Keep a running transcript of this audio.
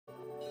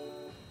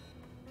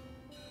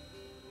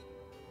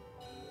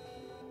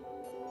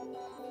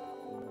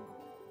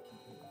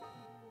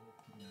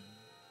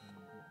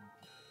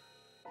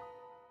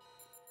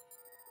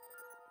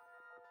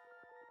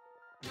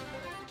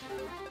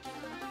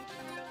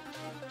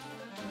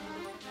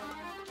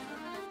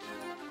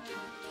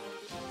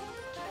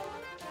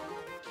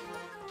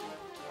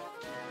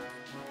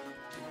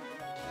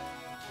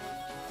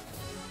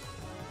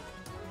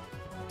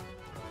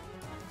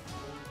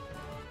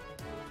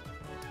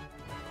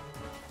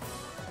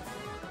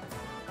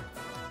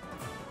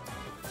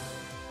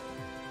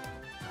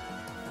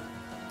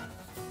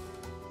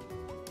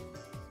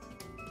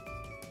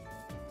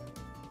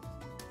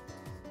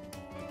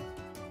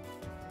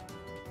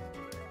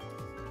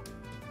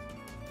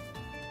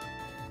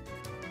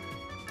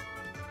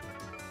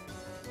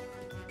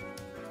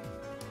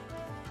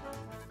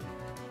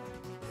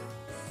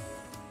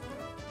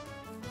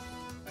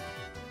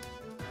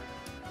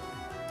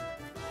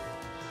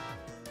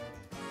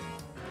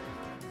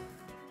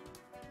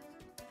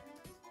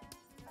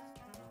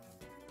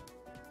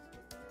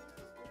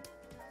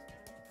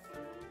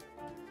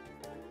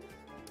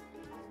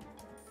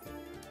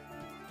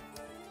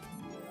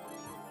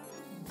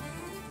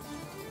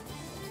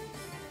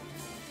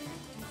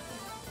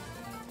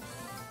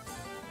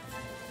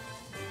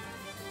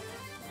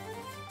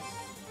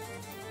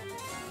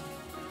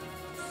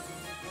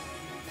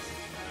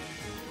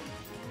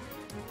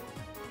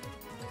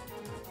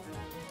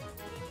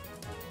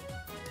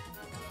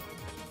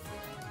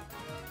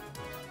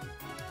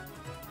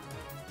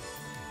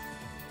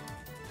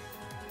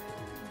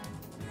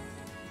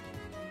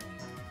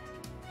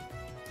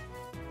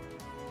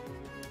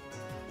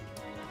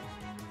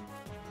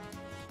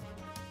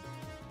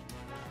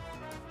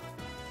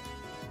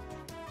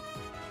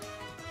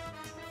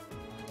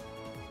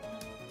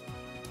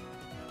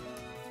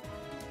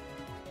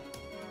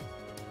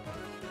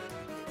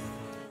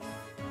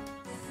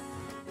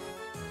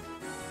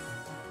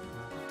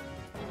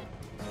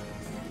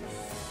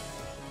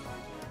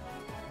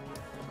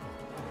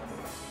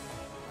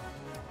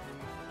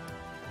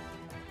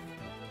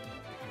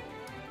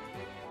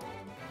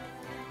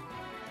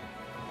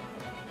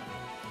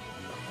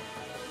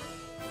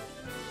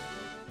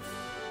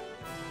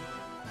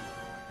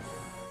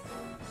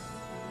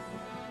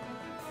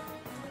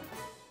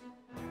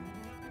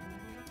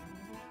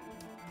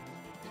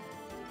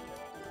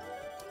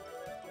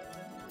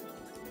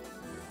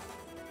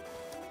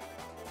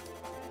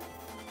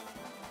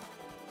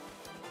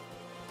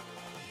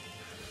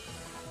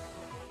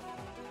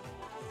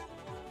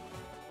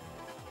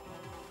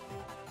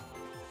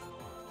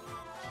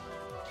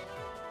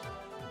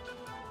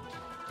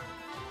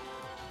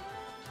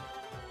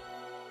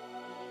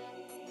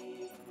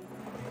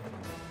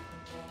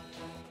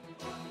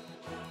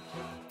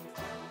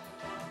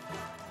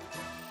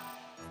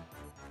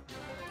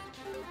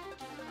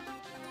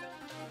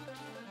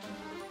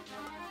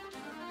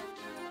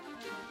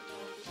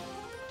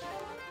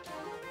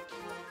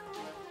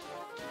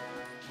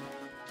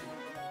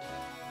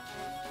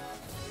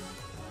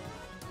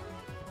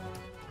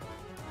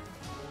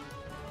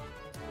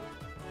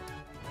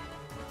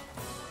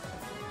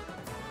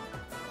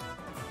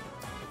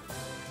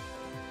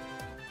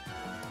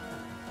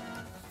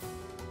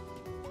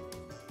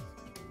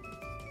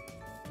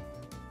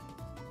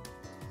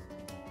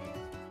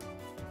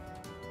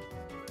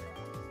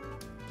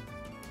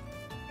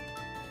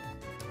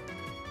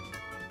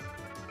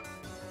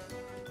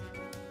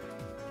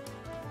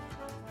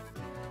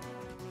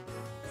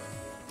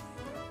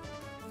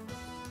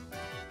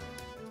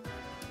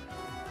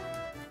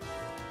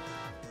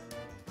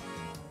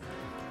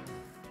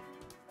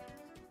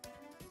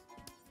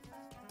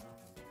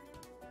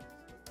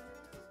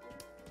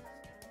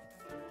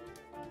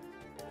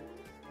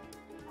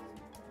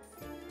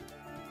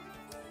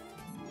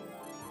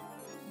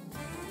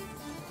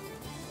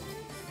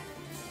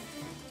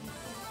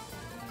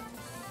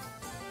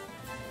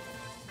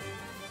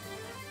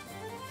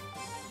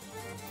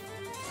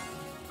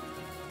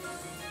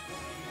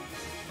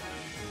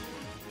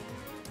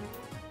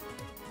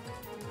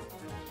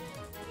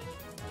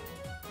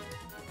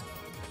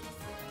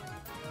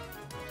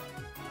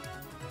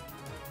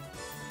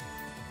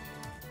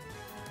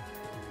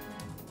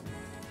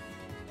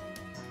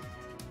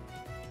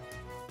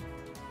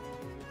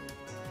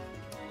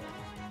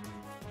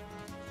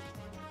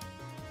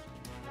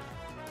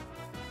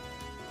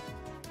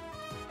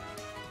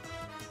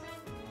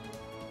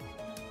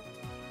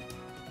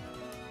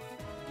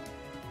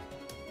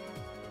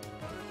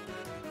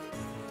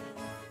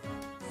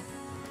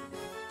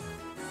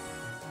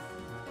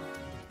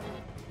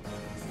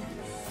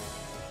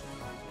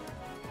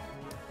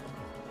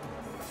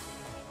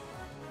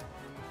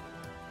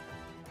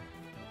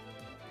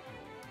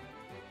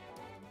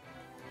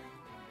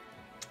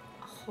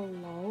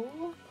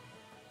hello?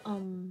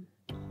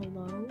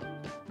 Hello?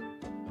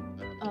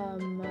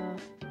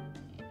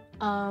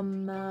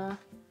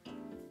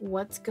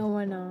 What's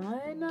going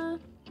on?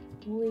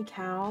 Holy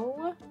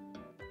cow.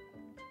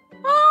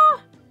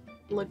 Ah!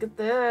 Look at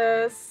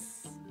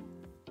this.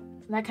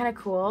 Isn't that kind of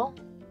cool?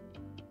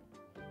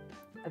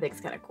 I think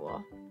it's kind of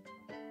cool.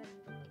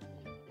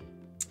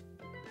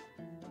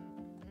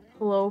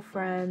 Hello,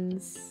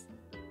 friends.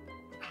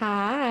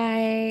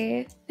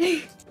 Hi.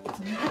 I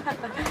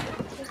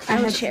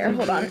have a chair,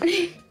 hold on.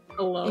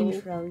 Hello.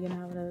 Intro, you know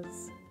how it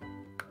is.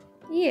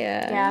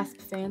 Yeah. Gasp,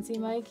 fancy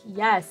mic?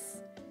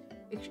 Yes.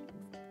 It's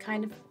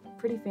kind of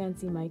pretty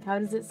fancy mic. How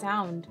does it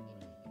sound?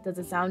 Does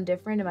it sound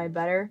different? Am I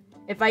better?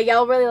 If I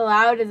yell really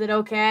loud, is it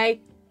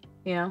okay?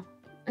 You know?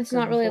 It's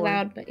not really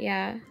loud, but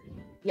yeah.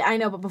 Yeah, I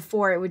know, but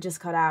before it would just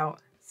cut out,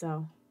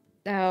 so.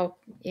 Oh,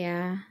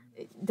 yeah.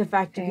 The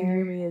fact you can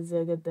hear Fair. me is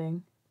a good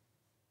thing.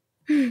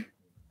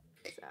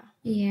 So.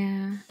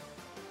 Yeah.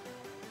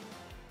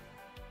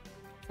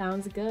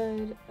 Sounds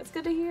good. That's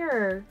good to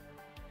hear.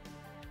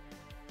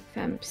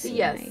 Fancy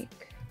Yes.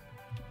 mic.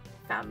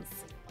 Fancy.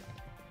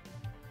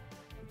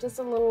 Just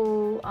a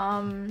little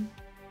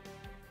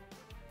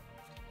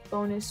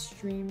bonus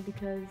stream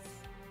because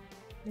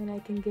then I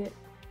can get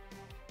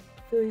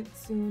affiliate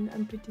soon.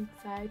 I'm pretty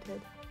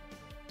excited.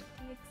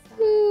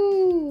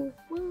 Woo!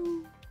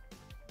 Woo!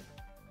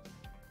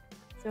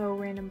 So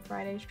random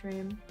Friday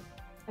stream.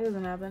 That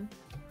doesn't happen.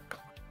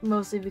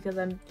 Mostly because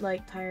I'm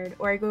like tired,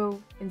 or I go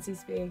and see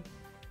Spig,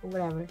 or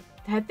whatever.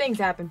 Things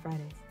happen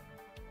Fridays.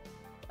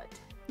 But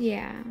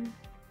Yeah.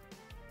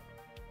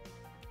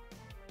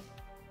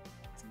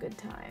 it's a good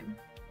time.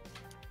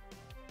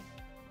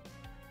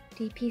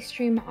 DP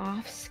stream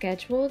off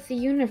schedule. The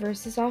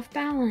universe is off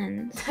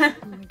balance. Oh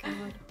my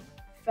god.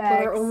 But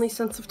Facts. our only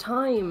sense of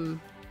time.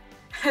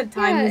 Time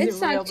Yeah, isn't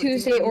it's real, not but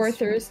Tuesday DP or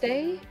stream.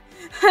 Thursday.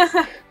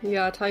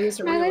 Yeah, time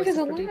isn't My real life is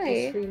except a for lie.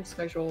 DP's stream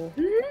schedule.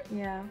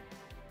 Yeah.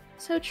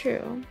 So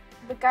true.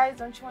 But guys,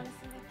 don't you want to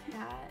see the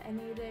cat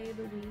any day of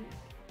the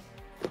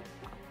week?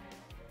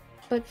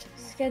 But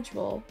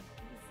schedule.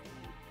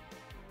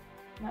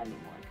 Not anymore.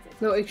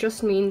 'Cause No, it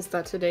just means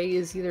that today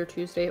is either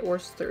Tuesday or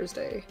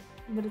Thursday.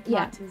 but it's Yeah,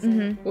 not Tuesday.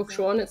 mhm. or Which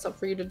Thursday. one? It's up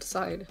for you to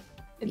decide.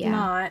 It's Yeah.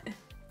 not.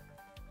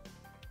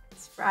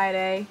 It's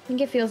Friday. I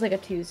think it feels like a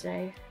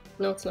Tuesday.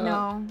 No, it's not.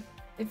 No.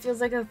 It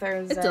feels like a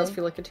Thursday. It does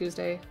feel like a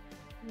Tuesday.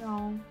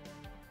 No.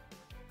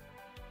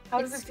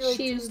 How does It's it feel like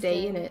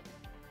Tuesday, innit?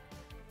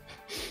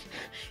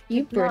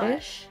 You It's not.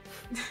 British?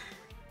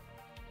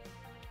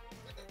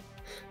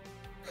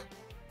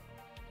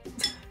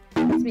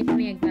 It's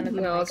becoming a gun of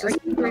the No, mic. it's Are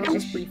just, you I was just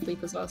British? briefly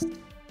possessed.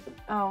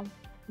 Oh.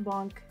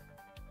 Bonk.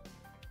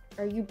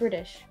 Are you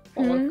British?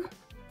 Bonk.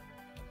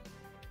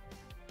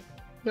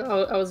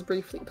 No, I was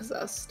briefly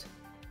possessed.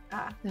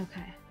 Ah.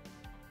 Okay.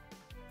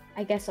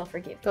 I guess I'll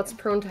forgive That's you.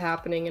 prone to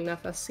happening in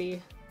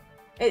FSC.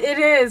 It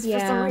is, for some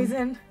Yeah.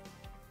 reason.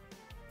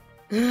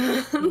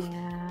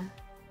 Yeah.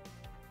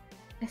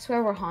 I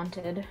swear we're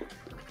haunted.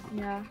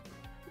 Yeah.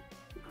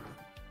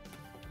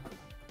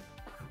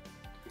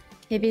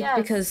 Maybe Yes.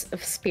 it's because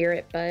of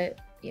spirit, but,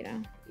 you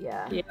know.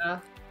 Yeah. Yeah.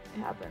 It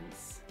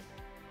happens.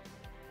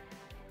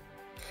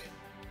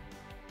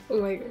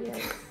 Oh my god.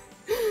 Yes.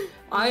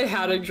 I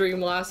had a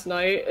dream last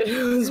night.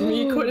 It was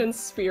me, Quinn, and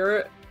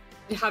Spirit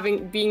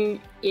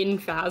being in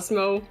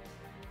Phasmo.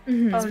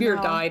 Mhm. Oh, Spirit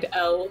no. died.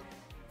 L.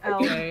 Oh,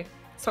 Okay.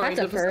 Sorry,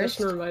 That's the a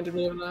discussion first. reminded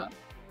me of that.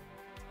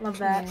 love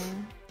that. Yeah.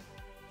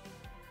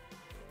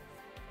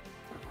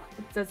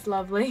 That's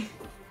lovely.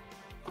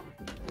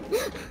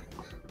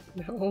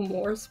 No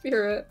more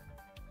Spirit.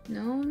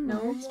 No No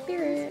more more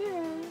spirit.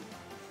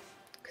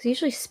 Because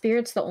usually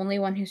spirit's the only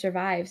one who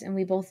survives, and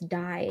we both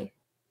die.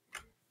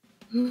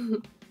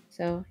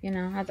 So, you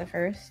know, that's a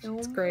first. No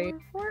It's great.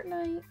 more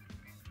Fortnite.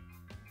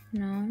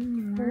 No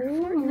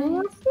more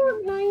More Fortnite.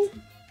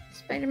 Fortnite.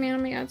 Spider-Man,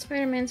 oh my god,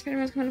 Spider-Man.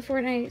 Spider-Man's coming to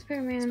Fortnite.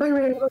 Spider-Man.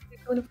 Spider-Man,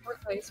 going to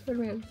Fortnite.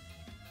 Spider-Man.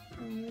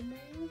 No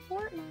more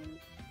Fortnite.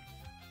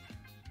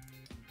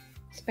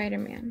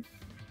 Spider-Man.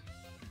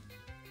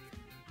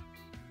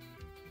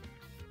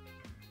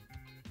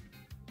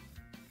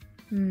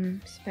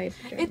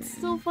 Spider-Man. It's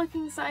still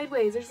fucking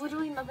sideways. There's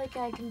literally nothing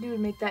I can do to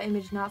make that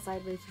image not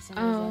sideways for some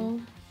reason.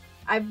 Oh.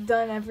 I've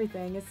done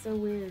everything. It's so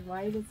weird.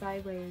 Why is it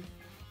sideways?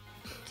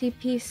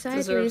 TP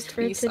sideways Deserves to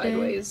for be today.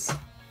 sideways.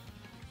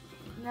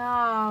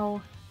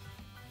 No.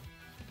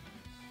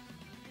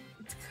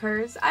 It's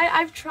cursed.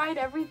 I've tried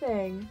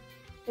everything.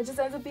 It just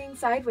ends up being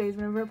sideways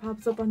whenever it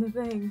pops up on the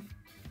thing.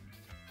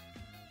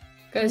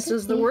 Guys, I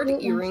does the think word it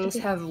wants to earrings be-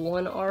 have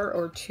one R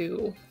or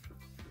two?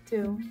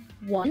 Too.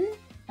 One?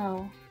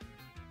 Oh.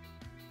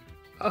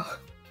 Oh.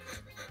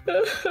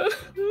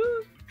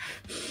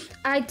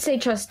 I'd say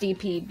trust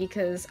DP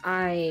because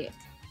I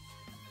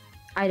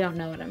don't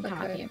know what I'm Okay.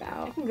 talking I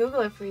about. can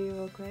Google it for you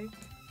real quick.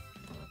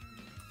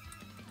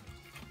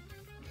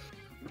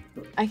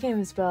 I can't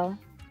even spell.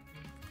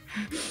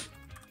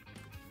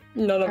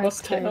 None of us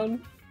Okay.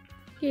 can.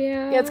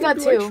 Yeah. Yeah, it's got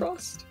Who do I two.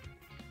 trust?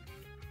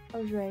 I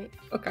was right.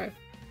 Okay.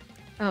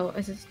 Oh,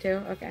 is this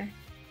two? Okay.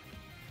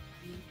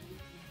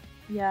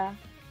 Yeah.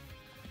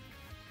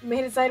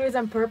 Made it sideways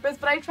on purpose,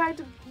 but I tried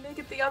to make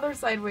it the other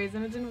sideways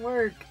and it didn't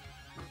work.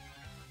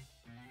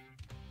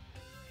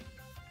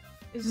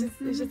 It just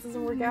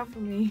doesn't work out for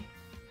me.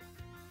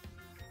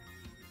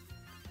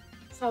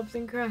 Sobs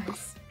and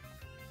cries.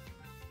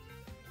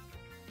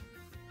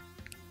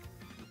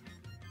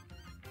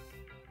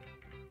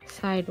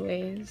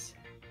 Sideways.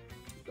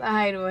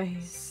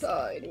 Sideways.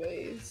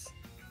 Sideways.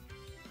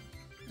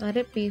 Let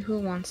it be who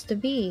wants to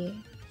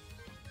be.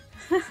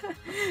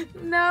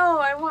 No,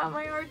 I want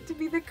my art to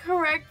be the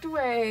correct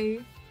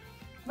way.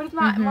 But it's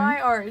not my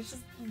art, it's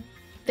just...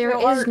 There No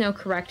is art. no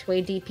correct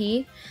way,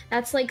 DP.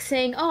 That's like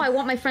saying, oh, I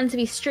want my friend to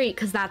be straight,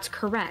 because that's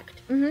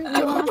correct. You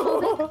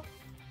homophobic?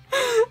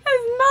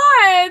 It's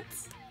not!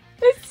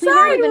 It's We've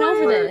already been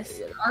sideways! over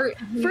this. Art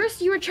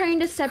First, you were trying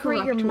to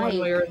separate your correct one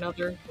way mic. or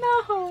another.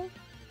 No.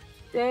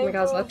 Oh my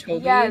god, is that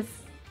Toby? Yes.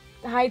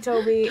 Hi,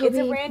 Toby. It's a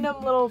Toby.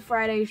 random little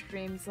Friday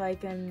stream so I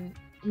can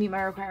meet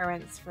my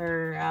requirements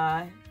for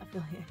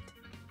affiliate.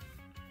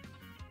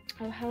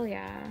 Oh, hell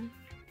yeah.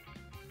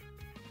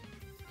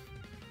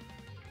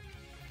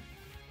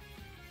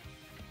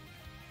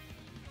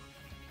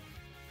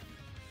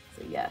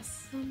 So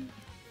yes.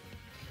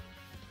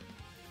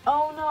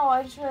 Oh no,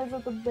 I just realized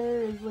that the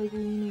bear is like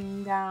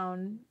leaning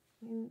down.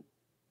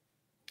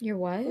 You're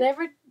what?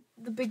 Never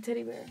the big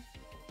teddy bear.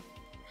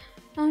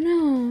 Oh,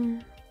 no.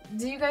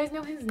 Do you guys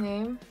know his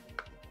name?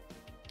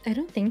 I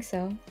don't think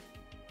so.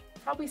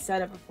 Probably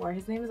said it before.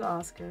 His name is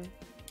Oscar.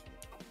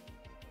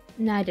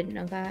 No, I didn't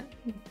know that.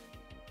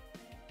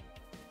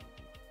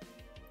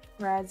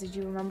 Raz, did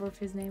you remember if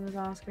his name was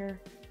Oscar?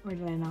 Or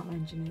did I not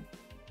mention it?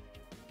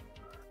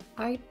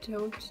 I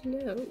don't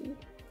know.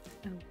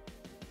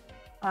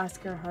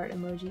 Oscar heart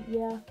emoji.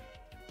 Yeah.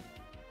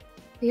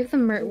 We have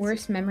the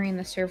worst memory in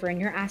the server,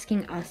 and you're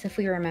asking us if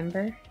we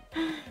remember?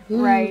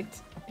 Right.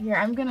 Here,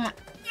 I'm gonna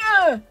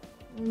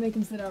make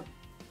him sit up.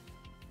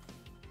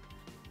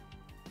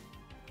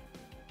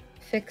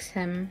 Fix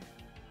him.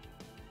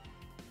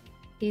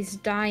 He's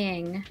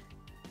dying.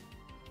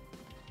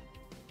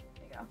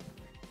 There you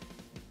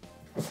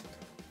go.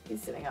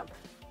 He's sitting up.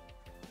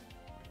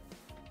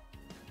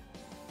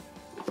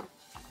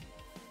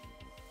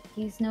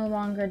 He's no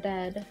longer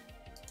dead.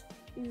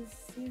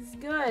 He's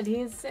good.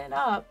 He's sitting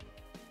up.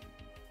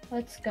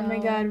 Let's go. Oh my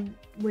god.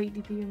 Wait,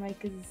 DP, your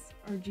mic is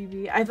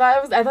RGB. I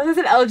thought it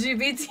said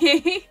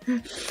LGBT.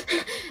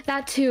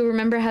 That too,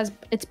 remember,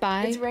 it's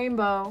bi? It's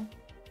rainbow.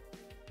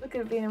 Look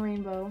at it being a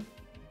rainbow.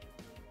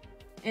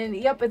 And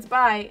yep, it's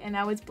bi, and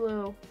now it's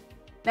blue.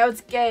 Now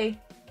it's gay.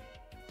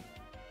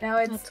 Now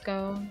it's... Let's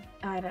go.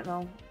 I don't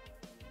know.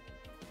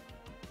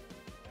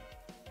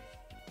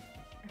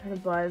 I heard a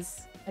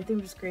buzz. I think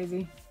I'm just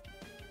crazy.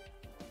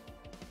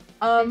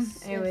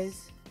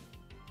 Anyways.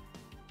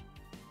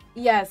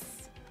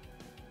 Yes.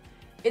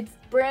 It's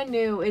brand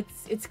new.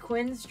 It's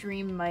Quinn's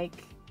dream mic.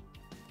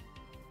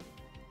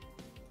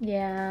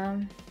 Yeah.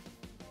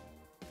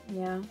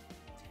 Yeah.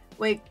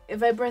 Wait,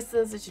 if I press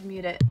this, I should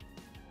mute it.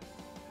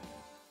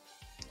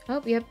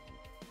 Oh, yep.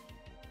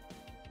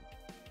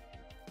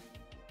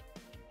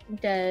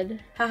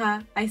 Dead.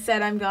 Haha, I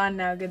said I'm gone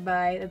now.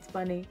 Goodbye. That's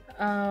funny.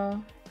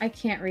 Oh, I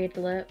can't read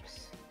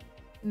lips.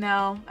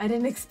 No, I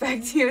didn't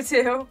expect you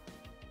to.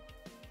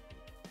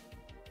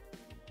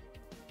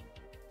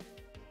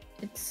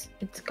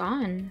 It's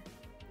gone.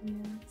 Yeah.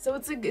 So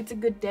it's a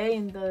good day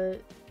in the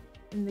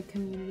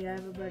community. I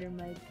have a better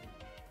mic.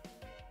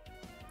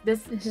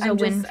 This This is a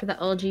win for the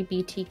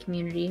LGBT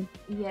community.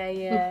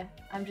 Yeah.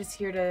 I'm just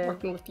here to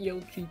Working with the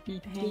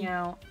LGBT. hang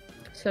out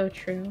So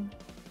true.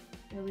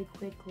 really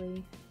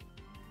quickly.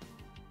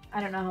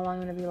 I don't know how long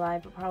I'm gonna be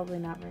live, but probably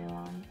not very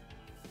long.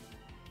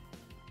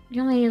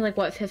 You only need like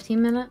what,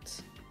 15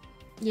 minutes?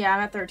 Yeah,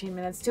 I'm at 13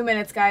 minutes. 2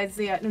 minutes, guys.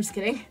 Yeah, no, I'm just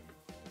kidding.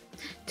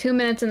 2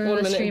 minutes and then 1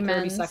 the minute stream and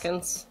 30 ends.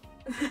 seconds.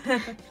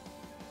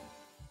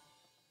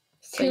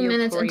 Say 2 your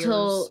minutes prayers.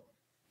 until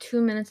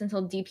 2 minutes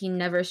until DP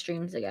never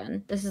streams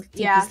again. This is DP's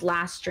Yeah.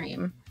 last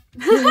stream.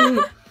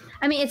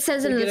 I mean, it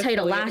says in We the get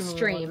title, affiliate last and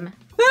stream.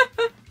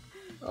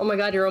 Oh my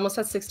god, you're almost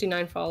at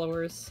 69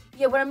 followers.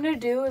 Yeah, what I'm gonna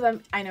do is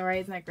I know,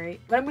 right? Isn't that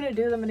great? What I'm gonna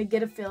do is I'm gonna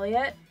get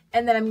affiliate,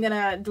 and then I'm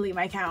gonna delete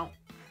my account.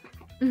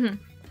 Yeah,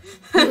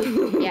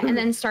 and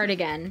then start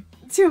again.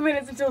 2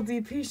 minutes until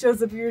DP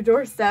shows up at your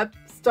doorstep.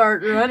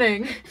 Start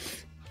running.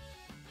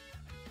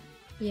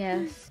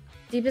 Yes.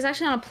 Deep is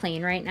actually on a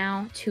plane right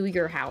now to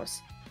your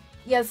house.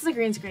 Yeah, this is a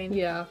green screen.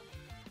 Yeah.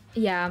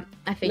 Yeah,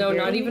 I No, figured.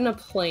 not even a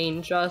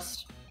plane,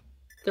 just...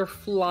 They're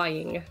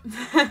flying.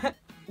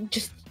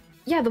 Just,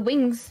 yeah, the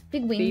wings.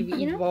 Big wing, They've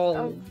you know?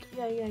 evolved.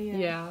 Yeah.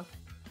 Yeah.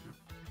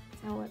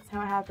 That's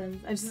how it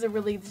happens. It's just a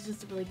really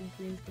good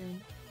green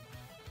screen.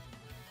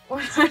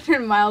 100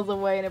 miles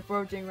away and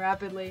approaching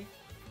rapidly.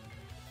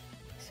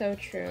 So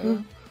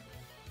true.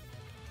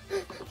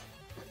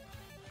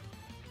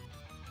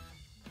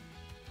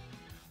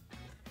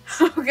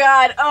 Oh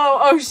god.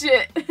 Oh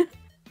shit.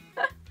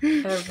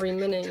 Every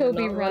minute you're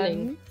Toby, not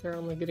running, run. they're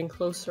only getting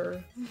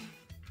closer.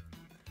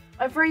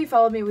 I've already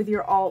followed me with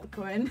your alt,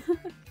 Quinn.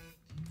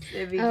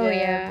 Oh,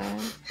 yeah.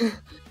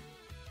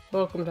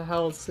 Welcome to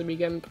hell, Sibby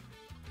Gimp.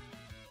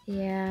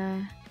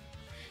 Yeah.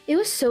 It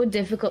was so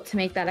difficult to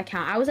make that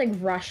account. I was like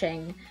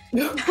rushing.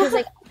 Because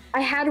like I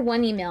had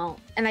one email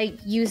and I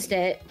used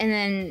it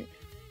and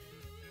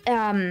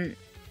then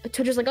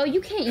Twitter's like, oh,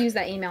 you can't use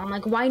that email. I'm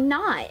like, why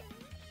not?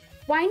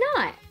 Why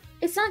not?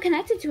 It's not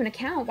connected to an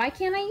account. Why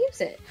can't I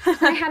use it? So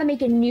I had to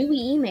make a new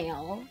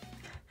email.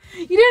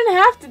 You didn't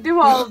have to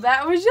do all of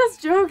that. I was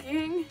just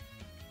joking.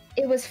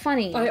 It was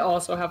funny. I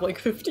also have like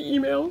 50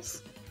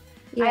 emails.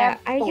 Yeah,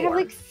 I have 4.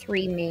 like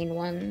 3 main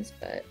ones,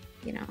 but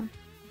you know.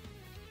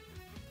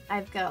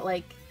 I've got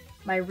like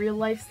my real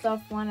life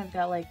stuff one. I've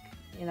got like,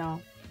 you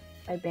know,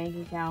 my bank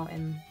account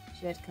and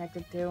shit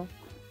connected to.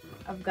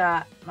 I've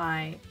got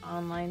my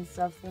online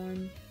stuff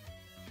one.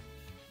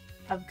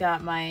 I've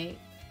got my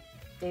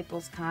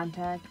Staples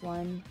contact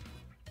one.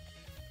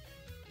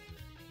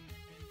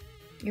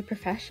 You're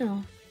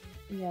professional.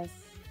 Yes.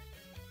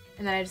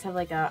 And then I just have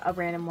like a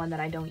random one that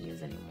I don't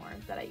use anymore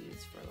that I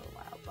used for a little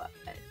while, but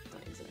I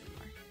don't use it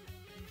anymore.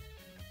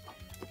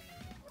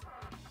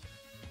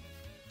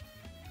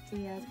 So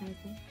yeah, it's kind of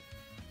cool.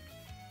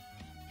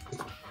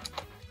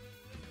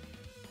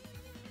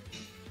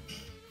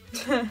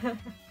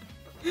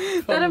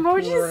 That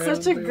emoji is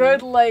such a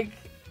good, like,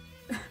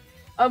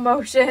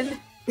 emotion.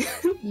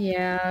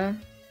 Yeah.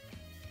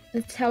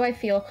 That's how I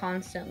feel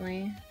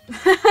constantly.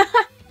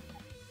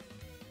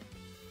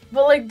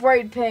 But like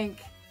bright pink.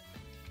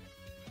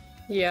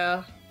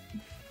 Yeah.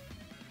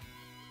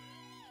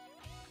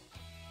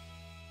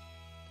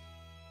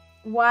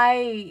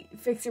 Why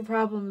fix your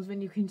problems when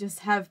you can just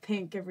have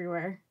pink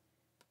everywhere?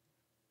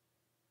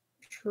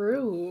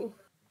 True.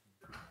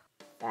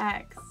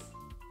 Facts.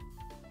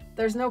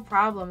 There's no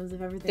problems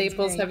if everything's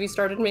Staples, pink. have you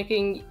started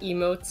making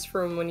emotes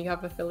from when you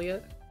have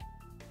affiliate?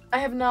 I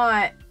have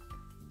not.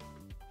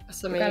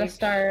 SMA. We gotta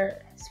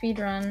start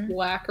speedrun.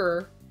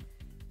 Lacquer.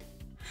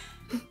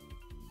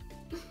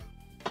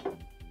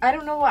 I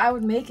don't know what I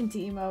would make into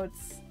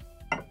emotes.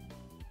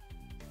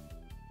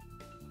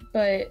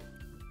 But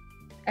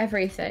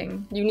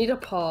everything. You need a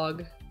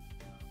pog.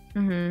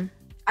 Mm-hmm.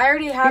 I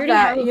already We have already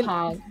that. have a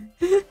pod.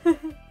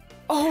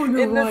 Oh,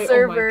 you're In the right.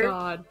 server. Oh my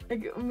god.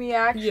 Like, me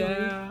actually.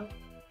 Yeah.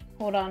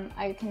 Hold on,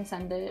 I can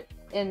send it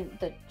in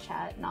the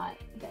chat, not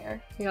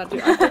there. Yeah,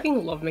 dude, I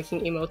fucking love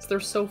making emotes. They're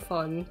so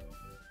fun.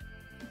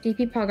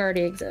 DP Pog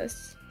already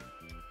exists.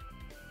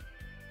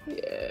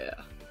 Yeah.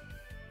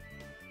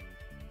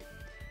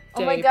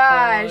 Oh my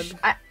gosh.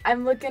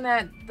 I'm looking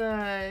at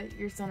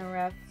your Sona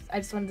ref. I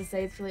just wanted to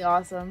say it's really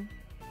awesome.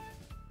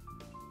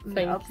 I'm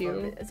gonna Thank upload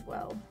you. it as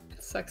well.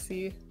 It's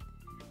sexy.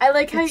 I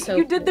like how It's so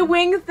you did the cool.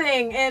 wing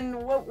thing and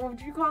what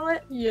would you call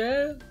it?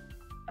 Yeah.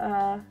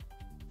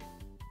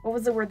 What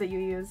was the word that you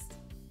used?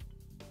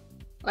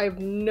 I have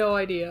no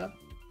idea.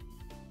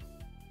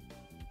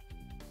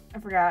 I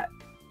forgot.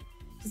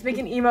 Just make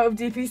an emote of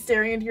DP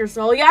staring into your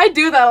soul. Yeah, I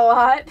do that a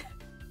lot.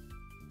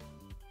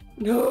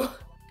 No.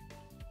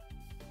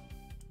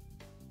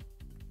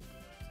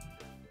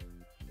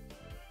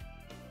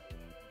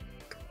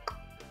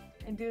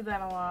 I do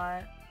that a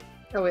lot.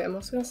 Oh wait, I'm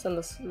also gonna send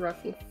this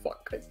ref and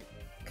fuck a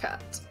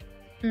cat.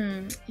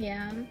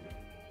 Yeah.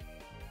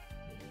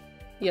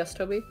 Yes,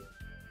 Toby?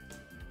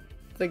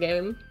 The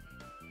game?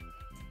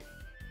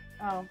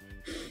 Oh.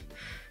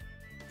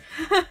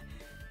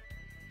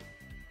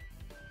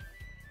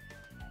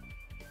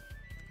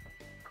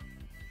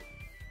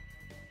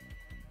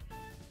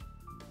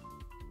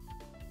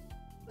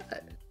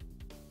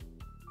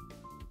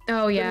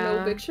 Oh The yeah.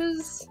 no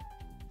bitches?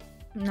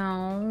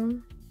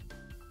 No.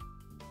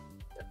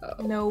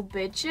 Oh. No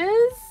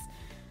bitches?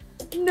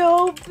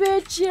 No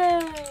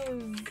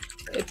bitches!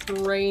 It's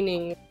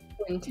raining.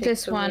 And take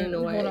This the one. rain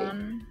away. Hold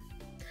on.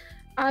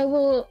 I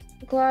will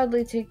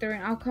gladly take the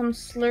rain. I'll come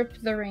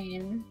slurp the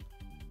rain.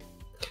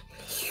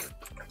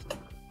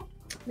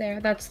 There,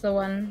 that's the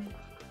one.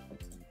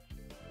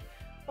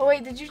 Oh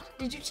wait, did you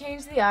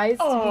change the eyes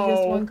to be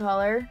just Oh. one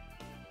color?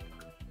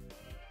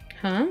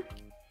 Huh?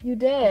 You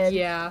did.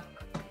 Yeah.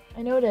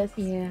 I noticed.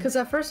 Yeah. Because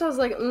at first I was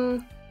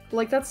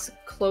like that's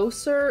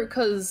closer,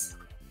 because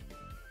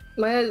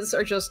my eyes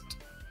are just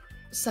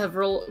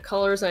several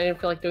colors and I didn't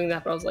feel like doing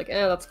that, but I was like,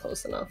 that's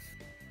close enough.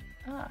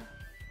 Ah.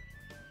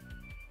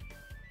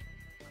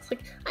 It's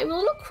like, I'm a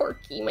little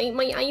quirky.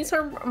 My eyes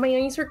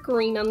are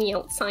green on the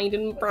outside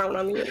and brown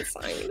on the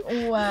inside.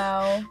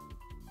 Wow.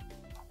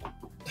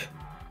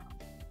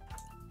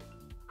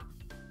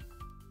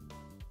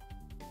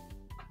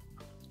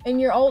 And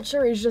your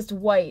ultra is just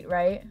white,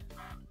 right?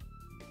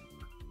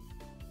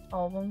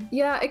 All of them?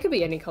 Yeah, it could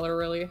be any color,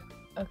 really.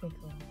 Okay,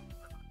 cool.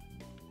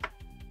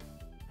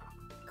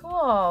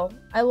 Cool.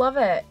 I love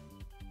it.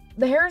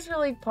 The hair is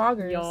really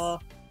poggers. Yeah.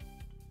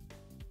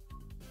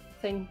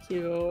 Thank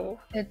you.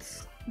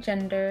 It's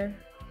gender.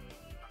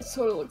 That's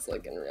what it looks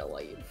like in real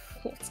life.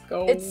 Let's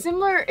go. It's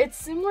similar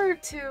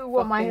to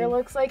what my hair Fucking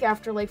looks like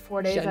after like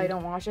 4 days Jen. I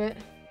don't wash it.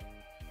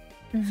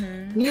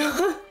 Mm-hmm.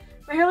 Yeah.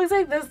 My hair looks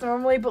like this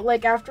normally, but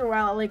like after a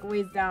while it like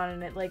weighs down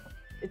and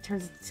it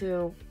turns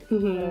to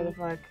whatever the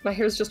fuck. My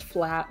hair's just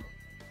flat.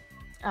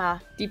 Ah.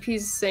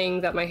 DP's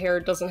saying that my hair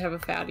doesn't have a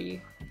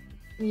fatty.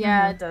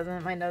 Yeah, it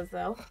doesn't. Mine does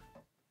though.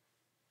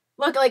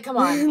 Look, like, come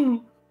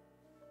on.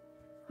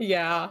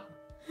 Yeah,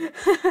 it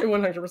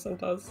 100%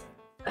 does.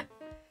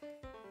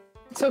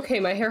 It's okay,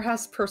 my hair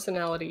has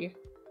personality.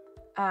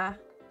 Do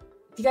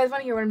you guys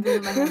want to hear what I'm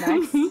doing with my hair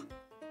next?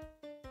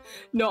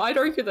 No, I'd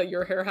argue that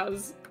your hair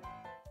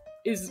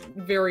is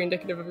very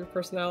indicative of your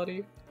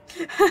personality.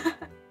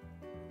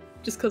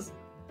 Just because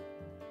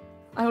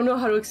I don't know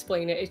how to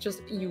explain it. It's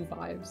just you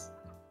vibes.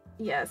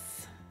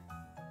 Yes.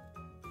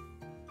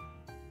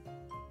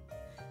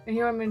 And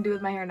hear what I'm gonna do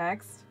with my hair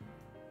next?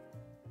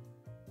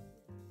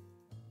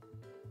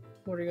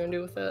 What are you gonna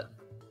do with it?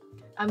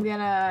 I'm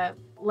gonna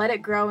let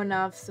it grow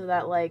enough so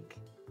that, like,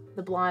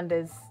 the blonde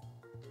is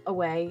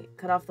away.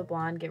 Cut off the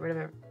blonde, get rid of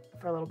it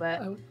for a little bit.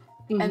 Oh.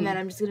 And then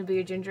I'm just gonna be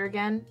a ginger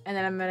again. And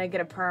then I'm gonna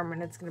get a perm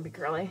and it's gonna be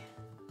curly.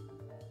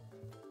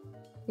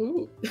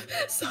 Ooh.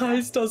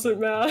 Size doesn't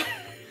matter.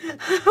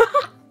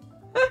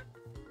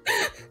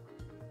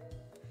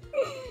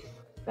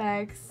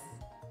 Thanks.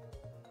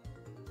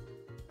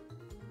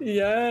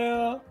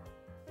 Yeah.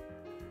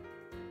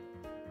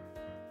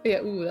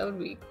 Yeah, ooh, that would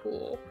be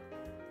cool.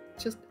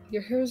 Just,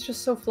 your hair is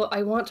just so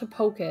I want to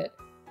poke it.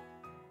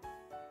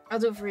 I'll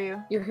do it for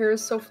you. Your hair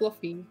is so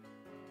fluffy.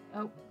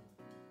 Oh.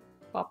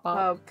 Bop bop.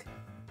 Poke.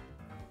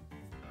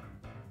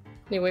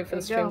 Can you wait for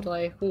There the you stream go.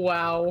 delay?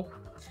 Wow.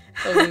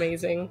 That was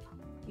amazing.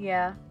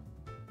 Yeah.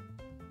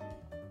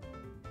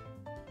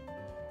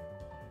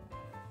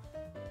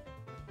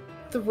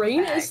 The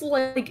rain is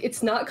like,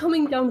 it's not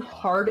coming down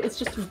hard, it's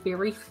just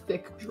very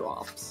thick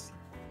drops.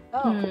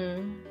 Oh.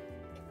 Hmm.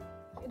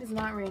 It is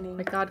not Oh raining.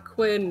 my god,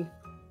 Quinn.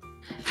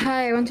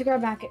 Hi, I want to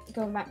grab Mac.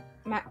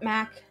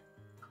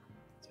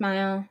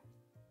 Smile.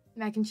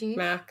 Mac and cheese?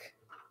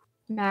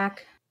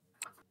 Mac.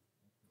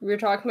 We were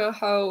talking about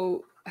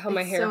how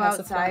my It's hair so has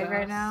a outside flat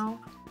right ass. now.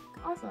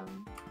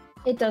 Awesome.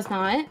 It does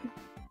not.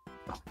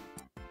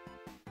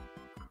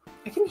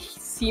 I can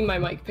see my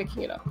mic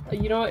picking it up.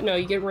 You know what? No,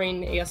 you get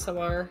rain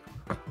ASMR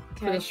for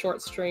Okay. this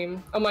short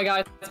stream. Oh my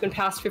god, it's been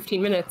past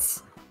 15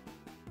 minutes.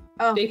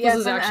 Oh, Staples yeah,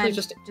 is actually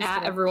just at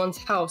do it. everyone's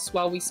house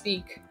while we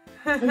speak.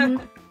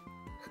 Mhm.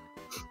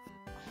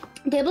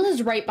 Tables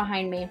is right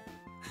behind me.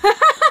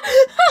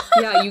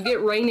 Yeah, you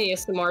get rain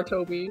ASMR,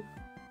 Toby.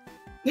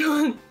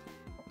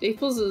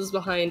 Staples is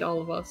behind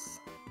all of us.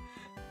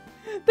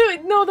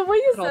 No, the way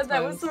you At all said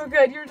that was times. so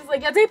good. You were just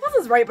like, yeah, Staples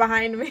is right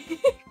behind me.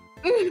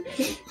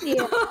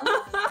 Yeah.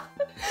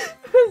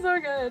 It was so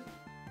good.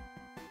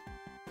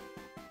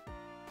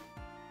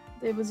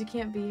 Staples, you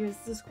can't be here. It's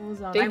the school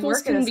zone. I Staples work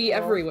at can a be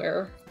school.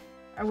 everywhere.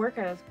 I work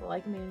at a school. I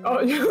can be Oh,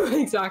 anywhere. no,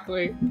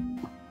 exactly.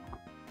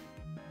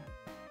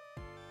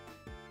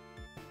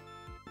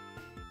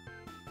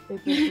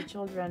 Staples for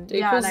children. Staples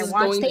Yeah, and I is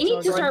watch going the They need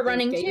to children. start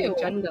running gay too.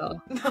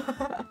 agenda.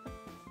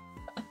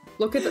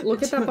 Look at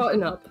that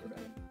button up.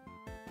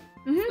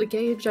 Mhm. The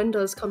gay agenda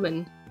is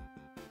coming.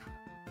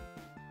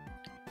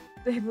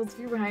 Staples, if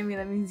you're behind me,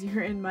 that means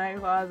you're in my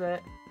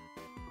closet.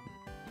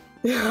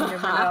 You never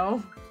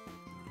know.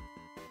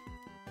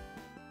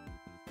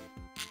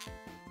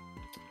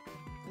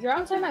 You're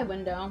outside my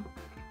window.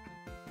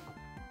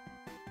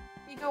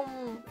 You go.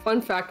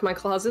 Fun fact, my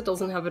closet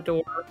doesn't have a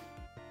door.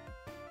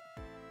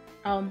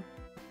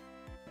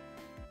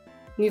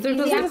 Neither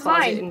does Yeah, the it's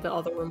closet fine. in the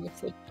other room I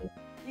sleep in.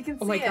 You can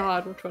see Oh my it.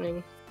 god, we're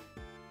twinning.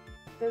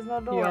 There's no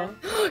door.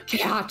 Yeah.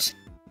 Cat!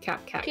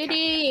 Cat.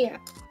 Kitty.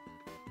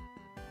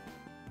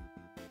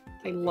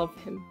 I love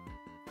him.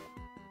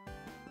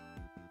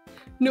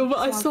 No, but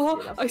I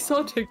Sounds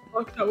saw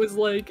TikTok that was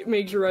like,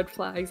 major red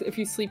flags. If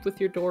you sleep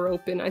with your door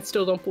open, I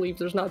still don't believe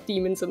there's not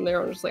demons in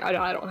there. I'm just like, I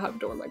don't have a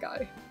door, my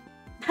guy.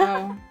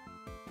 Oh.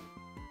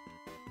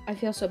 I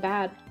feel so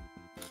bad.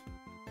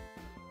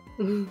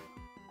 I don't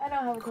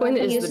have a Quinn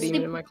closet. is You the demon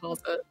sleep- in my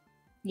closet.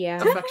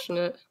 Yeah.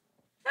 Affectionate.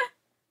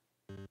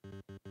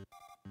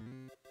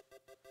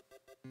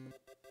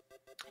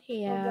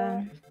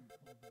 Yeah.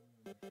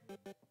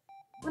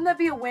 Wouldn't that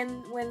be a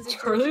win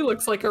Charlie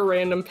looks like a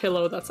random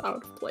pillow that's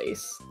out of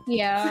place.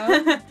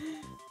 Yeah.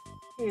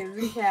 He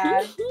is a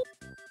cat.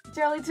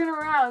 Charlie, turn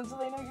around so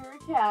they know you're a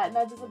cat,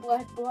 not just a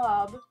black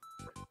blob.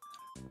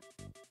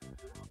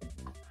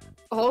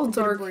 All Bit of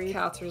dark breathe.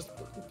 cats are just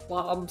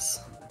blobs.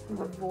 He's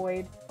a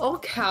void. All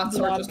cats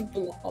are Blob. just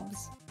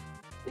blobs.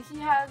 But he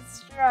has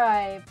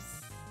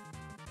stripes.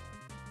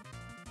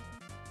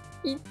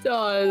 He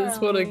does.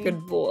 What a Charlie.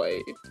 good boy.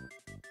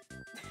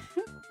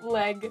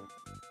 Leg.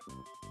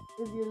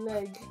 Is your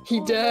leg. He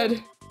Oh,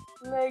 dead.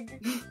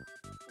 Leg.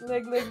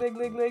 Leg.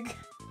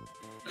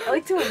 I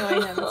like to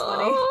annoy him, it's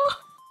funny.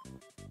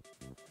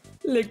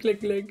 Lick.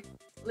 Leg.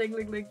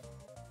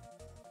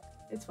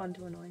 It's fun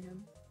to annoy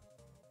him.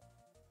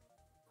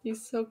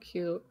 He's so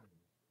cute.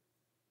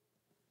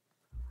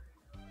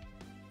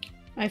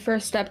 My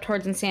first step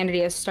towards insanity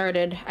has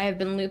started. I have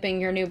been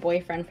looping your new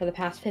boyfriend for the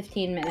past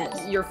 15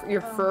 minutes. Your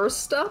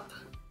first step?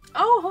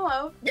 Oh,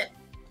 hello.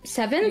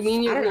 7? You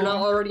mean I don't you're know.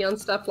 not already on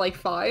step like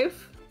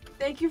 5?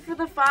 Thank you for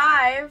the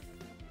 5.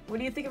 What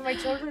do you think of my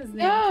children's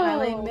name? No.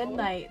 Twilight and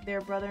Midnight.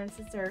 They're brother and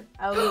sister.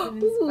 I was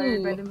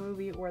inspired by the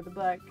movie or the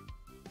book.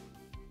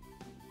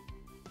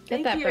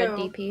 Get Thank that you. bread,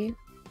 DP.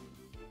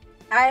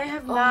 I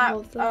have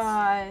not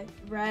that's-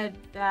 read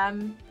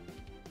them,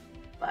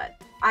 but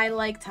I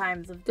like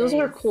Times of Those Days.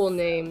 are cool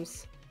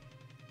names.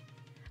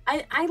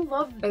 I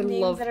love I names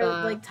love that are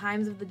that. like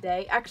times of the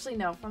day. Actually,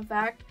 no. Fun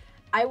fact: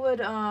 I would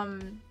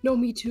No,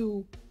 me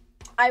too.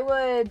 Me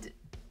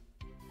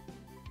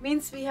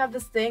and Svi have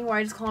this thing where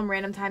I just call them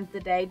random times of the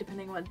day,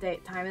 depending on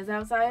what time is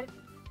outside.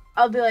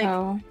 I'll be like,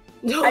 Oh.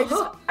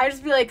 I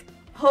just be like,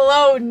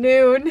 hello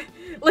noon,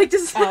 like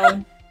just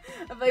Oh.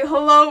 I'm like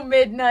hello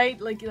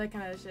midnight, like that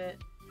kind of shit.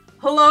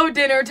 Hello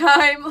dinner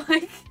time,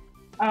 like.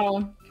 Oh.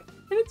 And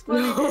it's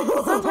funny.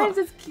 Sometimes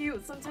it's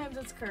cute, sometimes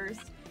it's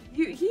cursed.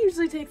 He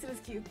usually takes it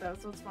as cute though,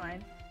 so it's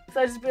fine.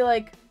 So I just be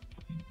like,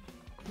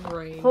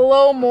 Right.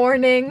 hello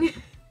morning.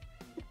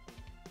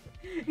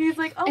 He's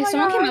like, oh If my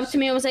someone came gosh. up to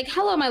me and was like,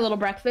 hello, my little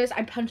breakfast,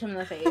 I'd punch him in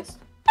the face.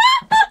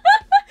 I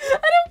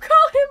don't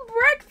call him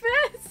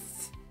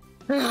breakfast.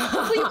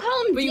 Well, you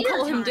call him But you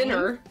call him time.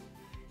 dinner.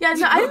 Yeah,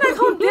 no, I did not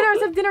call him dinner. I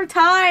said dinner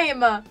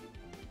time.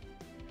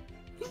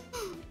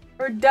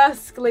 Or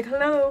dusk, like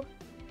hello.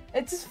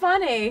 It's just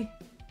funny.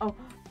 Oh,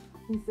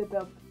 he sipped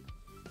up.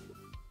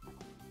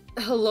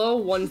 Hello,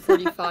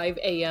 1:45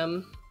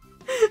 a.m.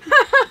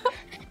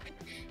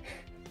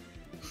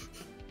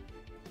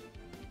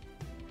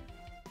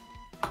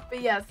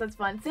 But yes, that's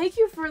fun. Thank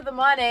you for the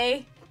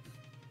money.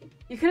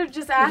 You could have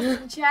just asked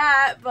in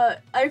chat,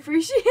 but I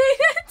appreciate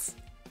it.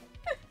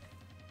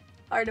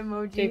 Heart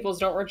emoji. Staples,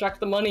 don't reject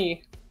the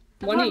money.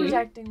 I'm not Money.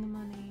 rejecting the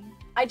money.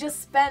 I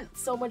just spent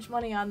so much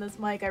money on this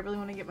mic. I really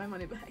want to get my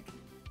money back.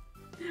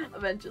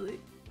 Eventually.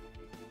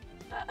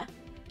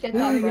 Get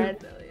that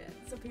bread.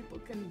 So people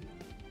can...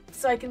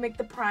 So I can make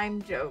the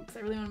Prime jokes. I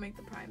really want to make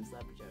the Prime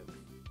sub jokes.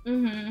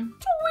 Mm-hmm.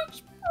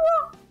 Twitch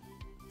bro!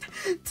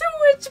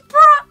 Twitch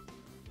bro!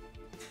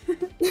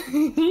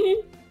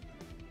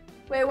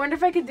 Wait, I wonder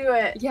if I could do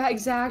it. Yeah,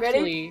 exactly.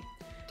 Ready?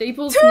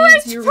 Staples Twitch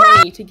needs your Prime!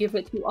 money to give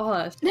it to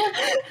us. Did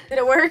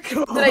it work?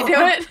 Did I do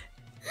it?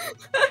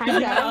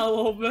 Yeah, a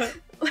little bit.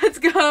 Let's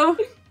go.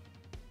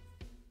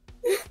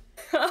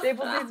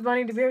 Staples needs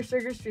money to be our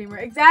sugar streamer.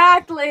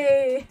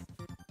 Exactly!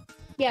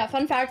 Yeah,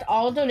 fun fact,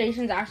 all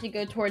donations actually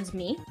go towards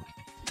me.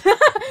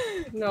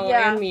 No,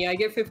 Yeah. and me. I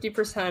get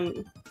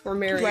 50%. We're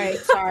married. Right,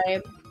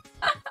 sorry.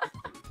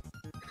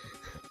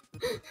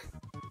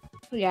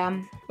 Yeah.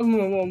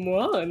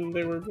 And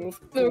they were both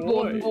They were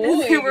both boys.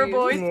 boys. They were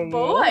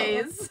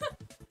boys.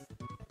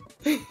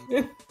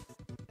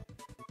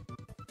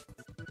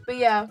 But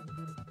yeah,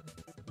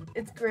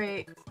 it's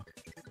great.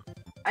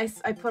 I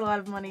put a lot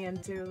of money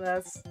into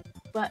this,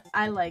 but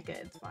I like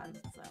it. It's fun.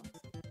 So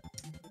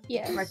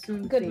Yes.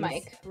 raccoon Good face.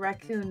 mic.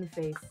 Raccoon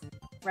face.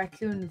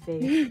 Raccoon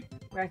face.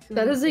 Raccoon.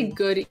 That is a face.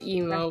 good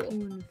emote.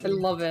 Raccoon I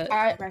love it.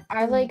 I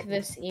Raccoon like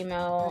face. this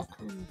email.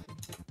 Raccoon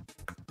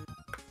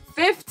face.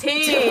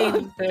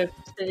 15.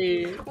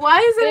 15. Why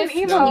is it an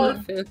 15. emote?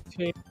 Number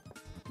 15.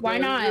 Why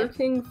not?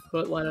 Working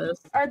foot lettuce.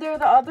 Are there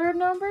the other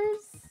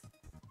numbers?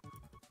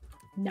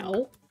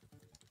 No.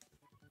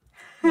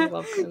 I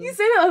love him. You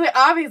say that like,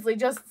 obviously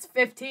just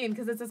 15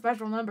 because it's a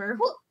special number.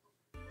 Well,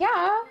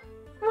 yeah.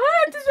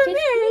 What does It's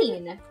it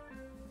mean?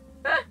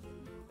 15.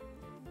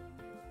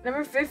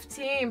 Number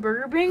 15,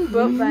 Burger Bing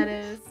book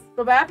lettuce.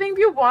 Babapping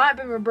you want,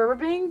 but Burger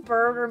Bing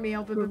burger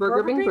meal.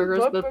 Burger Bing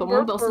burgers, but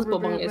someone else's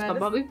bubong is lettuce.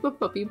 puppy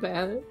puppy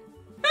bad.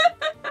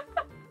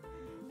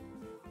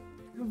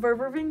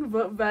 Burger Bing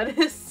book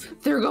lettuce.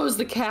 There goes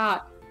the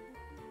cat.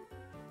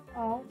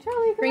 Oh,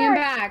 Charlie, come Bring him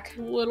back. back.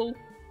 Little.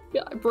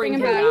 Yeah, bring Bring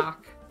him him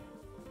back.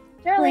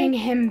 Charlie. Bring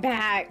him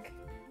back.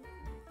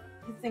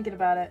 He's thinking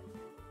about it.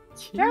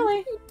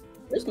 Charlie,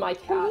 Where's my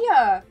come cat?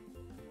 here.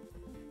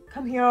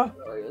 Come here.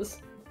 There he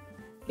is.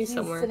 He's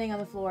somewhere. sitting on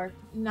the floor.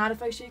 Not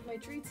if I shake my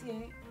treats, he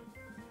ain't.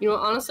 You know,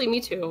 honestly,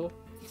 me too.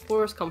 The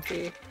floor is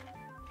comfy.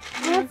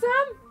 Want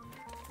some?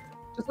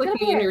 Just like Come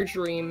me in here. your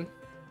dream.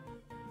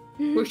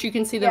 Which you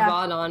can see the Yeah.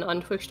 VOD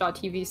on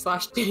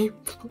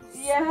twitch.tv/Staples.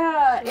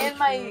 Yeah, and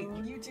my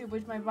YouTube,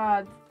 which my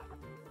VOD.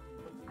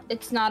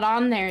 It's not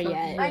on there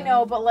yet. I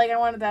know, but like I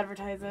wanted to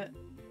advertise it.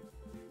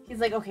 He's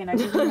like, okay, now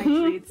give me my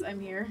treats. I'm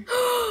here.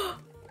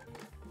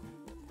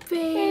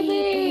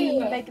 Baby!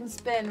 Make him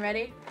spin.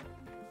 Ready?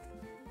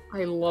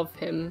 I love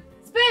him.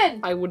 Spin!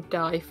 I would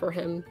die for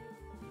him.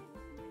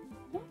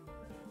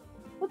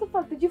 What the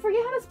fuck? Did you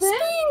forget how to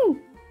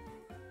spin?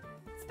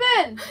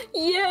 Spin!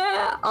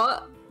 Yeah!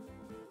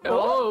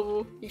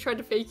 Oh, he tried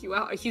to fake you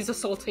out. He's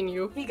assaulting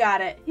you. He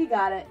got it. He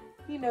got it.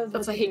 He knows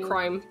That's what a to hate do.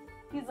 crime.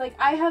 He's like,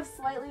 I have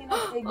slightly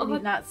enough dignity to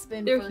not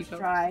spin There he first goes.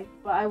 try,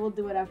 but I will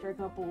do it after a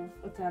couple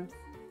attempts.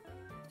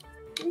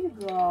 There you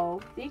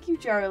go. Thank you,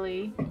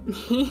 Charlie.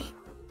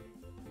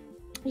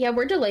 Yeah,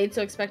 we're delayed,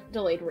 so expect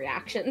delayed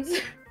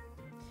reactions.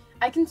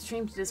 I can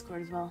stream to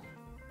Discord as well,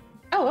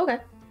 Oh, okay.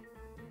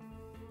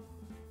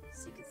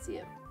 so you can see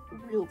it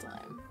real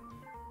time.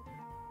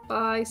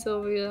 Bye,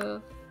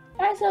 Sylvia.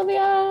 Bye,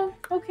 Sylvia.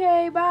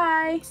 Okay,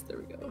 bye. Yes, there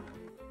we go.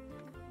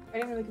 I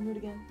didn't really mood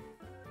again.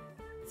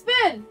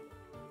 Spin!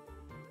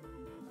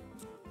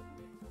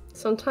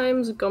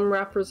 Sometimes gum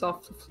wrappers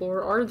off the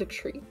floor are the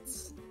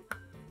treats.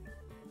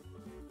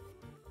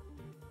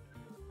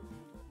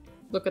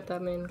 Look at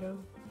that man go.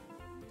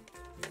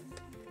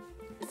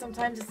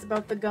 Sometimes it's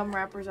about the gum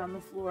wrappers on the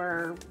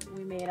floor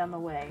we made on the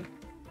way.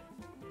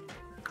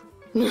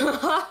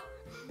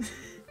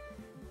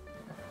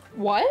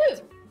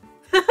 What?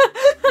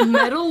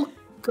 Metal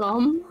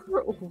gum?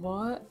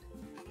 What?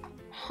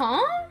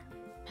 Huh?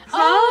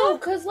 Oh,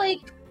 cause like,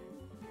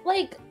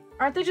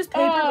 aren't they just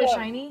paper but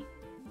shiny?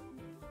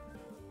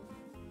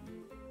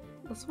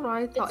 That's what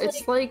I thought.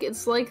 It's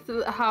like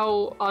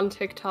how on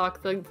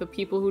TikTok the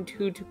people who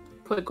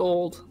put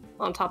gold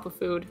on top of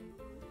food.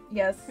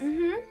 Yes.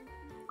 mm-hmm.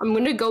 I'm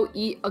gonna go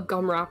eat a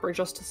gum wrapper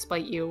just to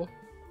spite you.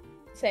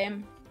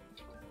 Same.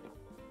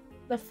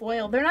 The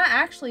foil. They're not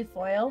actually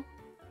foil.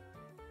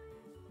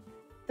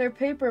 They're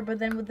paper, but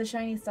then with the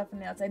shiny stuff on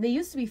the outside. They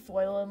used to be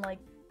foil in like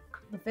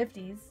the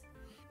 50s.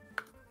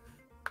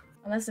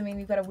 Unless, I mean,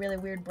 you've got a really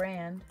weird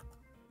brand.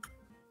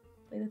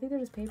 Like, I think they're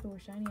just paper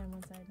with shiny on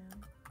one side now.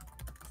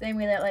 Same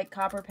way that, like,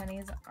 copper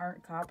pennies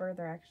aren't copper.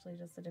 They're actually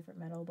just a different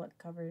metal, but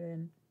covered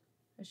in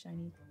a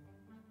shiny.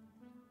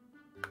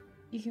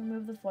 You can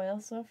remove the foil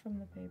stuff from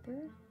the paper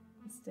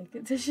and stick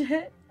it to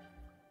shit.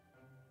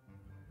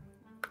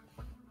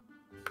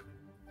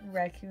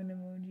 Raccoon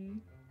emoji.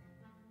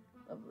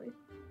 Lovely.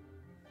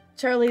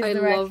 Charlie's the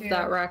raccoon. I love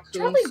that raccoon.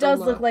 Charlie does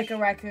look like a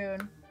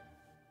raccoon.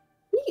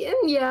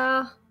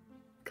 Yeah.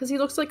 Because he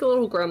looks like a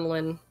little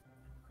gremlin.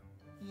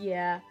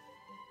 Yeah.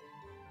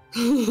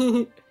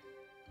 I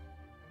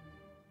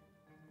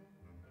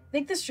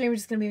think the stream is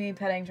just gonna be me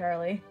petting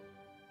Charlie.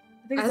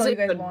 I think that's all you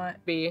guys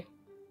want. Be.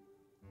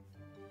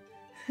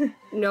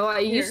 No, I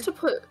used to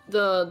put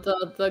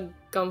the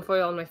gum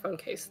foil on my phone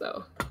case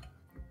though.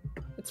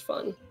 It's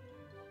fun.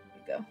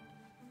 There you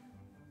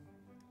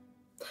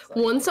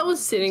go. Once I was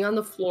sitting on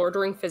the floor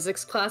during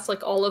physics class,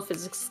 like all of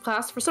physics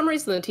class, for some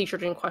reason the teacher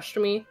didn't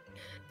question me.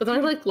 But then I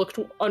like looked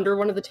under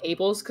one of the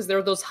tables because there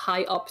were those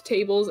high up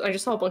tables and I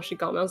just saw a bunch of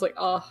gum and I was like,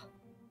 ugh.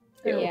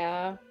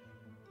 Yeah.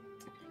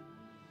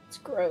 It's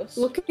gross.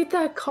 Look at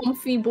that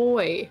comfy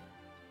boy.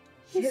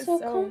 He's so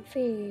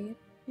comfy.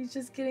 He's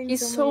just getting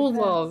He's so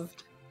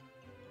loved.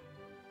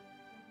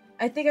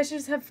 I think I should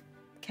just have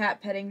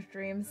cat petting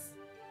streams.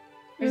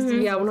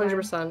 Yeah,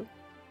 100%.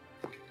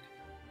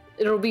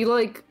 It'll be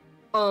like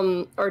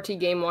RT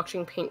Game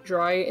watching paint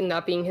dry and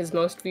that being his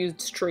most viewed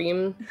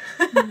stream.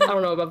 I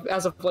don't know about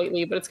as of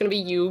lately, but it's gonna be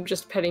you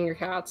just petting your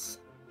cats.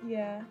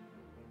 Yeah.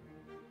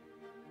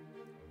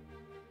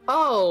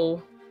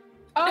 Oh.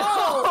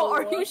 Oh,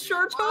 are you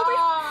sure, Toby?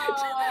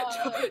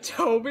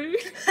 Toby?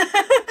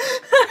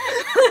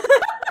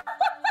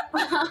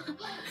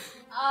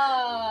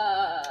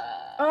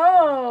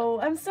 Oh,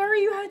 I'm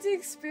sorry you had to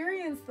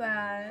experience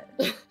that.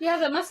 Yeah,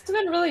 that must have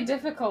been really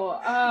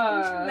difficult.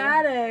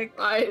 Traumatic.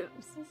 I'm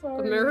so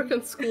sorry.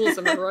 American schools,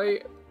 am I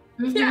right?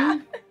 Yeah.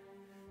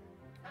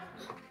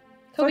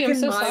 Toby, I'm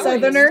so sorry.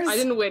 Southerners. I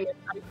didn't win.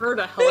 I heard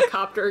a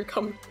helicopter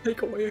come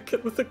take away a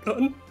kid with a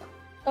gun.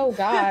 Oh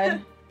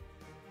god.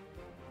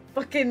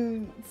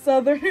 Fucking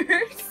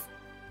Southerners.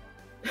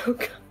 Oh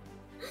god.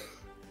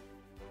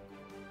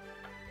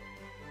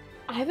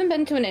 I haven't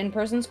been to an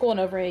in-person school in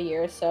over a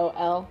year, so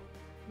L.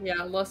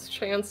 Yeah, less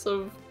chance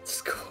of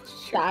school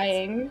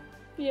dying.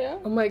 Yeah.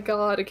 Oh my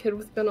god, a kid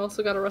with a gun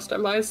also got arrested at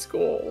my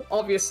school.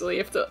 Obviously,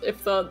 if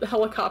the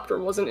helicopter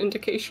was an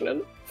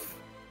indication.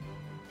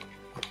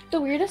 The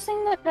weirdest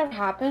thing that ever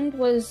happened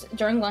was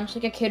during lunch,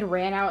 like a kid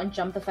ran out and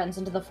jumped the fence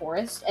into the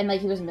forest, and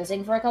like he was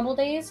missing for a couple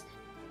days.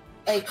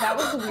 Like that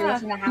was the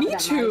weirdest thing that happened. Me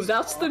too.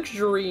 That's the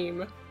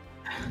dream.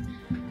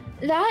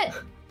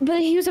 But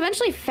he was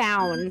eventually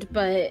found,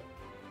 but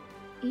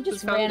he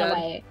just ran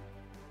away.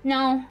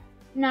 No.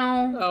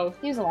 Oh.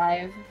 He was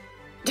alive.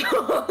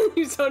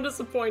 You sound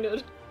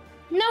disappointed.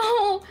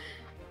 No!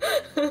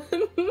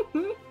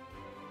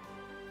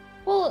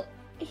 Well,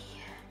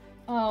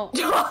 oh.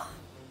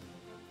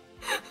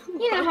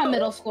 You know how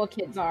middle school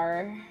kids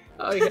are.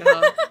 Oh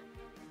yeah.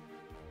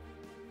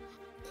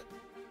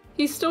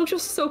 He's still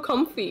just so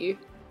comfy.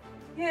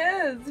 He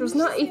is. There's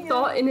not a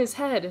thought in his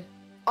head.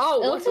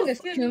 Oh, it looks like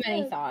there's too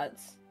many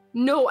thoughts.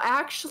 No,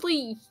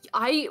 actually,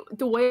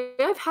 the way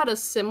I've had a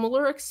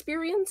similar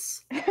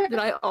experience that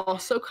I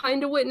also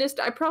kind of witnessed,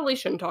 I probably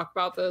shouldn't talk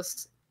about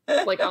this,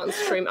 like, on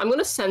stream. I'm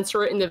gonna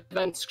censor it in the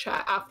events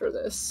chat after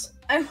this.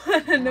 I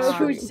wanna know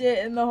who shit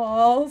in the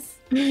halls.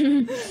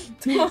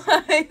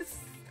 Twice.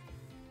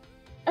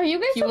 Are you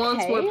guys He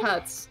wants more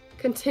pets.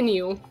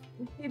 Continue.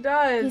 He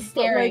does. He's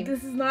staring. But, like,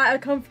 this is not a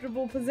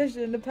comfortable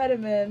position to pet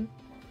him in.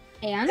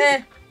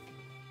 And?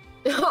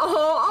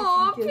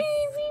 Oh, baby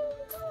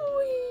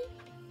boy.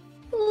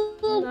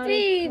 Little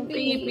baby.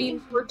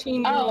 Baby,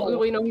 14. Oh,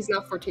 wait, no, he's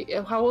not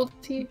 14. How old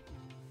is he?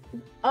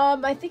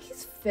 I think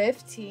he's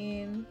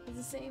 15. He's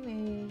the same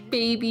age.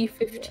 Baby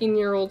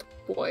 15-year-old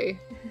boy.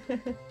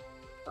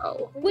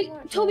 Oh. Wait,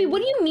 Toby,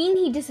 what do you mean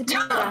he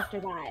disappeared after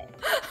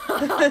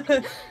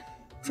that?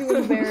 Too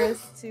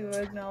embarrassed to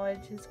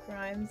acknowledge his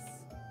crimes.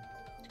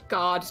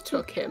 God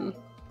took him.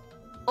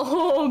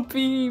 Oh,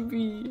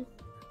 baby.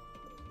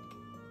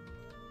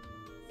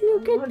 You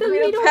get the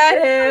little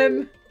pet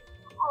him.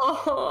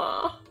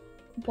 Oh.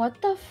 What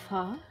the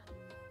fuck?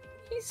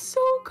 He's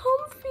so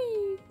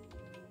comfy.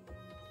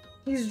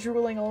 He's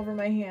drooling all over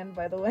my hand,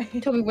 by the way.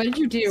 Toby, what did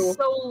you do?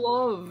 So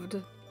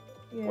loved.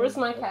 Yeah. Where's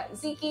my cat?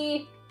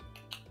 Zeke!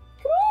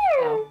 Come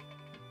here!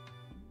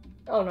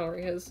 Oh no, where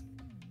he is.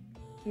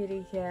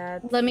 Kitty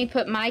cat. Let me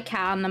put my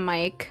cat on the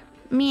mic.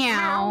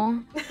 Meow.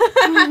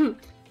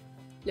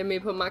 Let me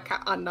put my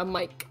cat on the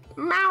mic.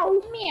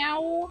 Meow!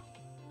 Meow.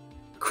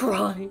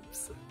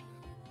 Crimes.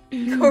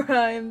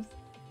 Crimes.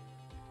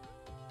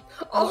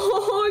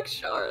 Oh,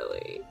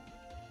 Charlie.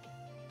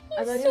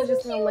 I thought he was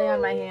just gonna lay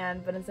on my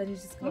hand, but instead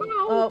he's just gonna. Meow.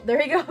 Oh, there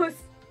he goes.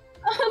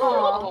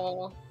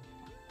 Oh.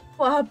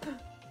 Plop.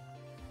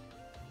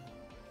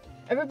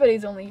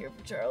 Everybody's only here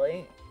for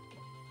Charlie.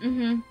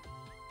 Mm-hmm.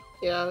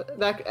 Yeah,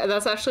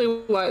 that's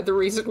actually the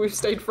reason we've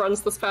stayed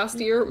friends this past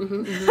year.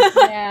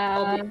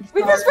 Yeah. We've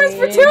been friends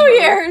for 2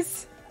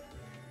 years!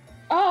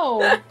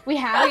 Oh, we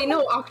have? Wait,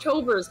 no,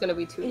 October is gonna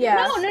be 2 years.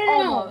 Yeah. No.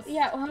 Almost.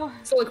 Yeah, well,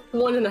 So like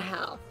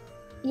 1.5.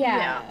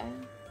 yeah.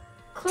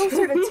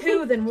 Closer to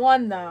 2 than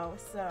 1, though,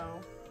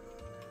 so.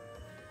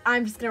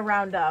 I'm just gonna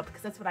round up,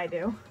 because that's what I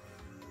do.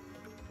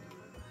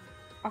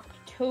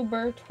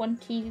 October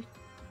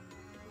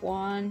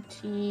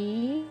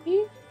 2020.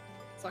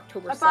 It's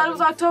October 7th. I thought it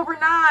was October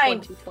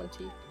 9th!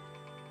 2020.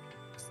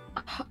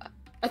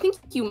 I think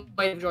you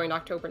might have joined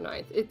October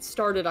 9th. It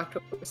started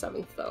October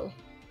 7th, though.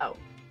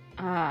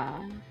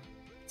 Ah.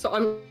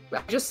 So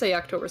I just say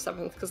October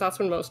 7th, because that's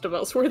when most of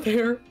us were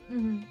there.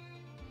 Mm-hmm.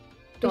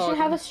 We should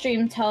have a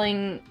stream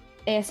telling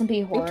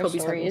ASMP horror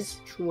Toby's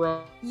stories.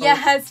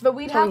 Yes, but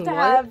we'd have Telling to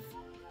what? have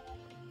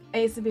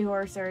ASMP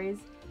horror stories.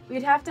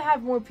 We'd have to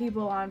have more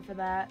people on for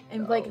that,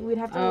 and like we'd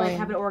have to like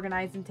have it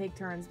organized and take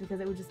turns because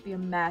it would just be a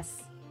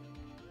mess.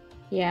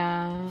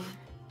 Yeah.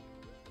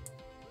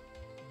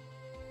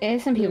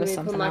 ASMP was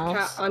something put my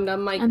else. cat on the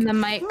mic. On the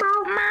mic.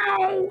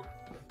 Meow.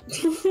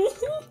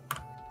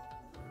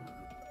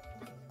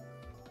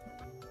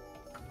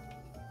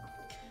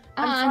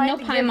 No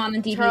Paimon on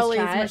DB's Charlie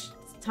chat. as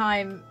much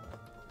time.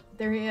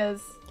 There he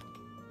is.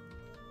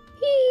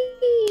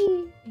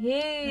 Hee.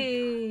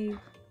 Hey.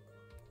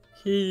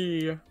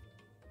 He.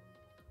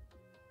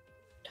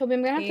 Toby,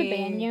 I'm gonna have to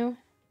ban Hey. you.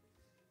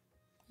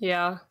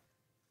 Yeah.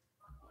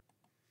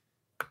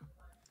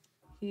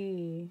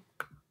 He.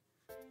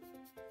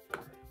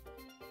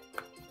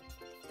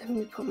 Let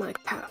me put my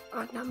cat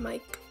on the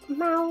mic.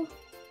 Meow.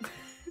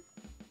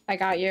 I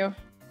got you.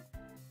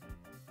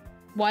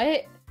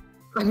 What?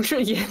 I'm sure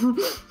you.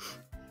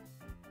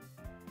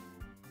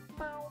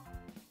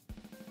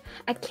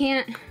 I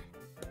can't.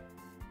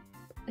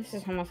 This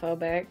is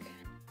homophobic.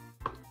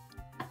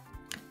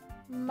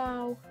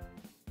 Mow.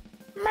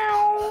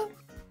 Meow.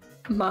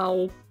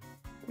 Mow.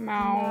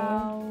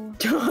 Meow.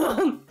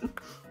 Mow.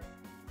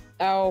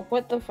 Oh,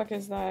 what the fuck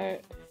is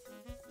that?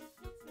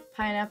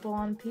 Pineapple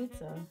on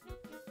pizza.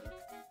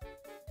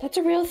 That's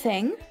a real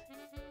thing?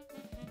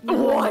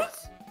 What?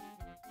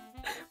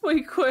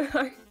 Wait, quick.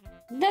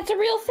 That's a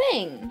real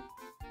thing.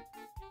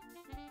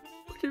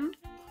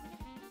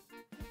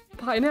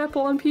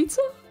 Pineapple on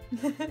pizza?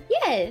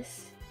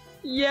 Yes.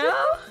 Yeah?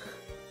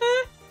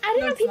 I didn't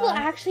know That's people not-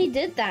 actually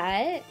did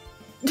that.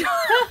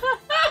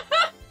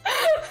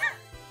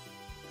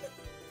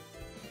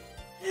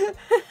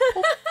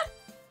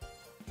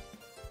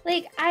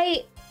 Like,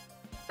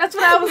 That's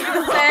what I was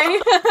gonna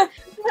say.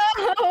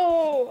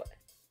 No!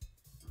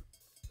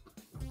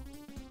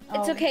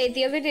 It's Oh. okay.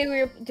 The other day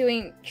we were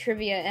doing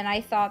trivia and I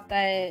thought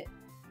that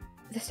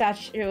the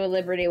Statue of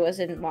Liberty was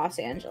in Los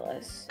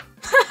Angeles.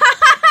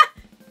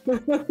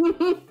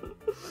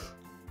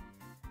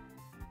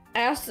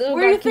 I also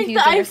Where do you got think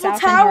confused the over Eiffel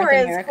South Tower and North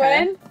is, America.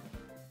 Quinn?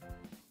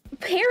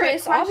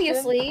 Paris, question.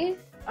 obviously.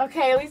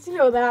 Okay, at least you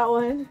know that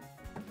one.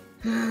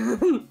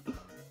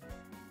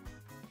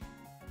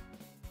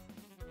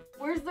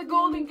 Where's the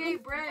Golden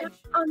Gate Bridge?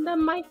 On the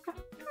mic.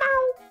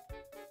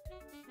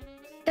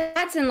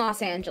 That's in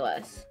Los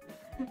Angeles.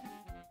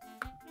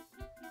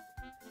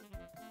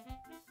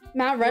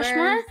 Mount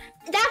Rushmore? Where's-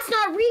 That's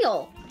not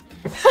real.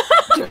 It's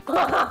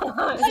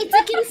It's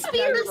a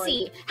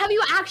conspiracy. Have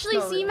you actually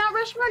No, seen no. Mount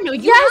Rushmore? No,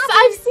 you Yes, haven't.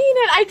 I've seen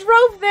it. I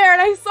drove there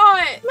and I saw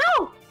it.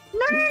 No,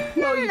 No,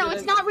 you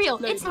it's didn't. not real.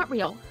 No, It's you not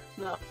real.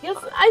 No. Yes,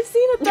 I've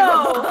seen it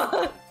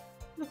though.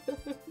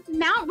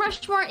 Mount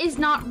Rushmore is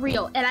not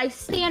real, and I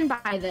stand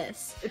by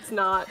this. It's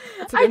not.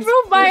 It's I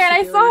drove by it and I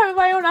conspiracy saw theory. it with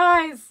my own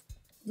eyes.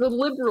 The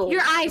liberals.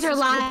 Your eyes are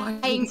lying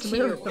Biden's to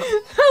you. America.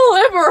 The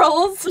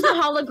liberals. It's a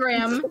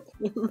hologram.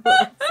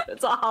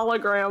 It's a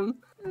hologram.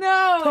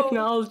 No.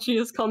 Technology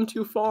has come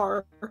too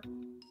far.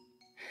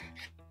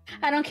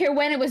 I don't care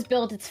when it was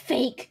built. It's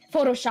fake.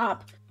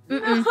 Photoshop.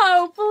 Mm-mm.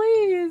 No,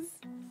 please.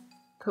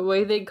 The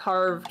way they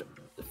carved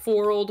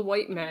 4 old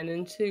white men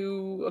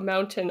into a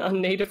mountain on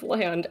native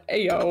land.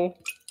 Ayo.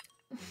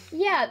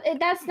 Yeah,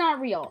 that's not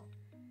real.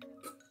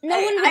 No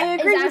I one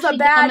agree is it's a actually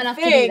dumb bad enough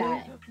to do thing,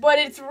 that. but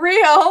it's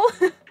real.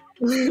 No,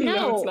 it's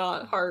No.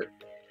 not. Heart.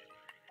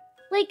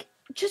 Like,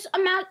 just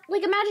imagine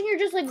you're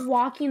just like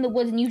walking in the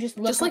woods and you just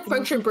look Just like up and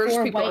French you and see British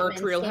 4 people white aren't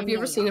men real. Have you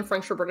ever standing seen a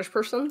French or British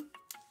person?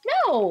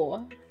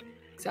 No.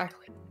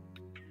 Exactly.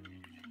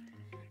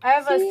 I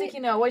have a See? sticky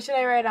note. What should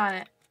I write on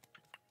it?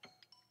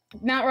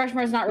 Mount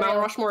Rushmore is not real. Mount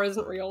Rushmore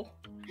isn't real.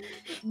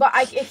 But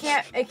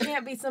it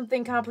can't be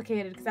something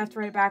complicated because I have to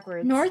write it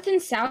backwards. North and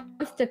South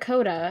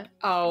Dakota.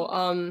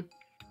 Oh,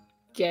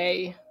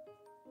 gay.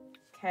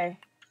 Okay.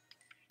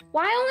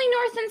 Why only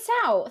North and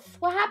South?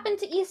 What happened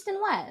to East and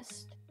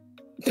West?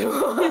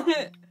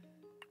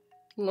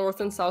 North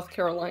and South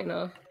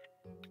Carolina.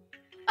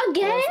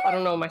 Again? I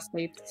don't know my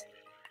states.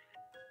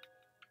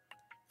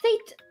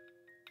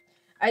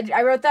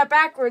 I wrote that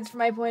backwards from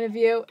my point of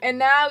view, and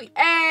now,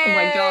 hey! Oh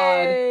my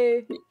god.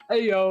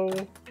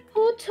 Ayo.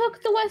 Who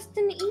took the West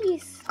and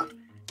East?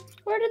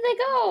 Where did they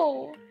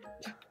go?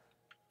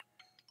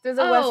 There's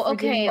a West okay.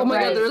 Virginia. Oh my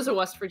Right. god, there is a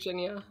West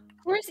Virginia.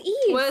 Where's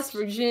East? West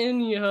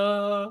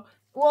Virginia.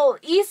 Well,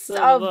 east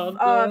Da, of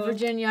da, da.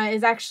 Virginia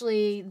is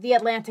actually the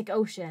Atlantic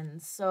Ocean,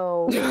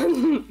 so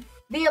So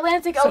the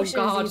Atlantic Ocean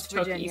God is East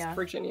took Virginia. East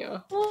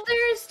Virginia. Well,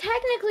 there's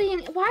technically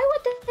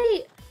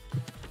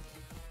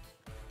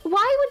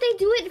why would they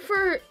do it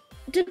for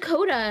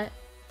Dakota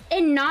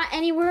and not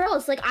anywhere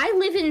else? Like, I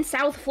live in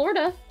South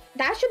Florida.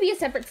 That should be a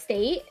separate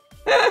state.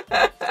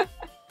 Like,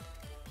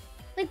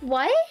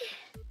 what?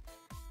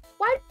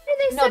 Why do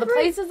they No, separate? the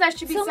places that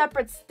should be so-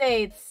 separate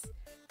states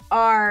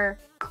are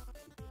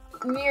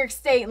New York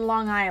State and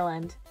Long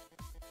Island.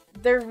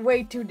 They're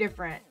way too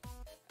different.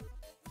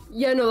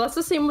 Yeah, no, that's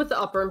the same with the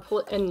upper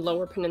and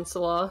lower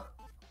peninsula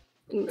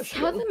in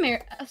Michigan.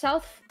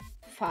 South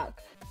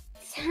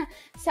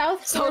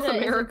South Florida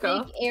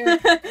America. is a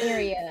big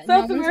area. South No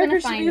one's America gonna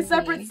should be find a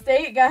separate me.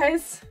 state,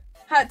 guys.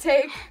 Hot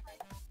take.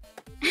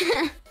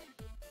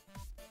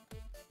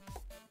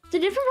 The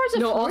different parts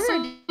of No, Florida also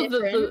are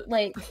different.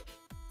 Like,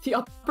 The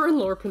upper and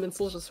lower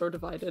peninsulas are so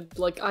divided.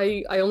 Like,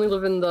 I only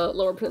live in the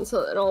lower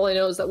peninsula, and all I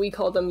know is that we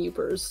call them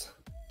Yoopers.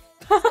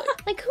 who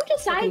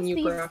decides Fucking these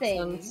Uber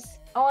things? accents.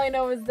 All I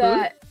know is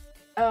that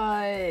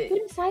Who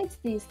decides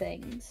these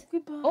things?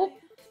 goodbye. Oh,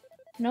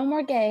 no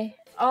more gay.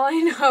 All I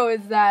know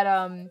is that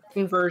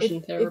Conversion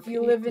if therapy.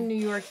 you live in New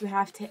York, you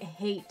have to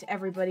hate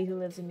everybody who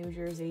lives in New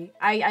Jersey.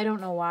 I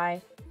don't know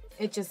why.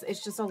 It's just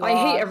a law. I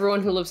hate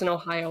everyone who lives in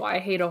Ohio. I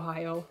hate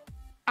Ohio.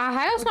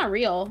 Ohio's not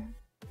real.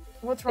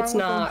 What's wrong It's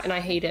with not, and I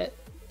hate it.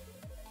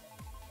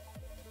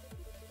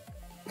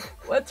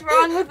 What's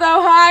wrong with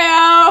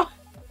Ohio?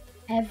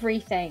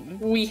 Everything.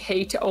 We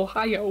hate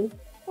Ohio.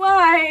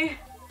 Why?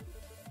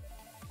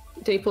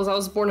 Daples, I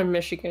was born in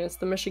Michigan. It's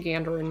the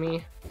Michigander in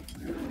me.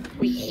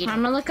 We hate.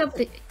 I'm gonna look up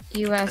the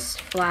U.S.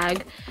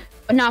 flag,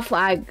 not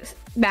flag,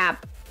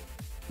 map.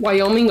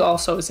 Wyoming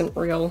also isn't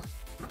real.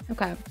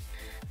 Okay.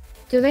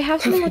 Do they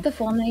have something with the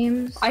full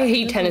names? I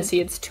hate Tennessee.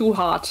 It's too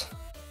hot.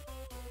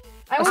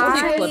 I saw want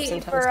the to eclipse in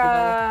wait for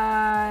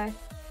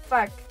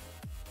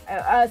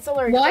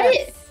solar What?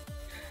 eclipse.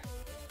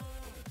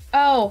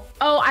 Oh,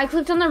 I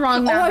clicked on the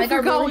wrong map. Oh, I Like,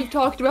 forgot really- we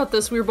talked about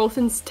this. We were both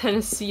in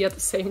Tennessee at the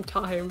same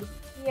time.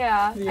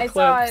 Yeah, The I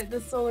saw eclipse.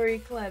 the solar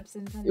eclipse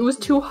in Tennessee. It was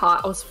too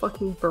hot. I was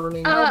fucking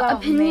burning. How about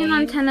opinion on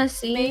Maine?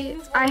 Tennessee. Maine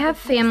is one I of the have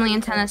family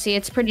in places that- Tennessee.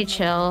 It's pretty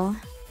chill.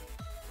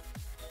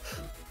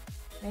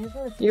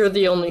 You're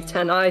the only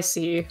 10 I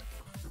see.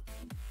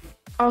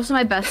 Also,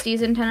 my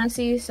bestie's in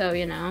Tennessee, so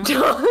you know.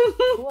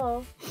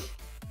 Cool.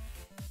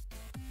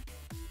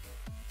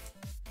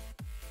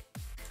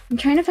 I'm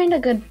trying to find a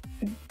good.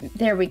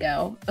 There we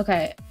go.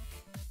 Okay.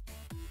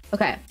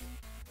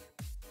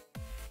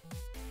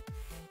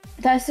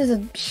 This is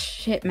a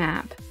shit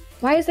map.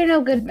 Why is there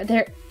no good?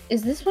 There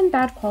is this one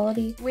bad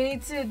quality? We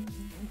need to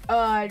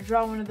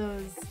draw one of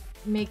those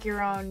make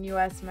your own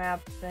US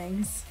map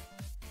things.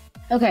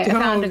 Okay, I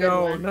found a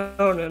good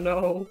one.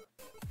 No.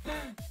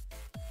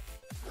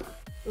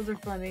 Those are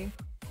funny.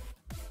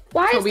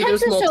 Why is Toby,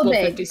 there's Texas so multiple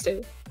big? 50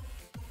 states.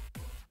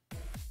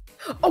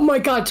 Oh my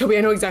god, Toby,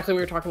 I know exactly what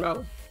you're talking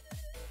about.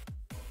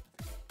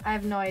 I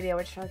have no idea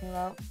what you're talking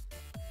about.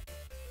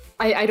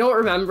 I don't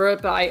remember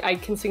it, but I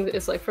can sing that.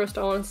 It's like, first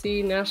I want to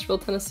see Nashville,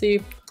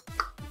 Tennessee.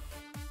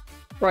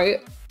 Right?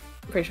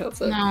 I'm pretty sure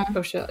that's it. No.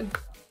 Oh shit.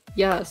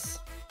 Yes.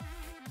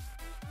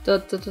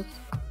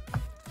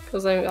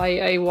 Because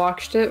I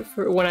watched it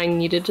for when I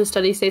needed to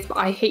study states, but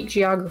I hate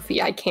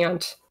geography. I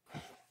can't.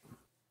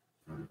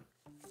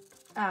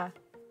 Ah.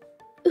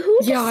 Who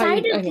Yeah, I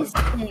decided know. these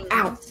things?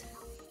 Ow.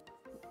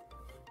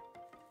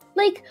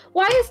 Like,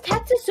 why is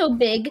Texas so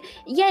big,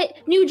 yet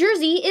New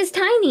Jersey is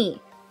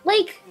tiny?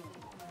 Like,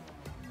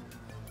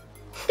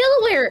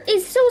 Delaware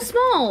is so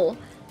small,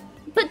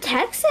 but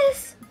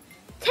Texas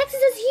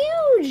is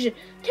huge.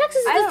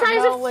 Texas I is don't the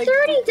size know, of like,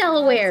 30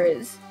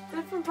 Delawares.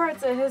 Different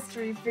parts of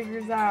history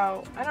figures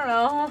out. I don't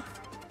know.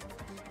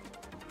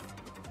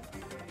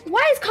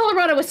 Why is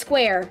Colorado a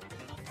square?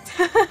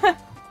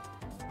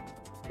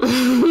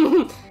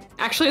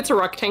 Actually, it's a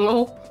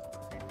rectangle.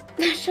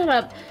 Shut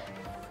up.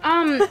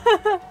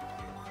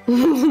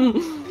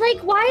 Like,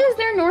 why is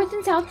there North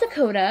and South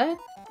Dakota?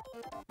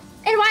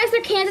 And why is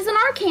there Kansas and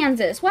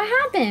Arkansas? What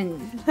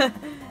happened?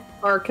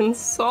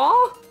 Arkansas?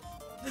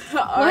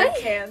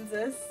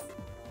 Arkansas.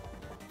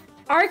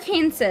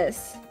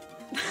 Arkansas.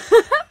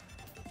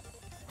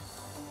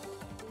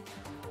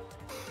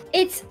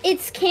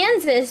 It's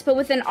Kansas, but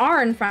with an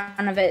R in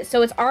front of it,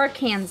 so it's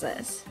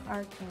Arkansas.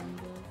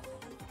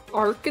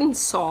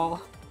 Arkansas.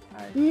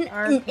 Ew.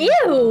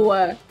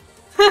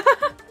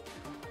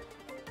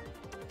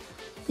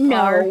 No.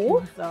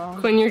 Arkansas.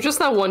 Quinn, you're just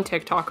that one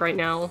TikTok right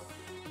now.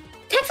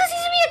 Texas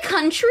used to be a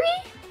country?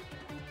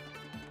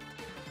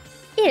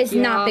 It is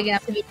not big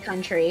enough to be a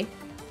country.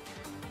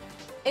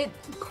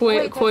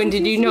 Quinn,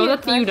 did you know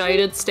that the country?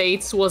 United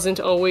States wasn't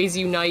always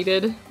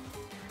united?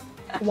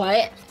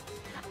 What?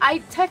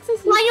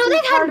 Texas. Well, I know used to be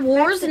they've part had of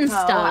wars and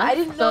Mexico. stuff, I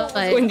didn't know.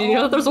 but- Quinn, did you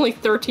know that there's only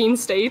 13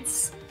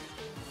 states?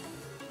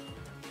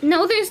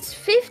 No, there's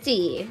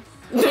 50.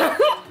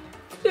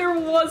 There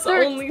was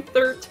only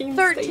 13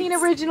 13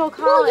 states. original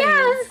Well, colonies.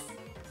 yeah.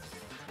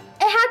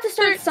 It had to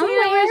start 13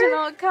 somewhere.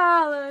 original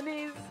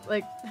colonies.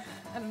 Like,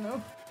 I don't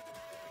know.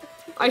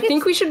 I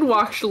think we should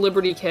watch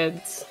Liberty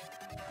Kids.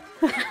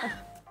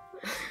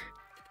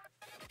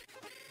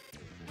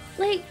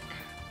 Like,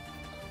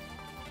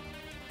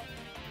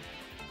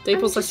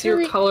 Staples, I just see you're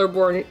really-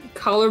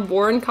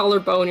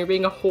 collarbone, you're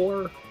being a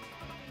whore.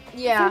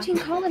 Yeah. 13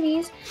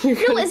 colonies. You're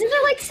No, gonna, isn't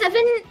there like 7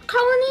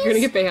 colonies? you're gonna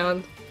get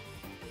banned.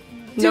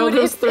 No, Dude,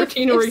 there's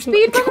 13 if original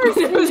speedrunners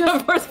can colonies.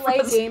 just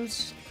play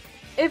games,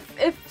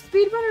 if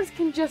speedrunners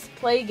can just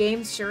play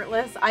games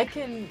shirtless, I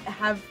can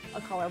have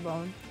a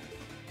collarbone.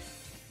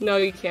 No,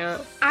 you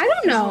can't. I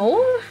don't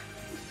know.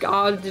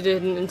 God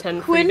didn't intend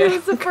for Quinn you to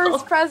was the have a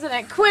first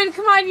president. Quinn,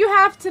 come on, you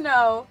have to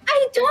know.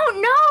 I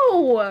don't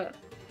know.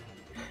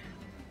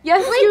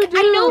 Yes, you Like, do.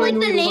 I know like We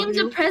the love names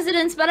you. of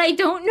presidents, but I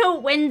don't know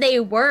when they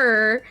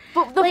were.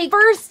 But the like-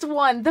 first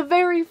one, the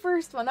very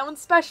first one, that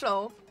one's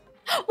special.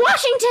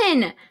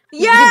 Washington.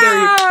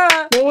 Yeah.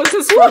 What was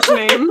his first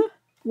name?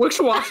 Which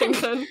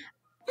Washington?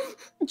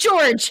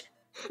 George.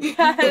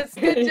 Yes.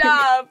 Good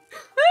job.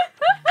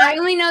 I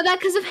only know that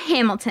because of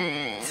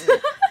Hamilton.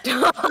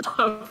 Of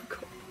course.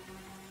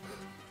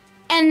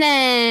 And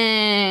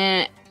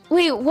then,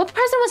 wait, what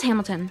president was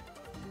Hamilton?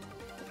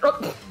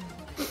 Oh,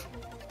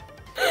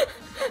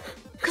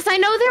 Because I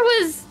know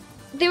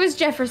there was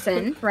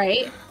Jefferson,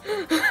 right?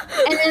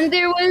 And then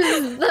there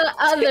was the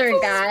other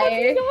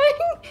guy.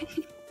 What did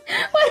He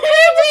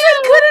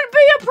I couldn't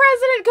be a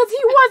president because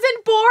he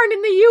wasn't born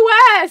in the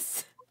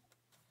U.S.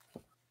 do?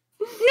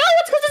 No,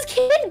 it's because his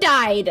kid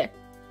died.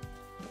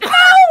 No.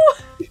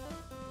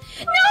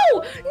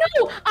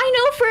 No, I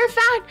know for a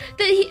fact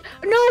that it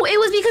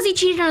was because he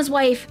cheated on his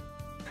wife.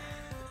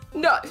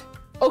 no.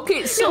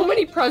 Okay, so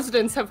many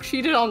presidents have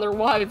cheated on their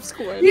wives,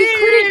 Quinn.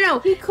 No.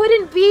 He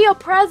couldn't be a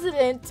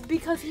president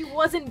because he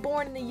wasn't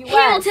born in the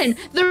U.S. Hamilton,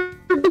 the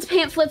Rubens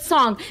pamphlet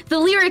song. The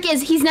lyric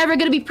is he's never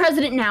gonna be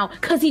president now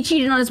because he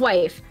cheated on his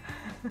wife.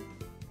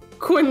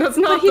 Quinn, that's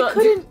But not he the...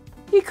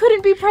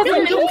 couldn't be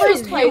president No, in the no,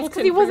 first no. place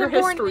because he Hamilton, for wasn't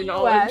your born in the history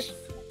U.S.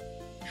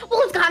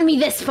 Well, it's gotten me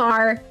this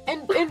far.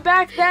 And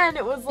back then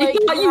it was like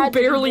It got you had to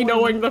be barely born-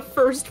 knowing the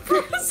first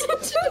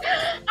president.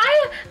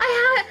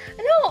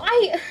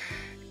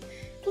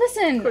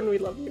 Listen, Quinn, we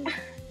love you.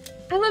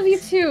 I love you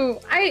too.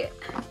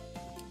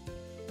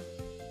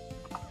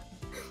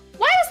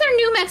 Why is there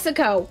New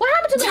Mexico? What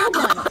happened to the old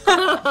one?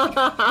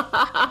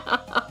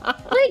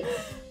 Like,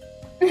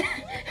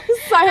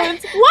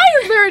 Silence. Why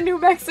is there a New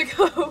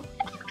Mexico?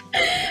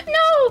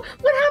 no,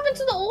 what happened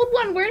to the old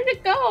one? Where did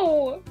it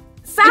go?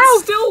 South.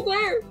 It's still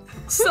there.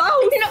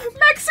 South.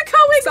 Mexico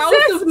South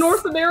exists. of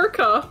North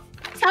America.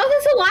 South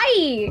is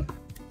Hawaii.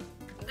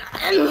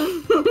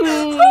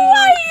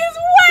 Hawaii is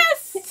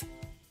west.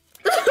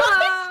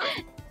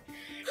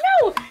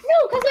 No,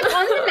 because like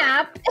on the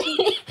map,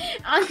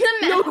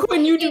 No,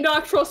 Quinn, you do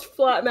not trust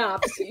flat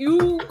maps.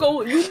 You go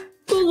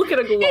look at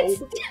a globe. it's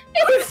down.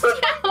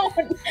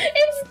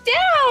 It's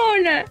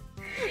down.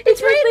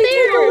 It's They right take a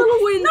there. little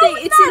wind. No,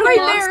 It's it's not in a right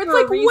box there. It's for a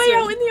like way reason.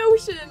 out in the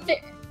ocean.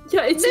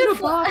 Yeah, it's in a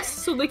They're box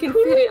so they can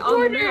Who fit it on the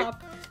ordered-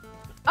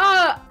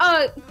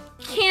 map.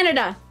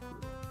 Canada.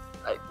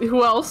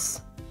 Who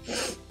else?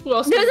 Who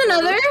else? There's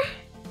another.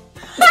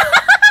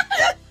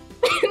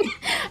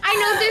 I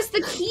know there's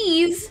the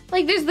keys.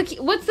 Like there's the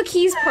what's the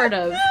keys part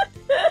of?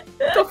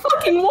 The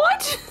fucking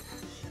what?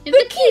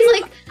 The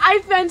keys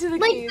I've been to the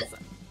Like, Keys.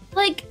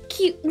 like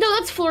key. No,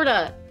 that's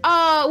Florida.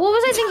 What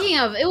was I thinking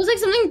of? It was like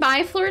something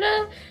by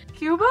Florida.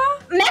 Cuba?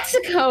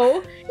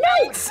 Mexico. No,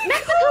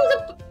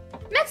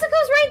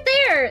 Mexico's right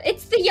there.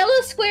 It's the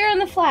yellow square on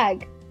the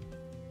flag.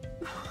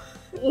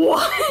 What?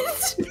 What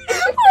does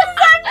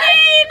that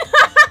mean?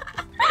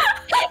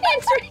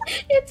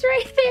 It's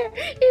right there.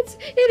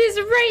 It is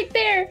right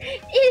there.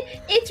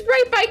 It's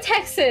right by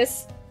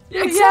Texas.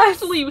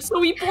 Exactly. So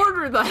we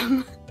border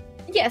them.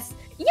 Yes.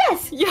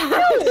 Yes.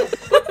 Yeah.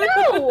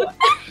 No.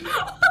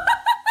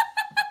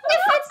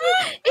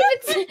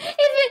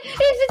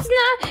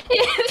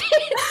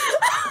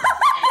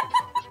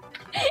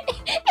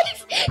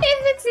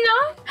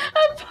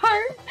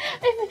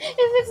 If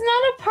it's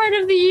not a part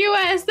of the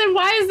U.S., then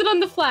why is it on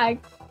the flag?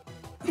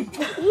 What do you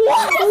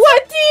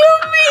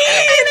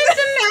mean? I meant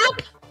the map.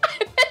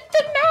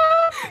 The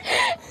map.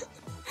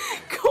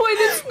 Quinn,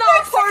 it's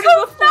not part of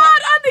the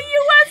Not on the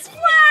U.S.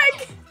 flag.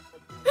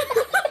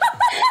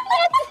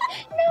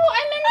 No, I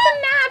meant the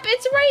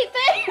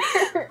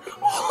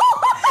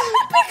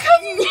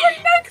Because it's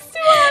right next to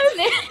us!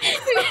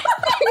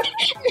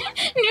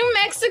 New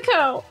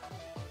Mexico.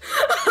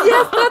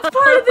 Yes, that's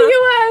part of the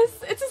U.S.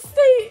 It's a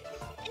state.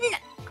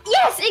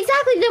 Yes,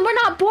 exactly. Then we're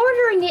not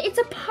bordering it. It's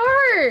a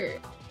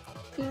part.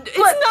 It's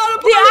not a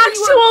part the of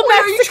actual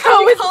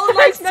Mexico is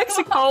colonize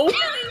Mexico.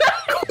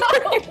 What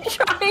are you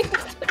trying to...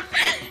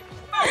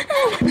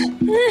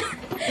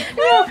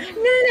 No,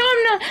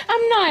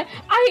 I'm not.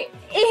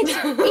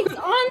 It's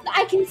on.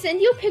 I can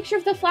send you a picture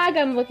of the flag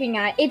I'm looking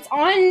at. It's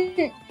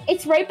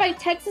right by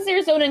Texas,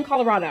 Arizona, and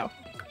Colorado.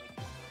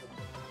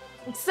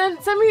 Send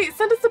us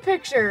a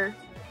picture.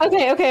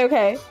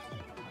 Okay.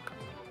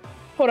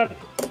 Hold on.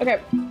 Okay.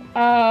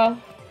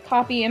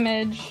 Copy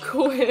image.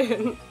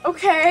 Quinn.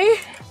 Okay.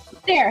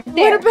 There.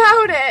 What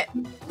about it?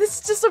 This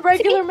is just a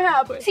regular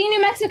map. See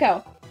New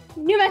Mexico.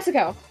 New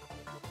Mexico.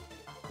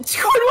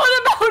 Quinn, what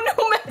about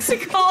New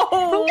Mexico?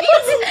 We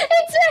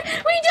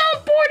don't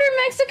border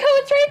Mexico.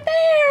 It's right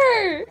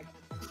there.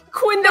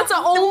 Quinn, that's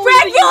only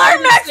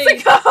regular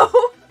Mexico.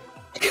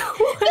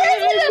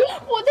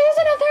 There's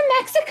another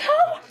Mexico.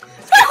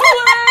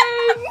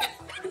 Quinn!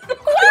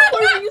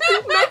 Where do you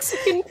think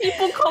Mexican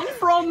people come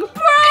from? Bro!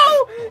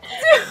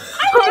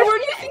 Where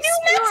do you think New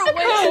Spirit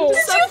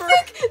Mexico.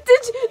 went?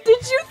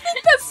 Did you think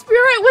that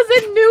Spirit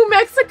was in New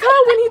Mexico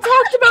when he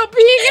talked about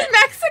being in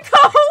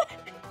Mexico?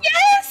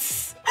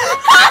 Yes!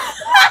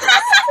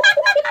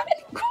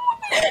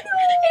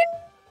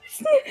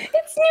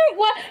 It's new.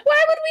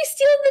 Why would we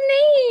steal the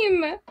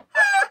name?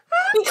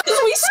 Because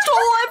we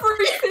stole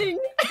everything!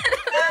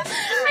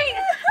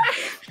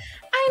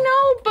 I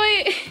know,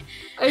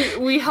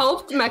 but... We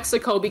helped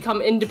Mexico become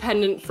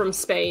independent from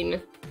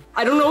Spain.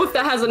 I don't know if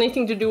that has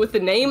anything to do with the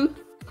name,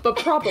 but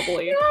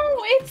probably.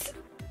 No, it's...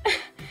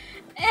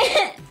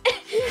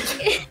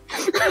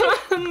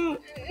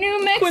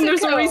 New Mexico. When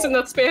there's a reason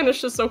that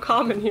Spanish is so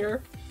common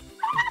here.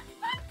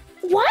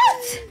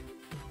 What?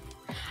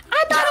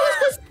 I thought it was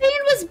because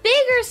Spain was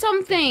big or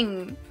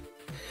something.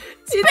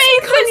 Spain's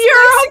in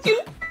Europe!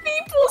 Mexican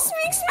people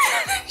speak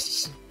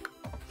Spanish!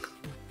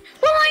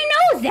 Well, I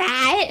know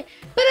that,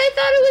 but I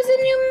thought it was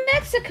in New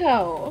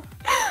Mexico.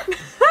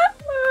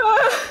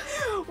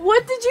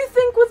 What do you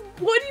think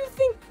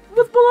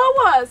was below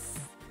us?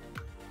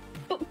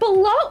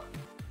 Below?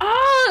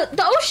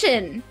 The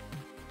ocean.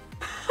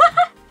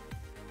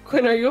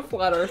 Quinn, are you a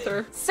flat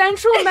earther?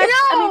 Central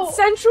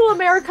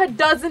America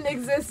doesn't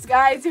exist,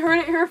 guys. You heard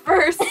it here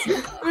first.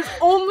 There's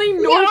only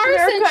North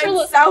America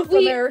and South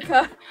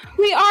America.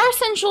 We are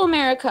Central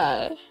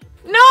America.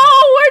 No,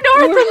 we're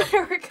North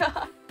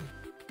America.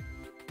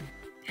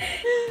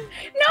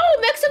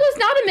 No, Mexico's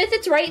not a myth.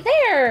 It's right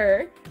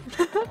there.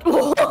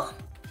 Oh.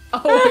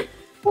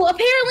 Well,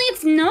 apparently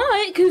it's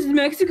not, because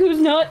Mexico's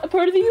not a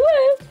part of the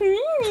U.S.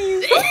 Mexico's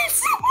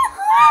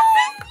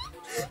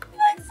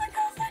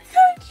a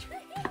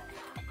country.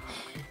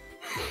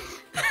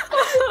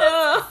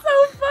 That's so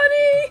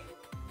funny.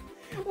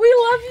 We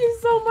love you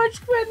so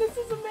much, Quinn. This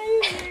is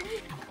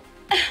amazing.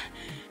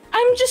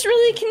 I'm just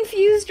really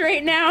confused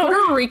right now.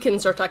 Puerto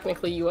Ricans are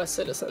technically U.S.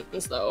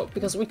 citizens, though,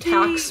 because we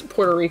tax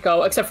Puerto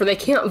Rico, except for they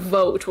can't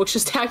vote, which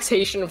is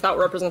taxation without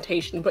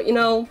representation, but you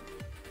know...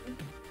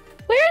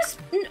 Where's...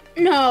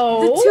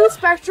 No. The two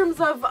spectrums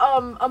of,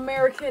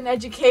 American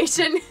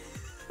education.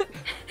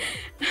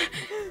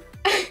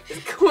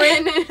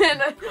 Quinn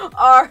and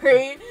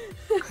Ari.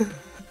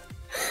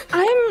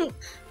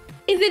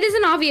 If it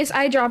isn't obvious,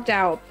 I dropped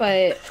out,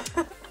 but...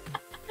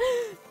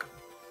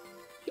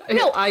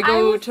 No, I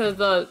go to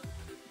the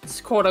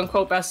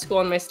quote-unquote best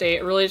school in my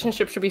state.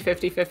 Relationship should be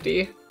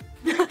 50-50.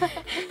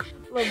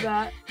 Love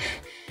that.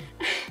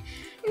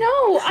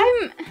 No,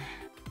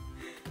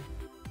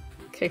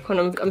 Okay,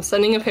 Quinn, I'm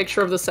sending a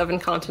picture of the 7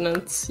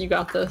 continents. You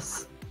got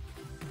this.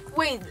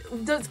 Wait,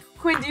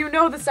 Quinn, do you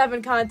know the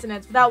 7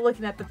 continents without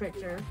looking at the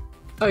picture?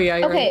 Oh yeah,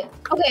 you're Okay,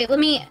 let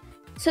me...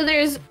 So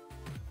there's...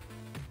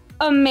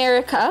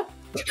 America.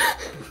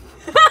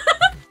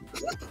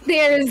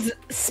 There's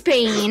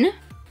Spain.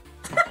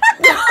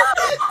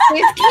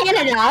 There's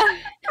Canada.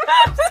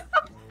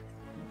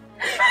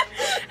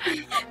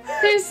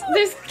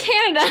 There's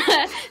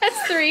Canada.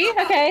 That's 3,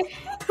 okay.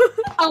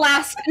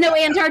 Alaska. No,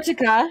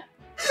 Antarctica.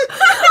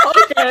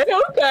 Okay.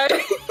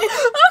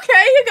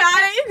 Okay, you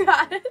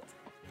got it.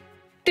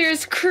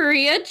 There's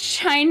Korea,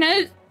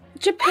 China,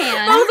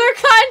 Japan. Those are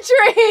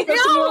countries!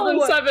 That's more than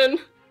 7.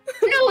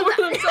 No,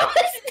 it's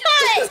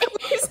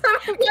not.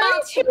 1,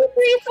 2,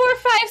 3, 4,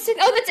 5, 6.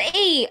 Oh, that's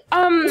 8.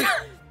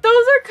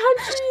 Those are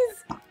countries.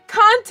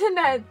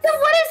 Continents. Then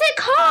what is it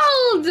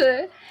called?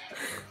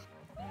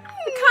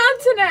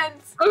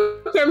 Continents.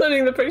 Okay, I'm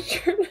letting the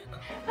picture.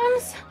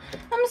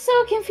 I'm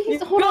so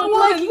confused. Hold on.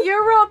 Like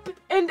Europe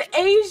and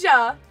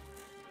Asia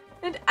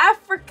and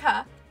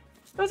Africa.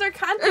 Those are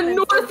continents. And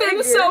North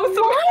and South.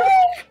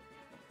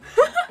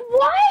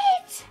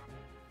 What?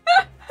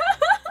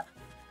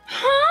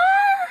 Huh?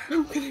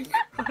 I'm gonna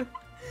cry.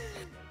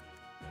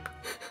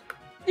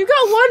 You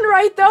got one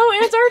right though,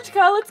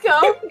 Antarctica. Let's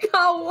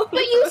go.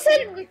 But you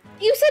said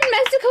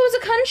Mexico is a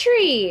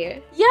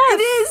country. Yes,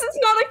 It is. It's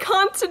not a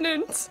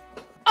continent.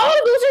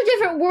 Oh, those are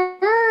different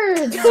words.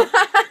 god!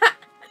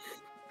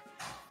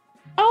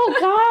 Oh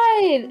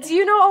god! Do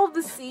you know all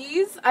the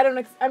seas? I don't.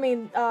 Oceans.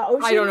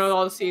 I don't know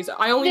all the seas.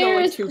 I only know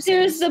like 2 seas.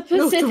 There's the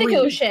Pacific No, 3.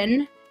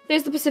 Ocean.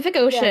 There's the Pacific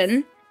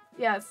Ocean.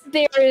 Yes.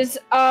 There's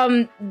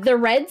the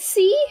Red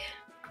Sea.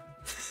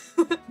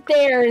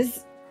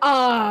 There's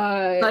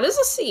That is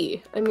a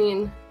sea. I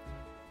mean,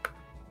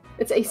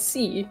 it's a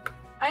sea.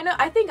 I know.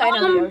 I think I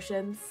know the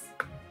oceans.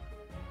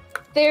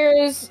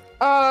 There's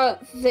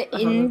the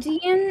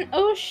Indian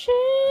Ocean.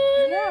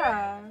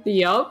 Yeah.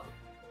 Yup.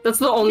 That's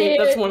the only.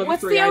 That's one of the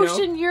What's 3 the I know.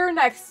 ocean you're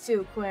next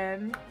to,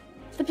 Quinn?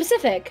 The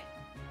Pacific.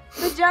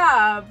 Good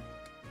job.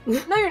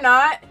 No, you're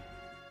not.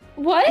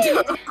 What?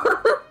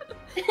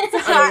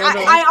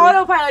 I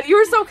autopilot. You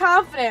were so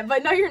confident,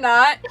 but no, you're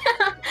not.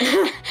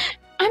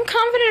 I'm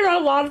confident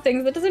about a lot of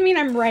things. That doesn't mean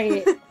I'm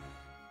right.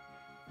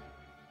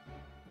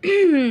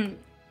 You're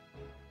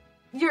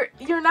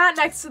not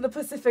next to the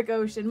Pacific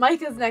Ocean.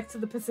 Micah's next to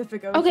the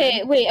Pacific Ocean.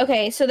 Okay, wait,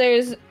 okay, so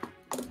there's...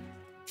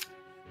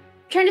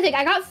 trying to think,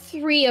 I got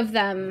 3 of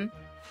them.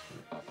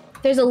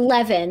 There's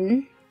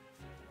 11.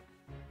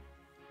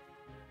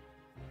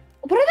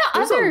 What are the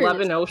There's others?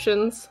 11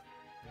 oceans.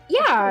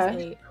 Yeah.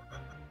 There's 8.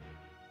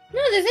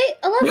 No, there's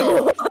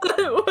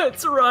 11.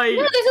 That's right.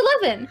 No, there's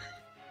 11.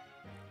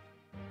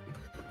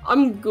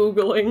 I'm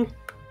Googling.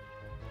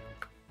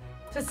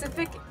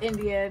 Pacific,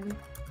 Indian,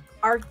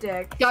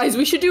 Arctic. Guys,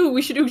 we should do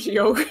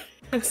Geo.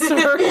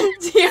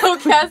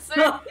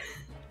 Geoguessr.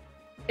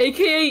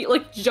 AKA,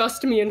 like,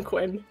 just me and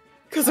Quinn.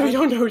 Because we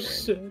don't know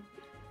shit.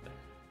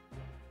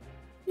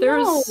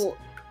 There's No.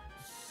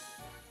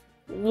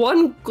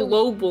 one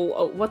global...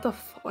 Oh, what the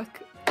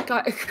fuck?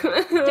 God.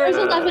 There's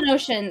 11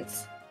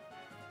 oceans.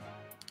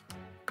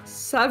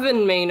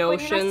 7 main When you're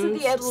next to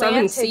oceans, the 7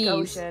 Atlantic seas.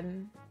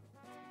 Ocean.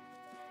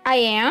 I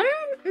am?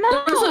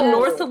 No. There's a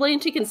North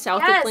Atlantic and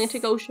South Yes.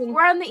 Atlantic Ocean.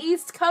 We're on the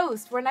East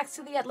Coast. We're next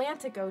to the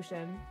Atlantic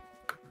Ocean.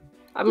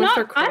 I'm gonna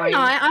start crying. I'm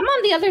not. I'm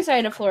on the other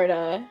side of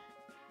Florida.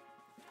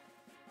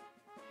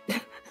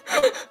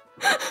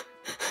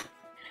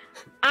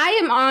 I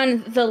am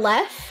on the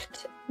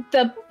left.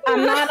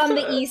 I'm not on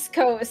the East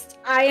Coast.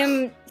 I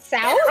am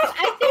south,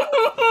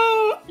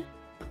 I think.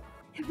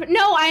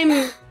 No,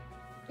 I'm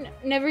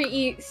never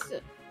east.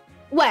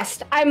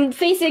 West. I'm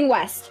facing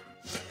west.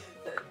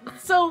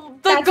 So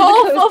the That's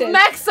Gulf where the coast of is.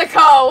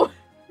 Mexico.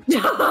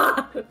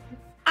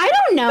 I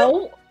don't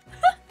know.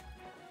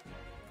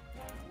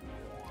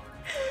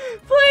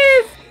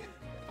 Please.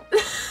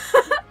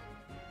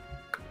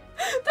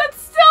 That's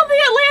still the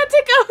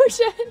Atlantic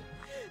Ocean.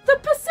 The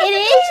Pacific It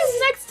is? Ocean's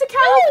next to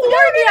California. No,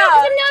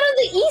 'cause I'm not on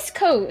the East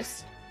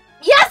Coast.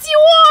 Yes, you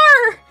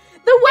are.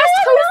 The West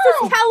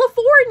Coast is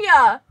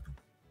California.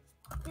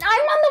 I'm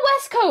on the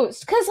West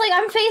Coast, cause like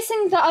I'm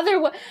facing the other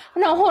way.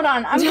 No, hold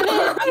on. I'm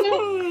gonna.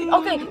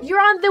 Okay, you're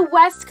on the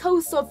West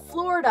Coast of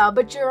Florida,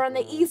 but you're on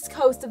the East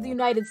Coast of the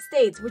United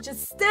States, which is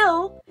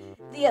still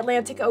the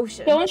Atlantic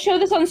Ocean. Don't show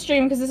this on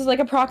stream because this is like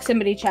a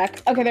proximity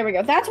check. Okay, there we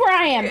go. That's where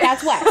I am.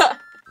 That's west.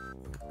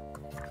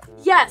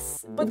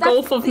 Yes, but that's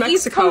Gulf of the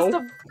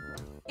Mexico.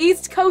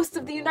 East Coast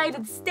of the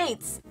United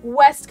States,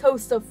 West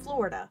Coast of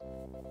Florida.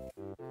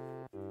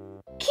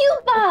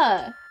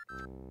 Cuba.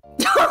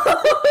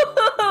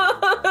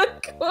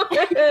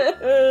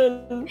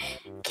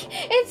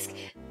 It's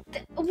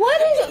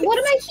what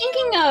am I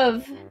thinking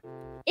of?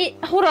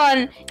 Hold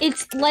on.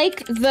 It's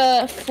like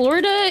the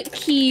Florida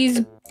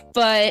Keys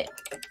but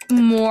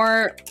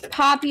more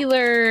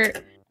popular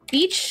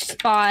beach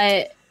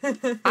spot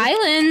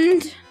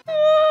island.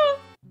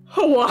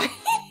 Hawaii.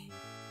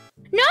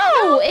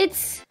 No,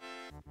 it's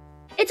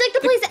like the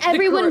place that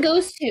everyone Car-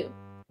 goes to.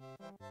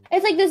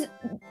 It's like this.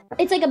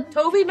 It's like a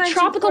Toby mentioned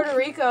tropical Puerto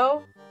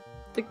Rico.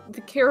 The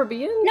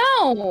Caribbean?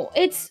 no.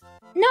 It's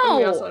no. Oh,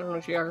 yes, I don't know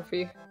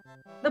geography.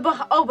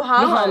 Bahamas.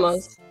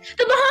 Bahamas.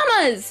 The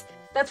Bahamas.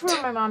 That's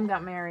where my mom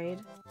got married.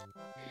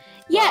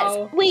 Yes.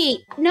 Wow. Wait.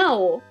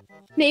 No.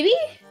 Maybe.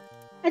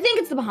 I think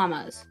it's the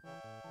Bahamas.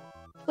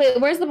 Wait.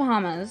 Where's the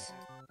Bahamas?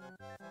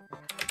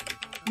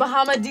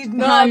 Bahama these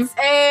nuts.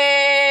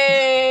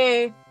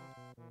 Hey.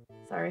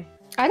 Sorry.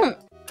 I don't.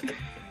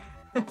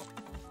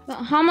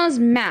 Bahamas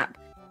map.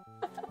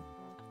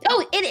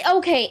 Oh,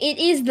 okay. It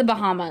is the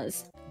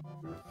Bahamas.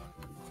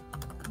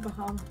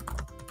 Bahama.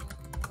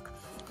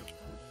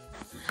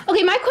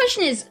 Okay, my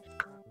question is,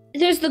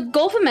 there's the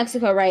Gulf of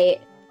Mexico, right?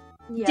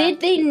 Yeah. Did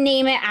they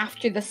name it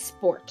after the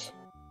sport?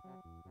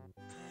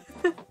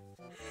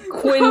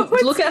 Quinn,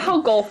 look at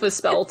how golf is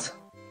spelled.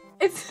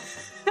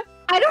 It's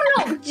I don't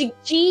know.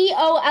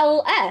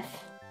 GOLF.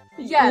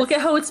 yes. Look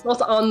at how it's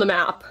spelled on the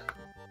map.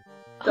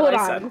 That Hold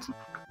I on. sent.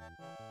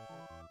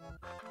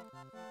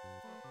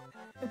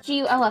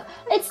 GOLF.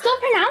 It's still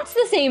pronounced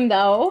the same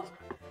though.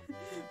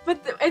 But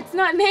it's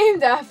not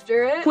named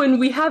after it. Quinn,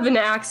 we have an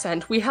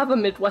accent. We have a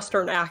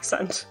Midwestern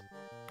accent.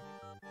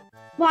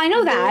 Well, I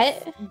know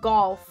that.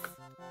 Golf.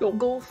 Go-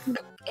 Golf.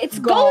 It's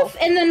Golf. golf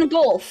and then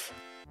golf.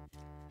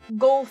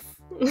 Golf.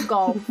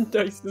 Golf.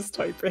 Dice is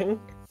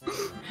typing.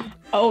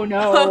 Oh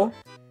no.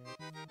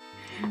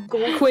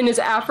 Golf. Quinn, is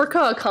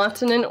Africa a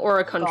continent or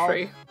a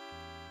country?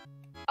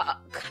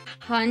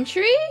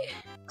 country?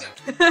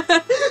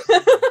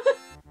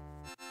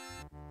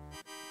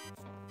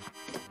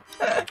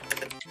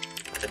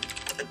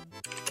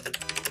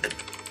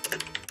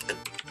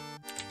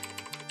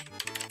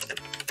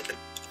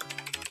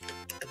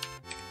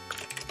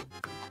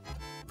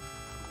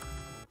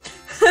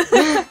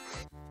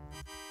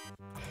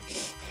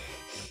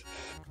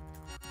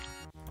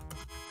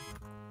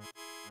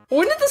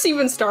 When did this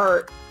even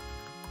start?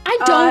 I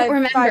don't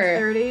remember.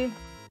 5:30.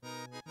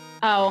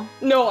 Oh.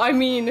 No, I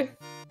mean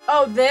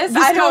Oh, this?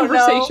 this I don't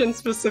conversation know.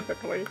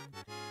 specifically.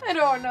 I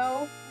don't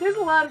know. There's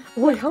a lot of.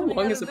 Wait, how coming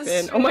long out has of it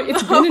this been? Oh my,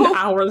 it's stream. been an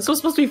hour. This was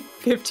supposed to be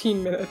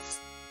 15 minutes.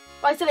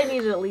 Well, I said I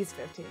needed at least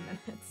 15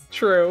 minutes.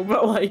 True,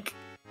 but like,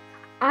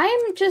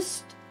 I'm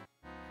just.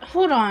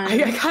 Hold on.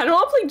 I kind of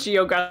want to play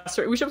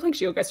GeoGuessr. We should play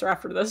GeoGuessr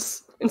after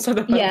this instead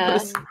of Yeah.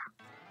 this.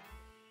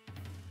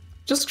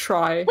 Just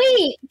try.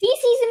 Wait,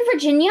 DC's in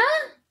Virginia?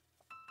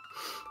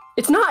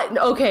 It's not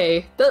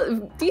okay.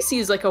 The DC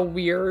is like a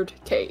weird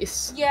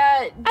case. Yeah,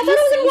 I thought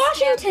it was in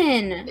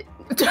Washington.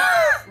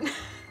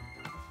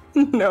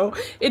 No,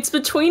 it's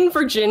between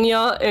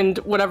Virginia and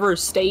whatever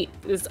state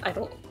is. I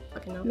don't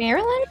fucking know.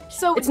 Maryland?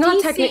 So It's not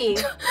DC. technically.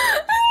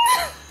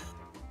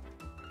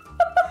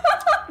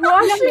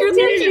 Washington, You're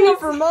thinking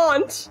of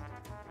Vermont.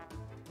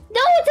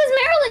 No, it says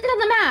Maryland on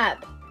the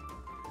map.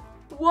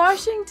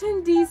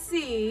 Washington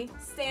D.C.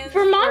 stands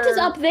Vermont for is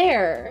up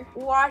there.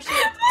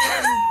 Washington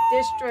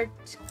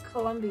District,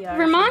 Columbia. or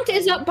Vermont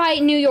is something. up by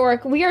New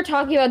York. We are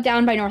talking about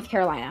down by North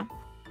Carolina.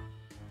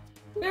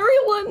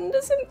 Maryland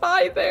isn't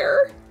by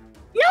there.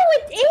 No,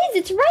 it is.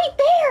 It's right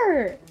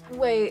there.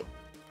 Wait,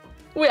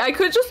 Wait, I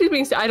could just be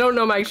being. I don't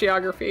know my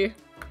geography.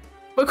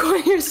 But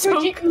Quinn, you're so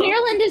cool.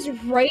 Maryland is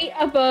right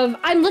above.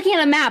 I'm looking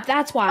at a map.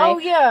 That's why. oh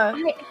yeah.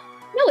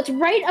 No, it's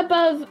right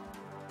above.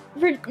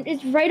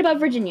 It's right above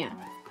Virginia.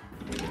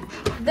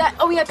 That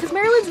yeah, because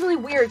Maryland's really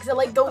weird because it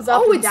like goes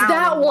up. Oh, and it's down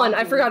that and one.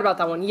 I wonky. forgot about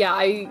that one.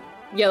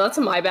 Yeah, that's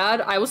my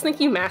bad. I was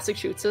thinking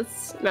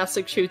Massachusetts.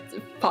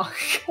 Fuck.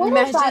 What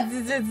is that?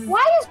 Massachusetts.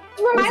 Why is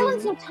Rhode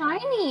Island so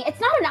tiny? It's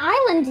not an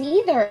island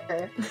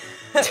either.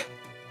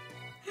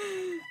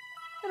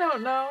 I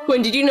don't know.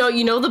 Quinn, did you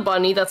know the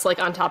bunny that's like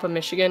on top of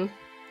Michigan?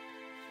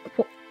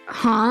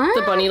 Huh?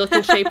 The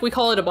bunny-looking shape. We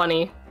call it a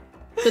bunny.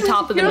 The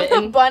top of the You know the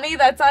mitten. bunny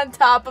that's on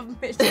top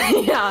of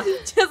Michigan. Yeah.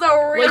 Just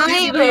a really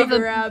I big know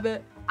the-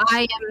 rabbit.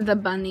 I am the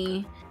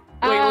bunny.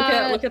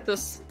 Wait, look at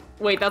this.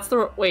 Wait, that's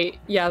the wait.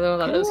 Yeah, no,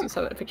 that is. You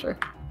saw that picture.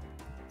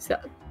 See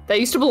that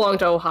used to belong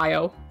to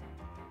Ohio.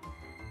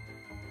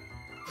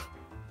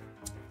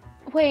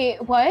 Wait,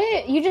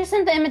 what? You just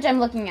sent the image I'm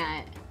looking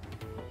at.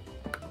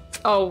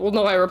 Oh well,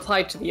 no, I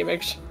replied to the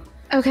image.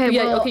 Okay.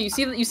 Yeah. well, Okay.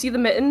 You see the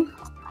mitten.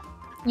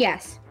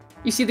 Yes.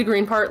 You see the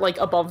green part like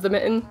above the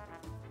mitten.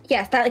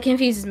 Yes, that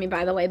confuses me,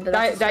 by the way. But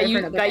that's That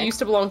used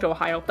to belong to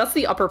Ohio. That's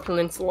the Upper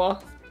Peninsula.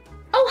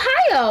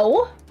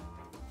 Ohio.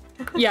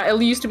 Yeah,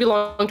 it used to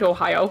belong to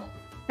Ohio.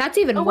 That's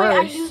even Oh wait,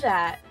 worse. I knew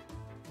that.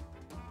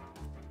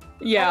 I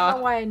don't Yeah,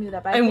 know why I knew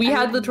that. But and I we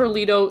had the didn't-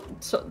 Toledo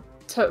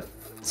to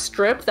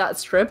strip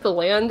of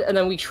land, and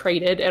then we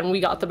traded, and we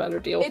got the better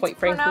deal, It's quite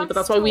frankly. But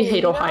that's pronounced why we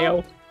hate Toledo?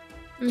 Ohio.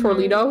 Mhm.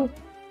 Toledo.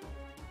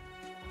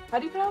 How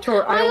do you pronounce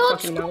Tor- it? I My don't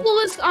old fucking school know.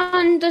 was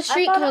on the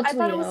street called I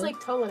thought it was Toledo.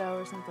 like Toledo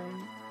or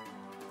something.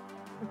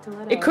 Or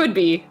Toledo. It could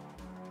be.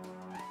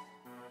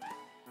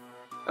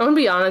 I'm gonna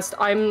be honest.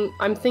 I'm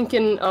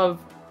thinking of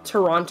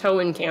Toronto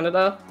in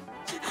Canada.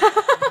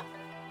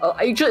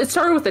 It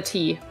started with a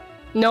T.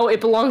 No,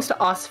 it belongs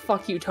to us.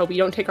 Fuck you, Toby.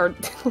 Don't take our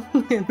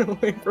land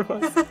away from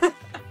us.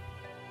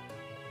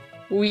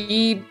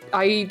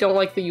 I don't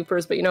like the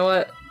Yoopers, but you know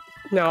what?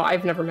 No,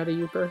 I've never met a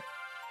Yooper.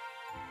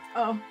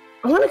 Oh.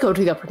 I want to go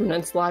to the Upper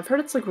Peninsula. I've heard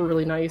it's like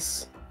really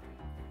nice.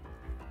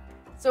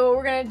 So what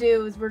we're gonna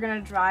do is we're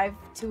gonna drive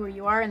to where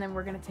you are, and then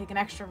we're gonna take an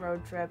extra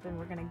road trip, and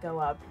we're gonna go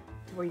up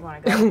to where you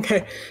want to go.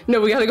 Okay.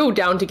 No, we gotta go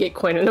down to get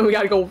Quinn, and then we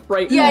gotta go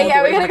right. all Yeah,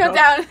 the we way gotta go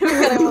back up. down.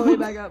 We gotta go all the way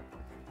back up.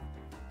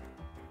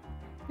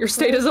 Your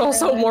state is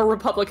also more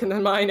Republican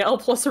than mine. L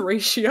plus a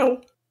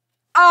ratio.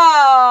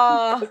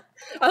 Ah.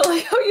 I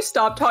like how you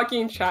stopped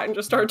talking in chat and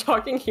just started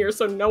talking here,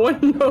 so no one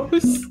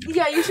knows.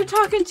 Yeah, you should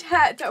talk in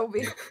chat,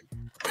 Toby.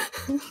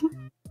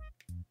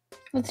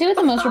 Let's see what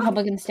the most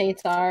Republican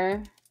states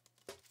are.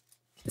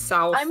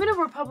 South. I'm in a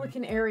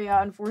Republican area,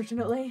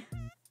 unfortunately.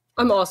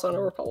 I'm also in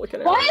a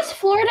Republican Why area. is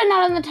Florida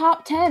not in the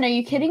top 10? Are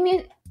you kidding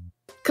me?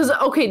 Because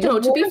okay, no.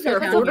 To be Florida's fair,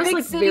 like a Florida's Big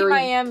like city, very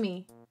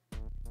Miami.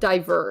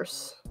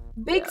 diverse.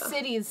 Big Yeah.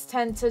 cities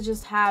tend to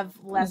just have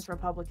less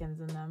Republicans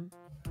in them.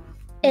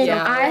 If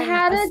Yeah. I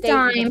had A a state with a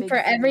dime big for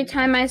every city.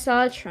 time I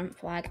saw a Trump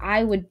flag,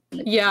 I would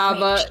be Yeah, rich.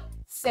 but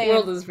Same. the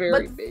world is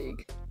very But-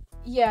 big.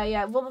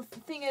 Yeah. Well, the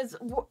thing is,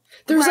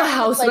 There's Rhode a Island's,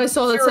 house that I like,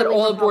 saw that said purely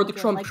all aboard the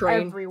Republican, Trump like,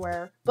 train.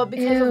 everywhere. But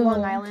because of Long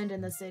Ew. Island in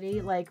the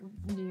city, like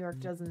New York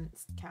doesn't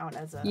count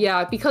as a.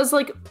 Yeah, because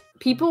like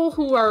people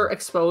who are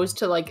exposed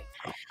to like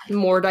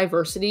more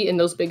diversity in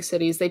those big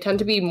cities, they tend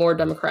to be more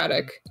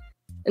democratic.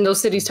 And those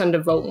cities tend to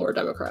vote more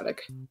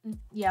democratic.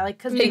 Yeah, like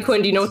because. Hey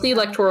Quinn, do you know what the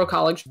electoral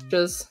college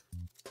is?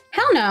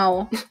 Hell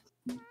no.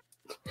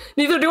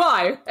 Neither do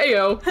I.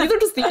 Ayo. Neither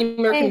does the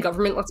American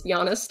government, let's be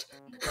honest.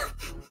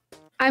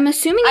 I'm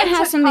assuming it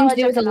has something to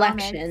do with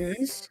economics.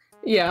 elections.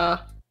 Yeah.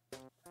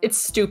 It's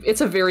stupid.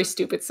 It's a very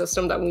stupid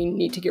system that we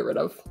need to get rid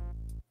of.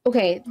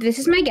 Okay, this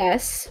is my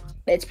guess.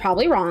 It's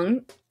probably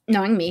wrong,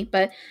 knowing me,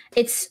 but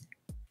it's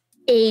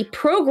a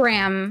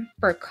program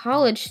for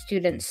college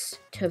students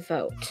to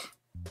vote.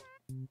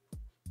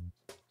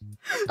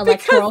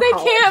 Because they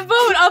can't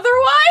vote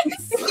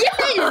otherwise?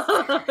 Yes! They don't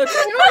have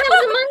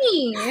the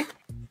money! You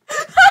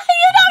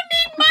don't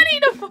need money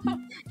to vote!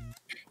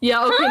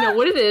 Yeah, okay, no,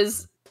 what it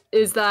is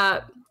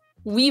that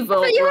we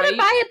vote, But you right? want to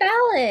buy a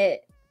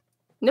ballot.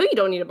 No, you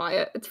don't need to buy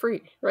it. It's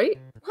free, right?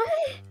 What?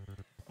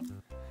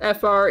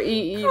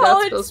 FREE, that's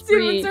College those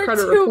free students are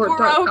credit too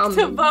report.com. broke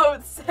to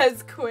vote,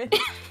 says Quinn.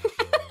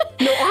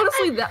 No,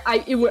 honestly,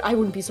 I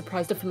wouldn't be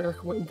surprised if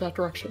America went in that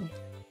direction.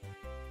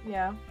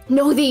 Yeah.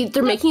 No,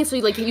 they're making it so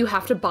you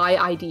have to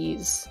buy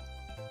IDs.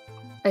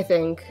 I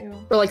think. Ew.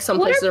 Or like some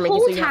What places are are making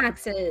poll so you have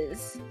to,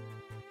 taxes?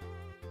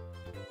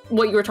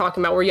 what you were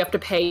talking about, where you have to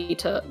pay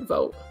to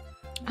vote.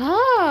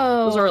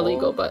 Oh. Those are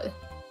illegal, but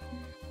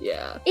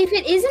yeah. If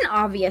it isn't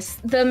obvious,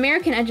 the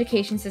American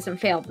education system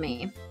failed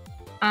me.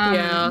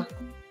 Yeah.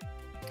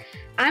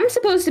 I'm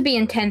supposed to be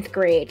in 10th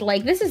grade.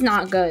 Like, this is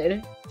not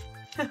good.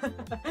 How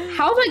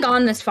have I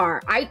gone this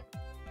far?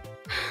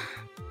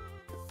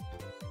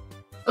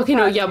 Okay,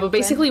 no, yeah, but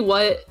basically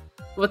what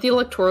the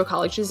Electoral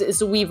College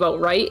is we vote,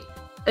 right?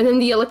 And then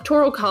the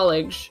Electoral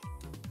College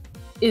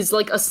is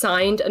like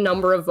assigned a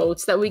number of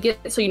votes that we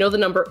get. So you know the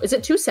number, is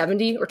it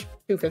 270 or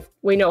 250?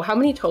 Wait, no, how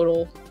many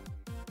total?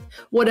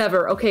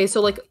 Whatever. Okay,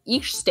 so like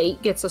each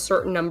state gets a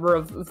certain number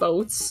of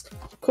votes,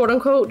 quote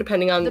unquote,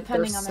 depending on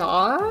their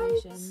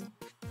size.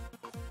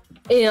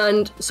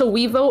 And so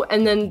we vote,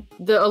 and then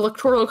the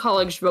Electoral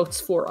College votes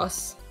for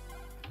us.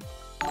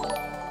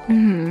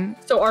 Mm-hmm.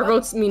 So our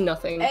votes mean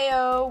nothing.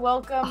 Ayo,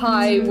 welcome.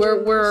 Hi, to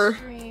we're the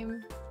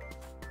stream.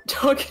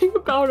 talking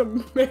about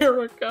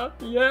America.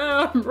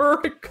 Yeah,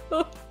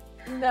 America.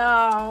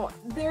 No,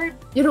 they're.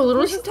 You know,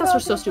 literacy just tests are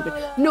so talking stupid.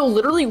 about, No,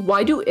 literally,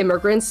 why do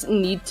immigrants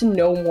need to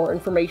know more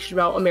information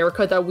about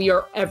America that we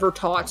are ever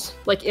taught,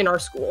 like, in our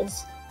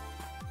schools?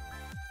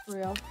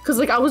 Real. Because,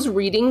 like, I was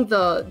reading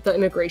the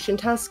immigration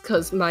test,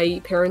 because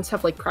my parents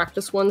have, like,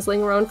 practice ones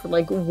laying around from,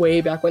 like, way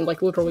back when,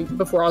 like, literally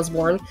before I was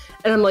born.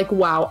 And I'm like,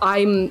 wow,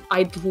 I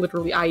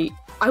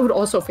would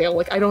also fail.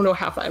 Like, I don't know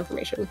half that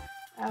information.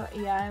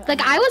 Yeah. Like,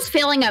 I was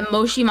failing at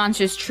Moshi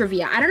Monsters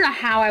trivia. I don't know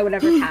how I would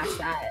ever pass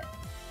that.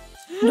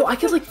 No, I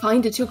could, like,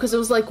 find it, too, because it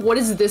was like, what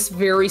is this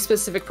very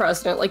specific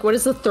president? Like, what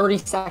is the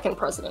 32nd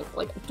president?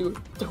 Like, dude,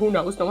 who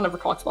knows? No one ever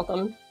talks about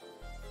them.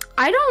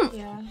 I don't...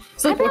 Yeah.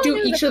 It's like, what do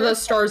knew each of the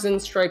stars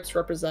and stripes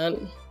represent?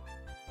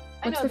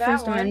 What's know the that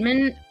First one.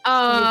 Amendment?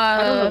 I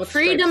don't know what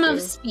Freedom stripes of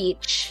do.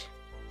 speech.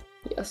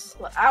 Yes.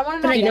 I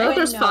want to know. Do you know Quinn that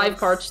there's 5 knows.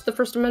 parts to the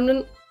First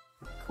Amendment?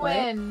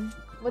 Quinn.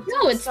 What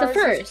No, it's the stars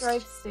and first.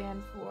 stripes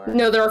stand for?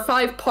 No, there are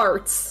 5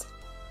 parts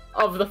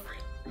of the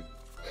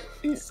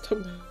First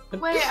Amendment.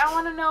 Wait, I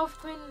want to know if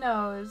Quinn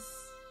knows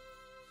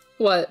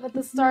What? what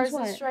the stars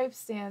what? and stripes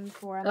stand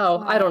for. on the Oh,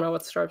 flag. I don't know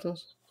what stripes and...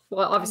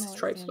 Well, I know obviously what it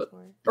stripes, stands but...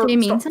 for. or Did it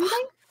mean star-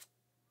 something?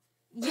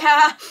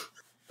 Yeah.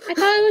 I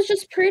thought it was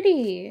just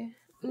pretty.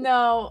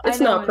 No, It's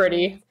I know not what it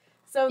pretty. means.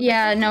 So the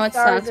Yeah, 50 no, it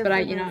stars sucks, are but for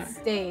I- the you know.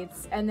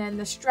 states, and then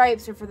the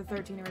stripes are for the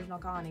 13 original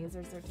colonies.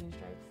 There's 13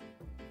 stripes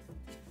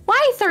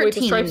Why 13? Wait,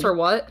 the stripes are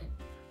what?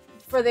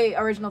 for the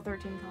original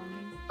 13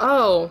 colonies.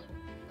 Oh.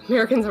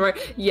 Americans are right.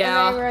 Am I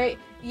Yeah. right?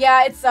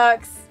 Yeah, it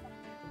sucks.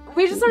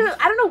 We just sort of,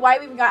 I don't know why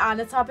we even got on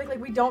this topic. Like,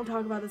 we don't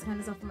talk about this kind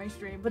of stuff on my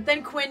stream. But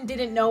then Quinn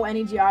didn't know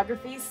any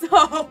geography,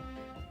 so.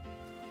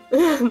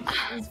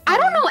 I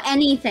don't know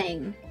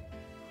anything.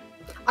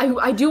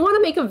 I do want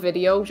to make a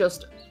video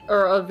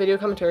or a video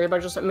commentary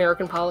about just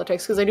American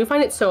politics, because I do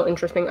find it so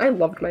interesting. I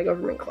loved my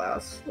government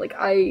class. Like,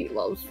 I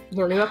love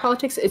learning about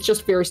politics. It's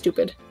just very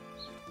stupid.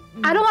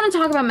 I don't want to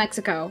talk about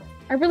Mexico.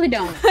 I really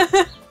don't.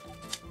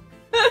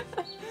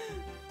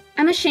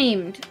 I'm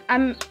ashamed. I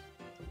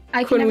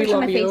can Quinn, never we show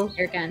my love you. face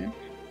here again.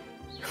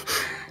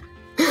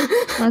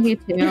 Love you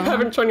too. You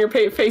haven't shown your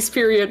face,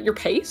 period. Your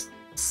pace?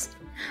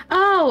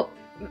 Oh,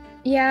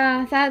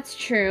 yeah, that's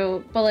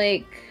true. But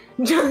like,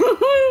 I'm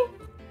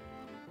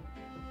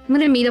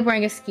gonna meet up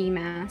wearing a ski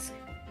mask.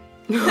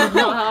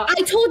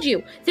 I told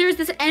you, there's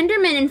this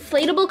Enderman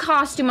inflatable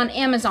costume on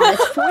Amazon.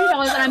 It's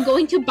 $40 and I'm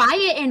going to buy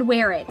it and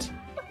wear it.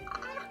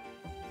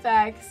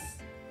 Facts.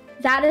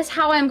 That is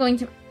how I'm going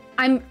to...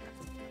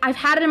 I've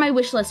had it in my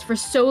wish list for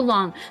so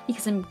long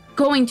because I'm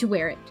going to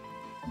wear it.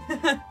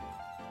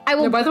 I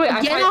will No, by the way,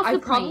 get off I the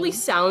probably plane.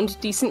 sound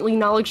decently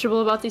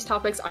knowledgeable about these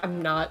topics.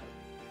 I'm not.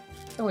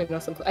 I only know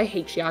something. I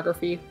hate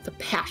geography. It's a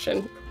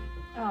passion.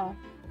 Oh.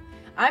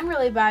 I'm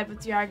really bad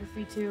with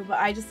geography too, but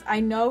I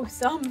know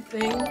some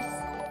things.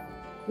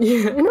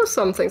 Yeah, I know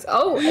some things.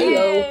 Oh, Hey,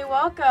 hello.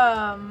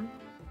 welcome.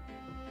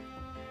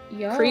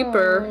 Yo.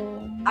 Creeper.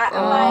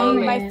 My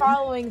man.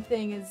 following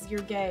thing is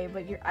you're gay,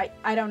 but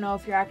I don't know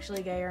if you're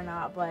actually gay or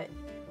not, but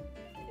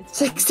it's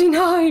fine.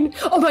 69!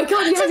 Oh my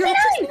god, yeah, you're 69!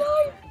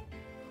 69!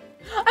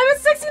 I'm at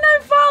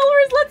 69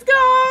 followers. Let's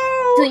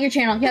go. Delete your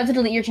channel. You have to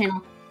delete your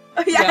channel.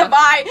 Oh, yeah, Yeah.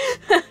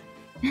 bye.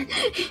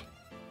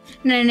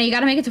 No, you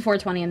gotta make it to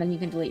 420 and then you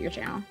can delete your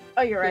channel.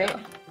 Oh, you're right. Yeah.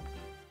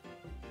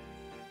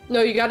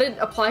 No, you gotta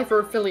apply for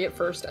affiliate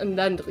first and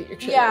then delete your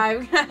channel. Yeah,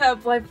 I'm gonna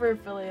apply for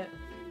affiliate.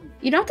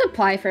 You don't have to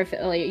apply for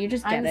affiliate, you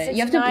just get I'm it.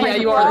 You have to 69 apply Yeah,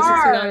 for you are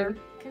bar. 69.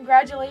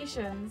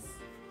 Congratulations.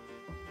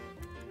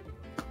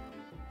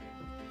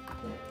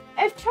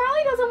 If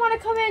Charlie doesn't want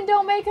to come in,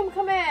 don't make him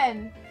come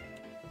in.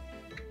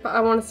 But I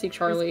want to see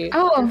Charlie.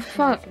 Oh,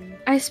 fuck.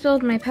 I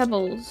spilled my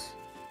pebbles.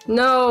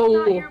 No!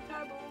 Not your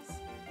pebbles.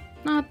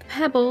 Not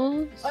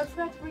pebbles. Oh, I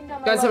forgot to bring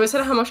down my Guys, have I lights.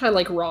 said how much I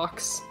like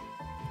rocks?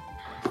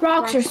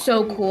 Rocks are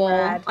so pretty cool.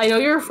 rad. I know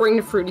you're referring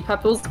to Fruity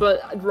Pebbles,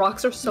 but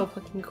rocks are so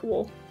fucking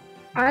cool.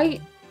 I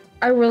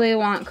really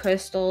want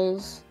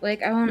crystals.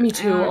 Like, I want. Me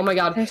too. Oh my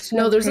god. they're so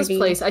No, there's pretty. this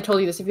place. I told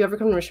you this. If you ever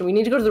come to Mission, we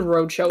need to go to the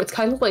road show. It's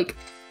kind of like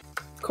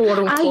quote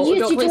unquote. yes, adult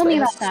you place, told but me it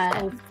has about that.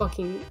 So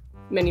fucking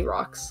many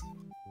rocks.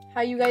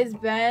 How you guys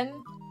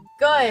been?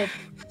 Good.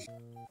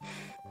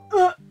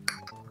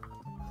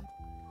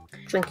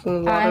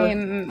 Drinking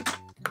water.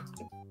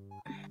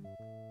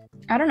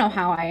 I don't know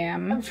how I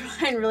I'm am.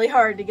 trying really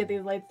hard to get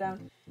these lights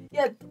down.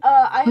 Yeah,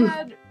 I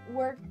had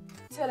work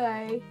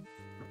today,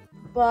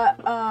 but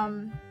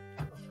I'm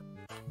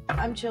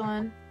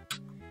chilling.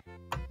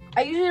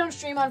 I usually don't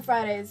stream on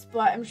Fridays,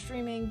 but I'm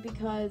streaming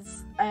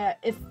because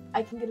if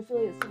I can get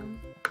affiliate soon.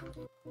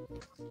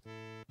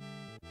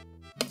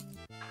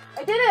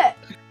 I did it!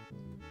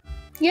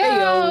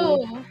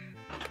 Yo!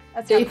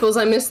 That's Staples,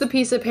 I missed the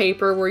piece of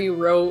paper where you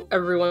wrote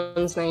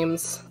everyone's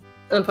names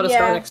and put a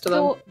star Yeah, next to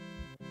them.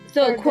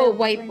 So They're quote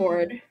good.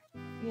 whiteboard.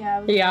 Yeah.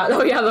 it was- Yeah,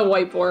 oh yeah, the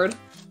whiteboard.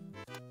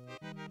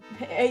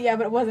 Yeah,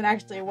 but it wasn't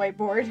actually a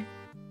whiteboard.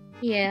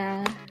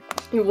 Yeah.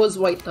 It was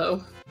white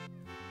though.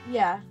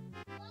 Yeah.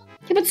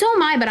 Yeah, but so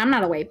am I, but I'm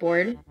not a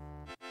whiteboard.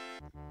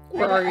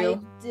 Where are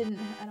you? I don't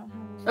have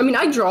a I mean,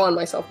 I draw on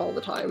myself all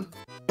the time.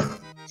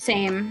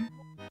 Same.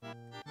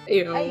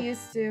 Ew. I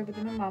used to, but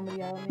then my mom would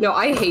yell at me. No,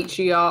 I hate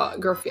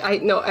geography. I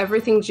know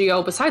everything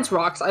geo besides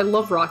rocks. I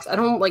love rocks. I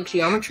don't like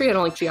geometry. I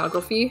don't like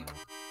geography.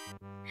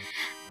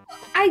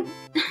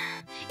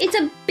 It's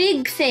a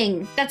big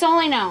thing. That's all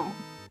I know.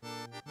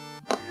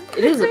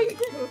 It is a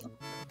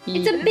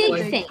It's a big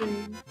like,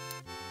 thing.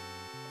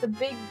 It's a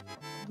big,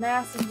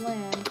 massive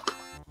land.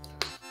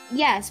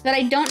 Yes, but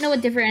I don't know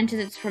what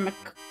differentiates it from a.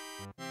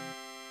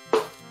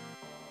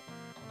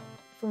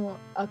 From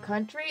a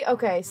country?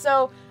 Okay,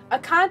 so a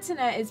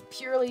continent is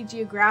purely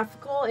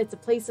geographical. It's a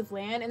place of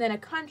land, and then a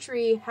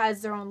country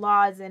has their own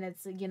laws, and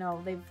it's, you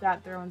know, they've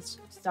got their own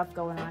stuff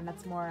going on.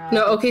 That's more.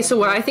 No, okay. So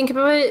what I think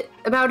about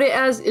it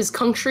as is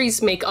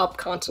countries make up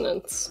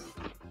continents,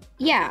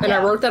 Yeah. and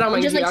I wrote that on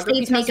my Just like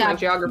geography states test in make my up.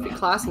 geography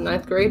class in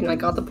 9th grade, and I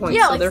got the point.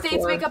 Yeah, so like therefore,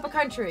 states make up a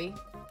country.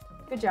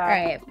 Good job.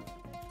 Alright.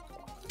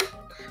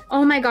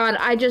 Oh my god,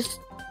 do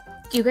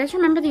you guys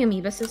remember the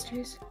Amoeba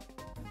Sisters?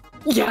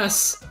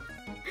 Yes,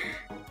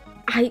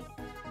 I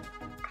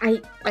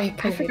I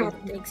forgot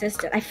they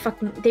existed.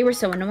 They were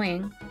so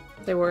annoying.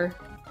 they were.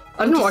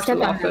 I didn't Just watch them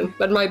step on often, them.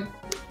 but in my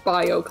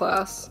bio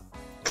class.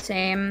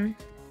 Same.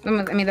 I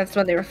mean, that's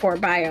what they were for,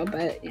 bio,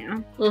 but, you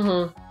know.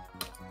 Mm-hmm.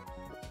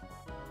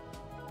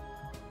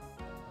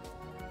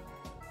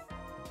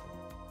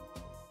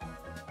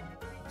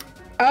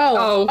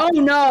 Oh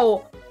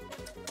no!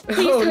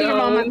 Please Oh, tell your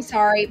mom no. I'm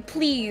sorry.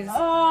 Please.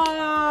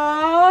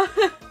 Oh.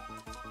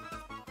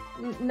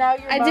 Now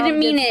your I mom didn't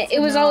mean gets it. to It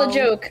was all a know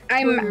joke. who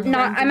your I'm friends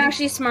are.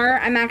 actually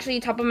smart. I'm actually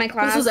top of my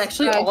class. was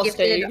actually all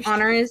gifted staged.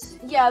 honors.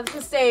 Yeah, it's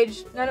a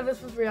stage. None of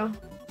this was real.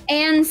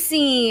 And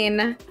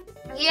scene.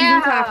 You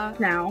can clap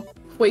now.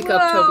 Wake up,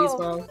 Whoa. Toby's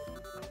mom.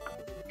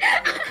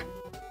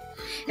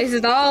 This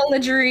is all a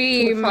For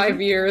dream.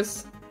 5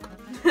 years.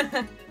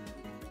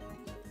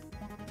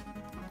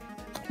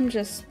 I'm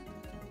just.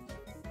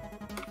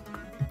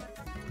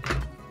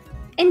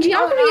 And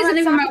geography now isn't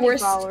it's even my 70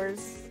 worst.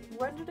 followers.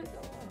 When did it go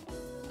up?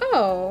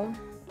 Oh.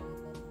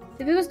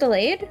 If it was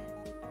delayed? I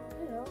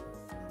don't know.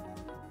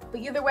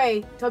 But either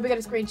way, Toby got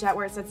a screenshot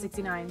where it said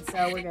 69,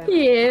 so we're good.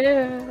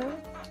 Yeah.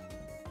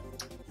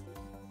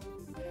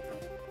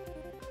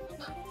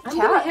 I'm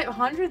gonna hit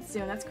 100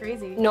 soon. That's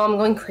crazy. No, I'm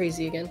going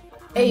crazy again.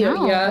 I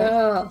know.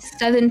 Yeah.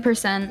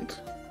 7%.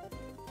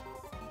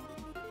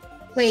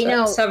 Wait,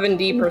 no.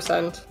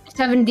 70%.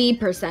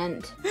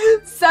 70%.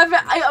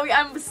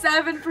 I'm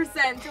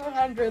 7% to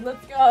 100.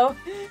 Let's go.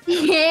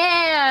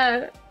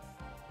 Yeah.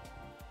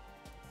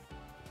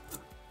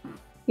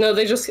 No,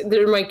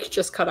 their mic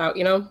just cut out,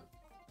 you know?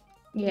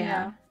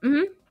 Yeah.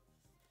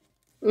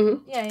 Mm-hmm.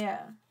 Yeah.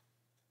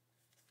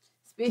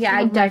 Speaking Yeah,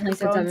 I of definitely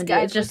said microphones, 70. It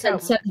guys, just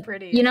look said how 70.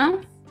 pretty. You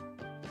know?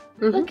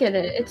 Mhm. Look at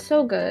it. It's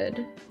so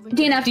good. Look at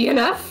DNF.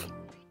 DNF?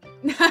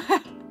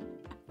 it.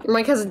 Your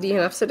mic has a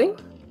DNF sitting?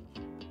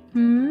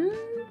 Hmm?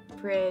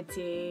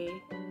 Pretty.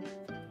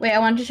 Wait, I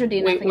wanted to show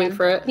DNF Wait, again. wait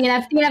for it.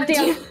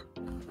 DNF.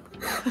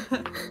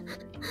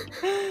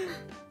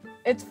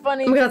 It's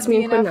funny Oh my God, because it's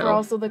me and Quinn DNF are now.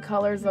 also the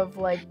colors of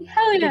like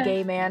Hell the yeah.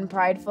 gay man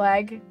pride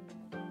flag.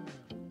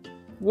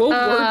 What word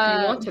do you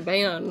Uh, want to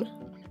ban?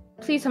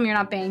 Please tell me you're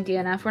not banning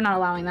DNF. We're not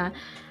allowing that.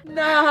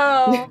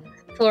 No.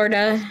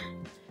 Florida.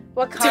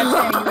 What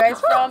continent are you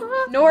guys from?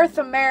 North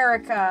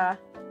America.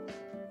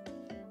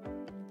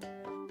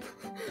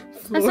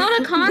 That's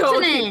not a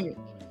continent.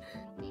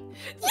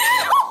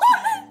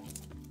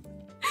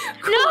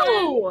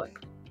 No.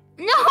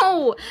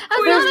 No.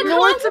 That's There's not a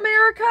North continent.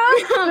 America.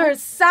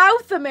 There's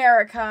South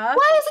America.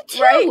 Why is it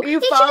two? Right? Are you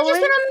It should have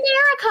following? just been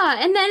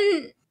America, and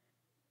then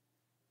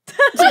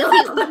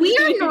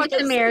we're North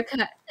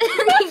America.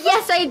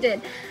 Yes, I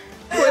did.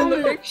 We're in the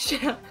big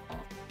ship.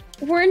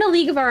 We're in a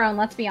league of our own.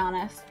 Let's be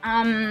honest.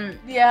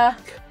 Yeah.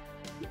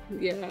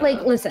 Yeah.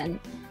 Like, listen.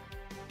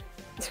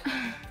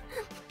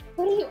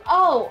 What are you?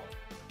 Oh,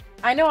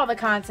 I know all the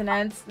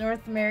continents.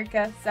 North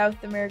America,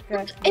 South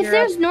America. if Europe,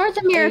 there's North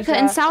America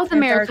and Asia, South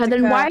America,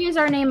 then why Antarctica, is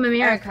our name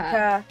America?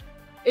 Africa,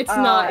 It's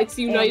not. It's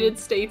and- United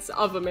States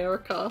of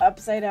America.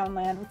 upside down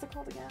land. What's it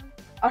called again?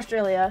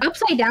 Australia.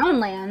 Upside down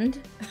land.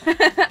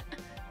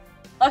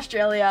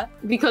 Australia.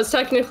 Because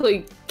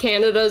technically,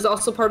 Canada is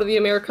also part of the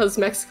Americas.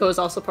 Mexico is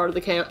also part of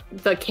the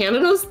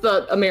Canadas,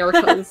 the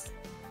Americas.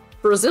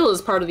 Brazil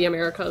is part of the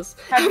Americas.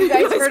 Have you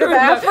guys heard of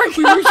that? Africa?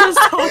 We were just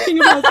talking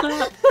about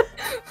that.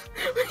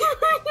 We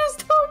were just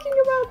talking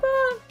about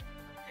that.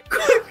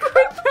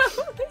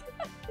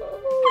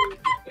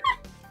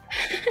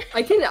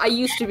 I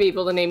used to be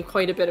able to name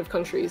quite a bit of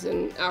countries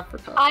in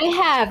Africa. I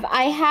have,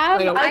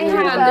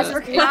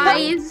 Africa.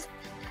 guys.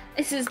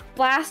 This is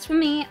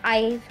blasphemy.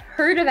 I've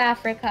heard of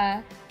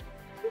Africa.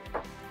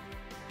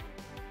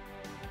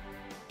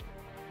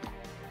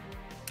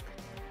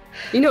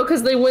 You know,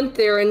 because they went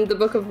there in the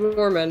Book of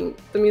Mormon,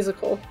 the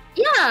musical.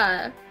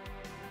 Yeah.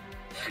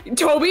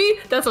 Toby,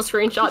 that's a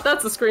screenshot.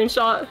 That's a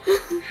screenshot.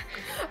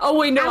 Oh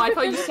wait, no, I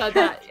thought you Africa- said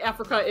that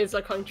Africa is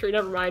a country.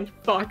 Never mind.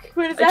 Fuck.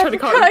 What is I tried to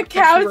call Africa? it A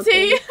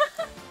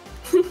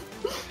county?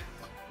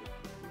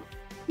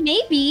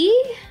 Maybe.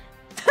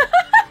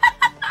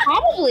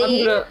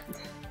 Probably. I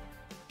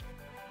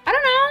I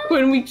don't know.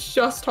 When we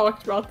just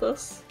talked about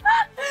this.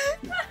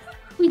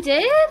 We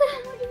did?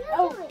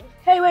 Oh,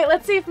 hey, wait.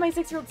 Let's see if my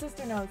 6-year-old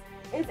sister knows.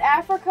 Is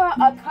Africa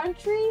a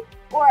country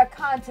or a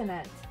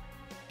continent?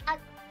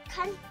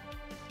 Continent.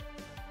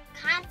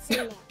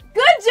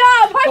 Good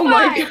job! High Oh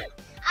my five! god.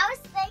 I was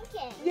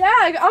thinking.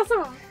 Yeah,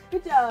 awesome.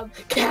 Good job.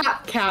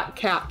 Cat.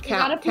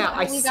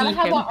 I see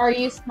him. Are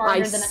you smarter I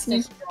than a see-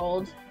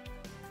 6-year-old?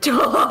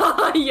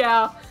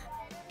 Yeah.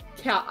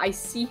 Cat, I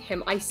see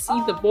him. I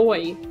see the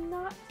boy.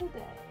 Not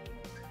today.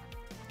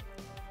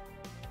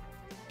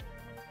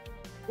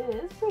 It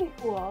is pretty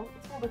cool.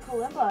 It's called a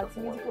kalimba. It's a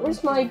musical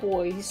Where's my instrument.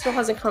 boy? He still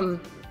hasn't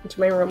come into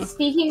my room.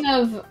 Speaking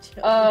of,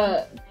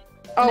 Oh,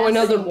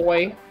 another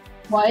boy.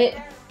 what?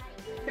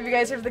 Have you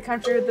guys heard of the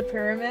country with the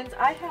pyramids?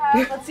 I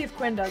have. Let's see if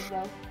Quinn does,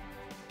 though.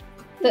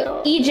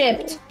 No.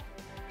 Egypt.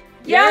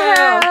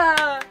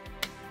 Yeah!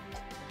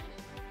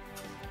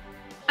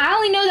 I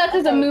only know that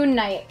because of Moon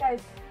Knight.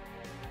 Guys,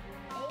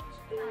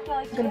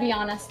 I'm gonna be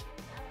honest.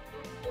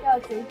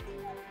 Galaxy.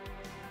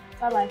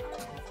 Bye-bye.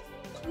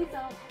 Please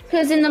don't.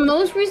 Because in the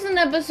most recent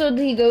episode,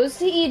 he goes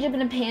to Egypt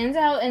and it pans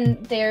out,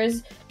 and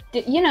there's,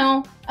 you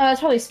know, it's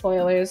probably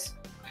spoilers.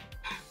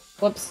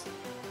 Whoops.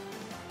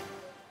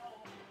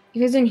 You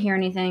guys didn't hear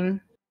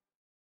anything.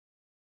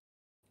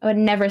 I would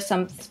never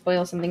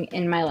spoil something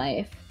in my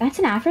life. That's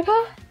in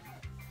Africa?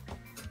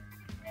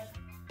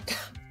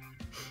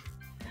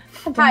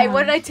 Hi,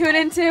 what did I tune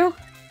into?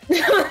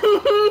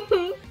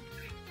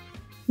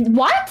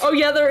 What? Oh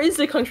yeah, there is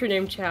a country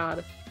named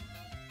Chad.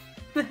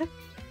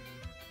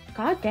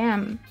 God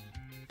damn.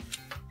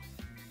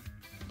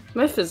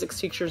 My physics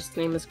teacher's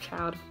name is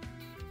Chad.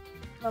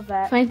 Love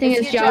that. Funny thing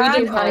is, he a geology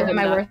Chad? is probably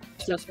my worst.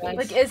 Just me.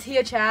 Like, is he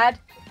a Chad?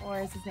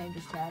 Or is his name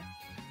just Chad?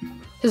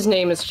 His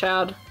name is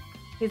Chad.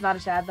 He's not a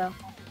Chad, though.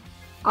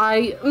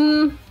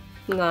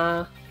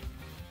 Nah.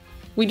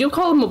 We do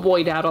call him a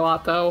boy dad a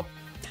lot, though.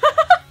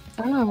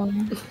 Oh.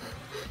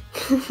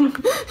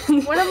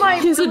 One of my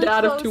He's really a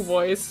dad of close- 2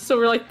 boys, so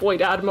we're like boy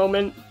dad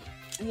moment.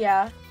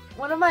 Yeah.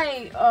 One of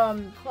my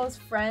close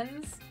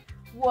friends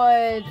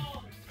would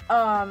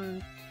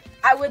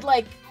I would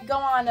like go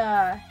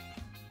on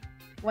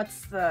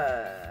what's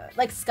the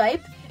like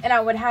Skype, and I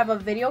would have a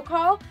video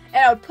call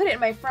and I would put it in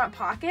my front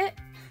pocket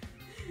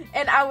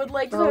and I would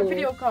like do a Oh.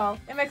 video call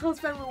and my close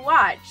friend would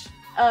watch.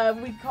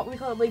 We call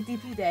it like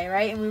DP day,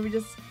 right?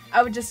 And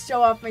I would just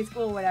show off my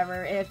school or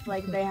whatever if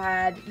like they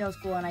had no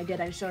school and I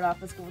just showed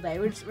off a school day,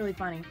 which is really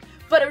funny.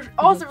 But it was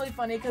also really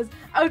funny because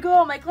I would go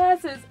all my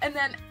classes and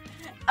then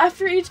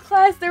after each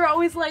class they were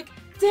always like,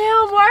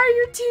 damn, why are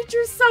your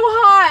teachers so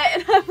hot?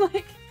 And I'm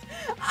like,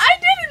 I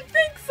didn't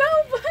think so,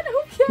 but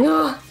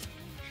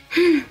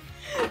okay.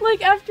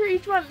 Like after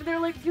each one they're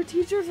like, your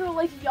teachers are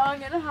like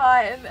young and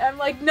hot, and I'm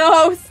like,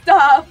 no,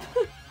 stop.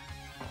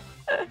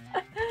 It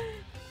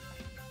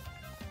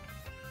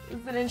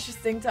was an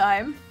interesting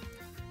time.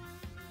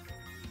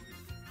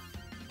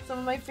 Some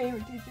of my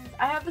favorite teachers.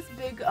 I have this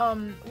big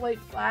white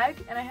flag,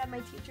 and I had my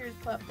teachers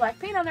put black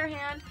paint on their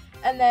hand,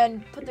 and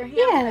then put their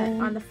hand in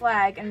it on the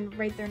flag and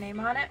write their name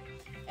on it.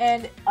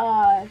 And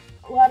a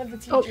lot of the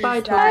teachers bye,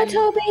 died.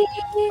 Toby.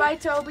 Bye,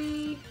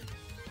 Toby.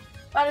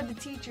 A lot of the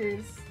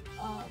teachers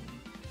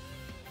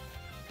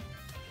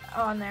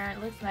on there. It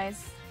looks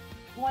nice.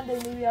 One day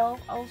maybe I'll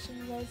show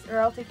you guys, or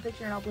I'll take a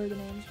picture and I'll blur the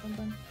names from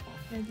them.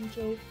 And I can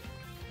show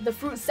the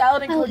fruit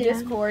salad and Oh, code yeah.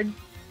 Discord.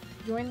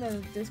 Join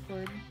the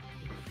Discord.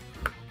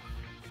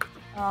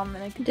 And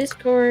I can,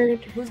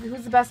 Discord. who's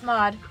the best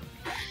mod?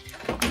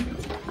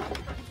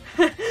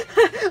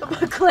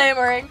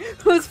 Clamoring.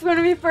 Who's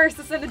gonna be first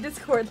to send a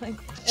Discord link?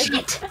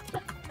 Shit.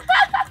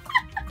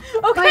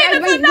 Okay,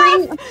 that's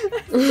enough.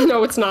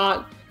 No, it's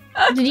not.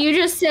 Did you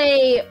just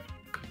say?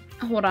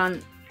 Hold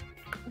on.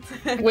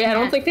 Wait, I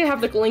don't think they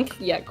have the link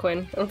yet,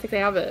 Quinn. I don't think they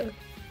have it.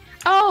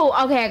 Oh,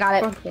 okay, I got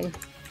it. Okay.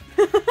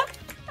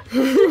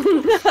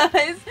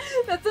 Guys,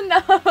 that's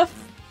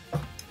enough.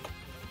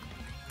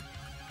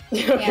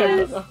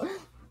 Okay. Yes.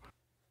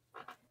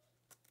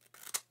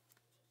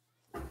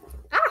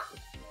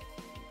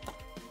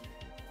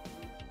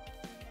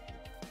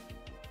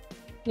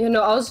 You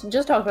know, I was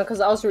just talking about because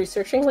I was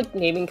researching like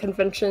naming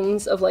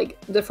conventions of like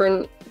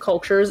different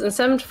cultures and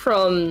stemmed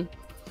from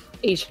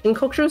Asian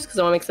cultures because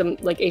I want to make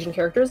some like Asian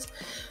characters.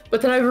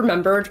 But then I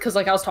remembered because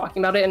like I was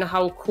talking about it and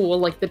how cool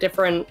like the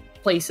different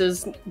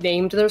places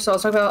named there. So I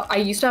was talking about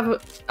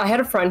I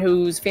had a friend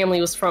whose family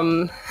was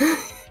from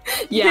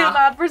You're yeah.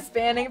 mod for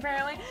spamming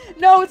apparently.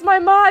 No, it's my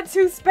mods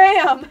who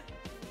spam.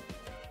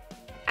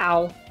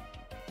 Ow.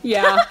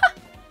 Yeah.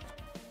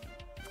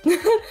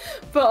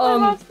 But My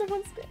mod's the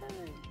one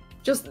spamming.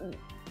 just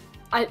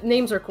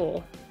names are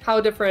cool.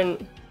 How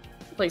different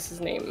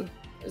places name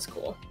is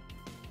cool.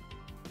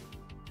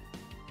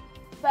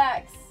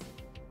 Facts.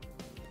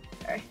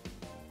 Sorry.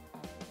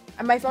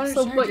 And my phone is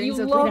So, charging, but you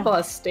so love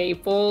us,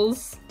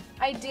 Staples.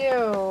 I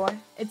do.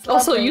 It's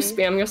Also, lovely. you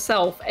spam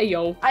yourself.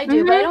 Ayo. I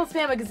do, but I don't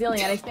spam a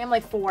gazillion. I spam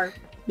like 4.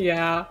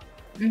 Yeah.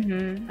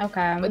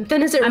 Okay. But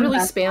then is it I'm really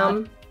best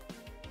spam?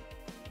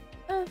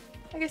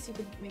 I guess you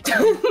could make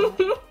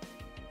it.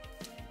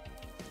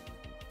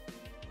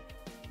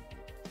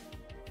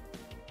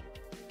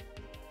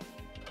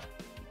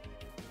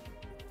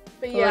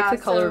 But I yeah, like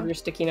the color so of your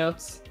sticky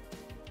notes.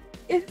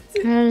 it's,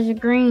 There's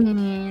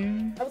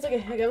green. I was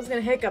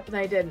gonna hiccup, but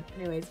I didn't.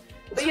 Anyways,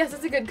 but yes,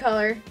 it's a good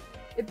color.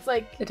 It's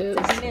like It is.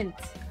 It's like mint.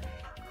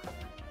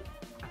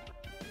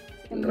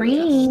 It's like a mint.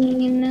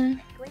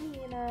 Green. Green,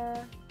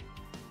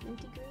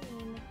 minty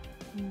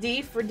green.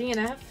 D for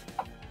DNF.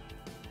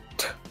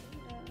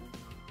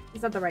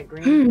 It's not the right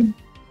green. Hmm.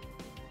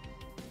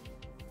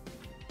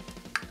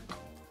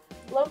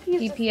 Loki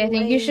is DP, I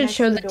think you should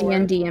show the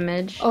D&D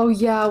image. Oh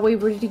yeah, wait,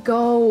 where did he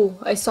go?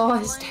 I saw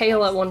his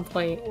tail at one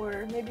point.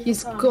 Or maybe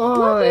He's come.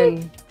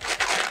 gone.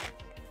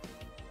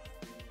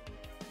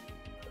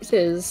 It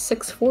is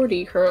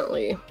 6:40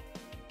 currently. Meow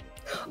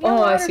Oh, I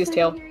louder see his so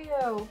tail. they can hear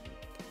you.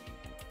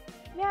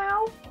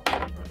 Meow.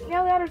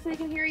 Meow louder so they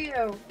can hear you.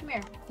 Come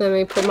here. Let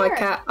me put my Here.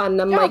 cat on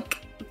the Meow.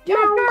 mic.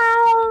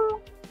 Meow.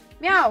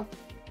 Meow.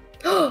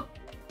 Oh,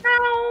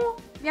 Meow.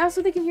 Meow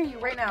so they can hear you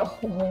right now.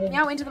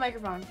 Meow into the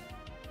microphone.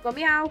 Go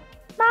meow.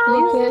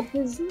 look at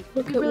his.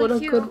 Look Be at really what a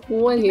cute. good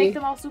You make boy.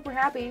 them all super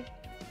happy.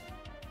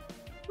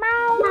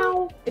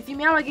 Meow. If you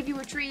meow, I give you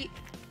a treat.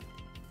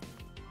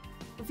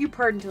 If you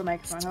purred into the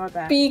microphone, how about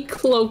that?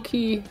 Speak,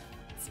 Loki.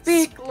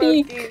 Speak,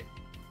 Loki.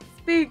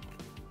 Speak.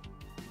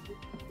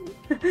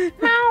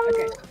 Meow.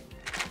 Okay.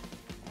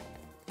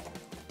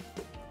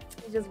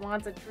 He just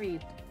wants a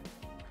treat.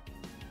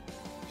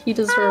 He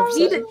deserves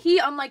it. He,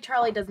 unlike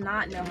Charlie, does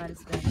not know how to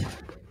spin.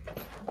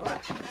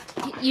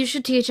 You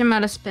should teach him how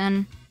to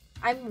spin.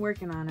 I'm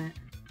working on it.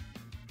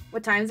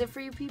 What time is it for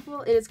you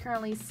people? It is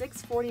currently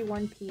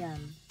 6:41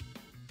 p.m.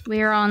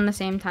 We are all in the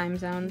same time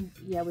zone.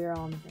 Yeah, we are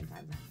all in the same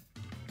time zone.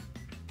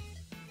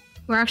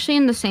 We're actually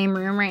in the same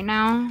room right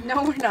now.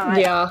 No, we're not.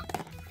 Yeah.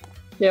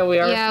 Yeah, we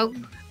are. Yeah,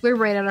 we're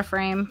right out of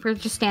frame. We're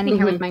just standing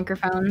here with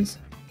microphones.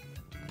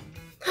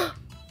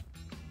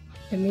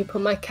 Let me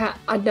put my cat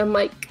on the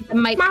mic. The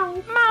mic.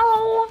 Meow.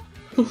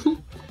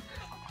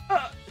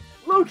 Meow.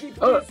 Loki,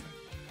 please.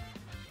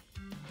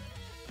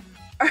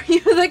 Are you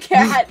the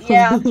cat?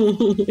 Yeah.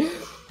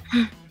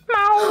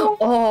 Meow.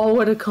 Oh,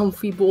 what a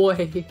comfy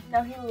boy.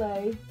 Now he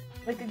lay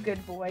like a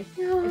good boy.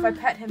 If I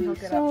pet him, he'll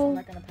get up, so I'm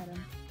not gonna pet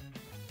him.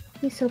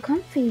 He's so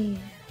comfy.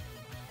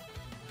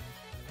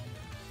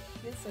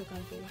 He's so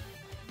comfy.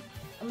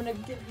 I'm gonna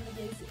give him the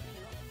gaze.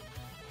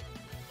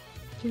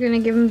 You're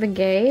gonna give him the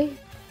gay?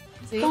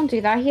 See? Don't do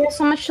that. He has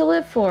so much to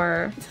live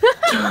for.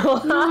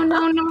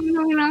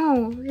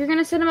 No. You're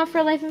gonna set him up for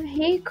a life of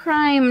hate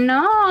crime.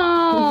 No.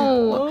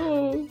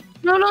 Oh.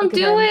 No, don't Look at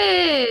do him.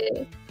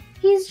 it.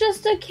 He's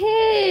just a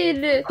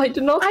kid. I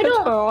did not I touch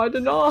don't- her. I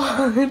did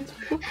not.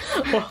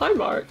 Well, hi,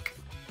 Mark.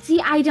 See,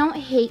 I don't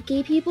hate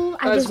gay people.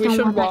 I Guys, just we don't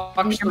should want that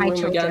watch near The my Room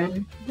children.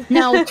 again.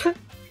 No,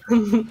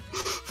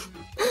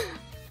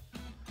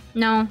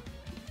 no.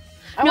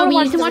 I No, wanna we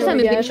watch need to The watch Room that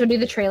movie again. that showed you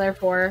the trailer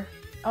for.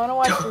 I wanna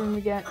watch the room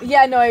again.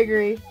 Yeah, no, I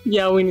agree.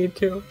 Yeah, we need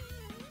to.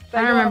 But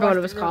I don't wanna remember watch what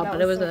it was The Room, called, that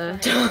but it was so a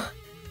funny.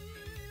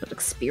 good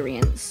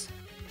experience.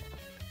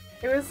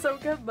 It was so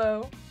good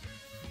though.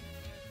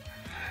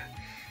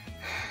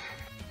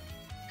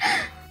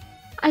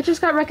 I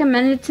just got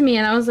recommended to me,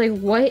 and I was like,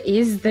 "What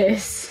is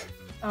this?"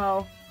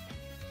 Oh.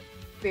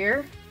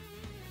 Beer?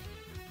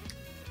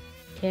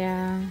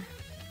 Yeah.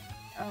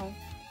 Oh.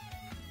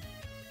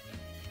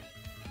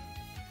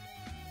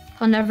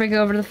 I'll never get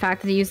over the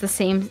fact that they use the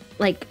same,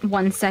 like,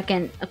 1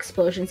 second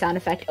explosion sound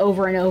effect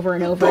over and over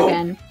and over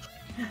again.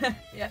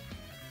 Yeah.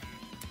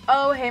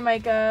 Oh, hey,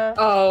 Micah.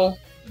 Oh.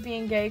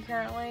 Being gay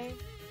currently.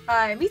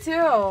 Hi, me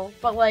too.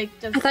 But, like,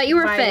 just I thought you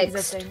were by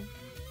fixed. existing.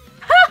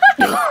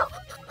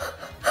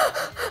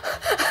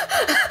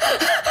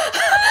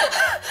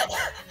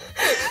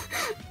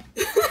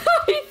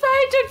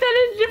 I took that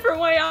in a different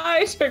way.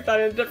 I took that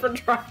in a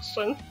different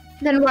direction.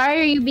 Then why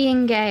are you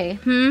being gay?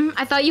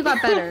 I thought you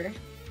got better.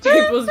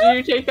 Tables, do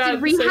you take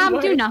that Did the same rehab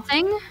way? do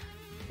nothing?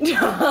 I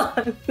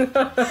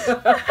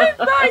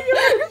thought you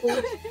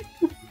were...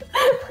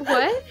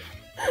 What?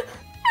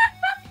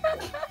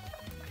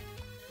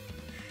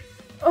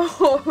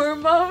 Oh,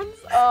 hormones?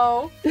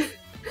 Oh.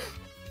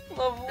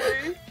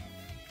 Lovely.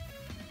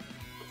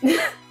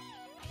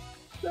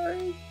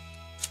 Sorry.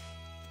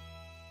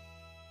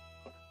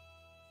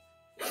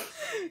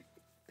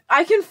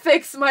 I can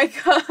fix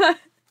Micah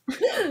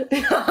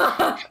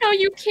No,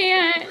 you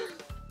can't.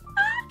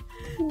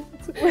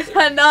 with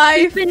a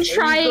knife. I've been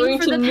trying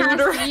for the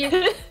neuter past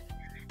year.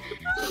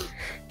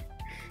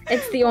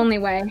 It's the only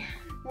way.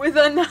 With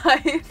a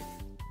knife.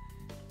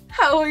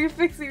 How are you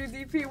fixing your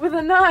DP with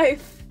a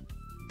knife?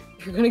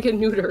 You're gonna get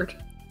neutered.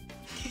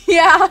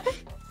 Yeah.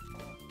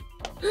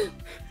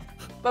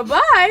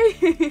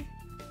 Bye-bye.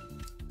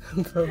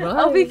 Bye-bye.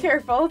 I'll be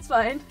careful, it's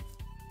fine.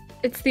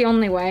 It's the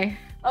only way.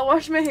 I'll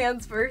wash my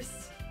hands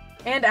first.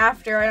 And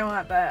after, I don't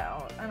want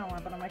that. I don't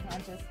want that on my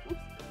conscience. Oops.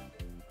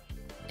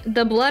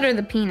 The blood or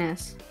the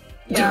penis?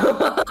 Yeah.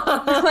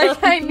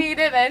 Like, I need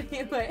it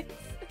anyways.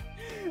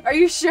 Are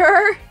you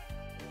sure?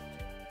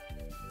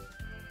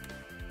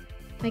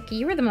 Like,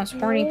 you are the most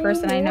horny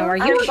person I know. Are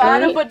you I'm sure?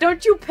 bottom, but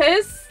don't you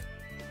piss?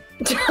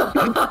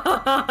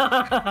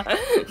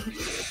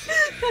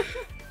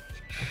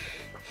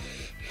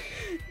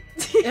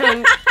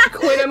 And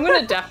Quinn, I'm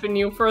gonna deafen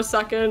you for a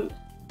second.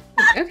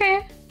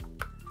 Okay.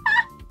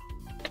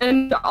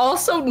 And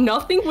also,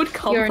 nothing would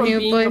come Your from new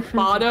being a boyfriend's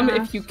bottom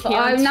ass. if you can't.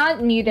 I'm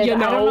not muted. you I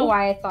don't know? know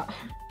why I thought.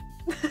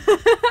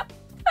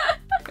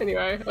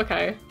 Anyway,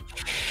 okay.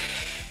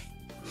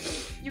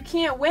 You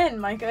can't win,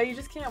 Micah. You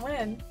just can't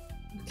win.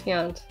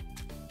 Can't.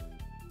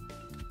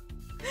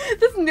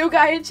 This new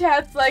guy in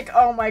chat's like,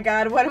 oh my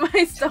god, what am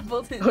I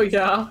stumbled into? Oh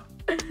yeah.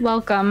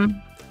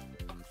 Welcome.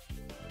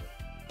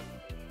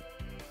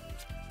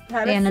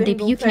 Not a Anna, DP,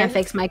 single you can't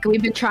thing. fix Micah.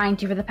 We've been trying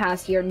to for the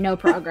past year. No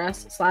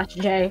progress.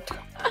 /J.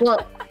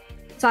 Well,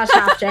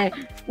 /half-J.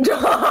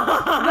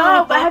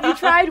 No, but have you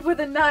tried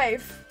with a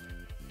knife?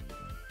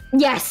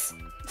 Yes.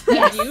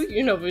 Yes.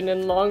 You know, been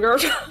in longer.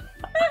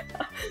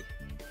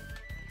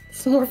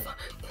 It's more fun.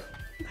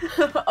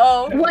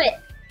 Oh.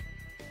 What?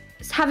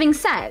 It's having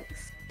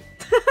sex.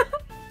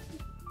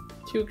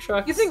 Juke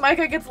trucks. You think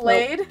Micah gets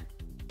laid?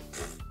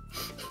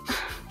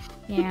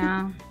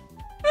 Yeah.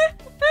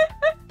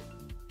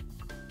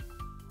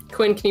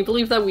 Quinn, can you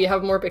believe that we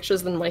have more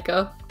bitches than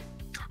Micah?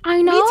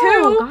 I know.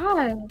 too.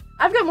 God.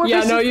 I've got more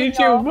Yeah, bitches no, than you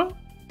y'all. too.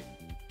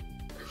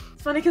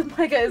 It's funny because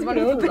Micah is one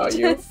of know the about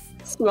you. bitches.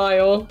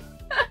 Smile.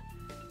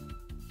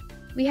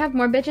 We have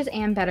more bitches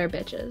and better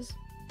bitches.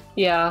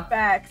 Yeah.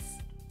 Facts.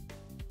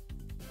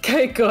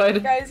 Okay,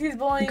 good. Guys, he's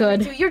bullying Good.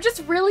 me too. You're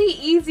just really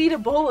easy to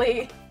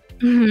bully.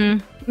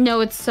 No,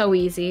 it's so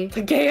easy.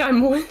 The gay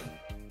I'm with.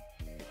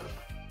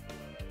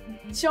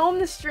 Show him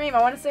the stream.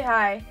 I want to say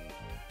hi.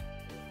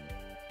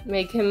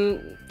 Make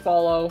him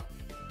follow.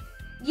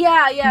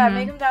 Yeah, Mhm.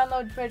 make him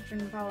download Twitch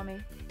and follow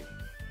me.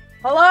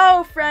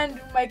 Hello, friend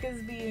who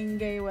Micah's being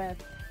gay with.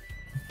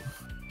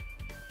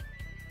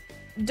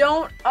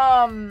 Don't,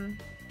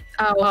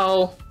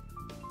 Oh.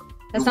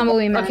 That's not what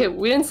we meant. Okay,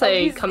 we didn't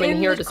say he's come in in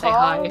here the to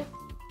call? say hi.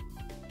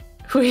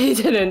 We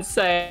didn't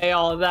say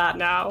all of that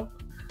now.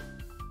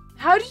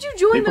 How did you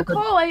join the People could-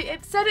 call?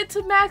 It said it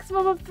to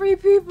maximum of 3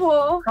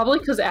 people. Probably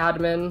because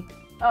admin.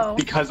 Oh.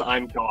 Because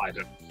I'm God.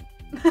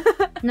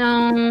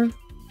 No.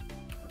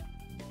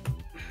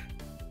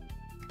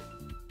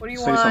 What do you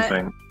Say want?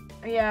 something.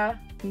 Yeah.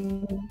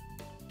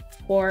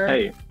 Or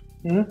Hey.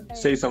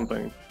 Say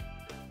something.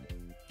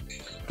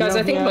 Guys,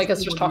 I think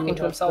Micah's just talking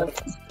to himself.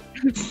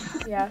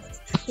 Yeah.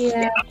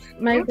 yeah,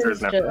 Micah's Answer is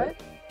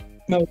just.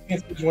 No,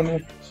 answer's one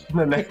of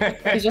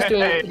He's just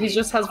doing. He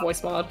just has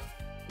voice mod.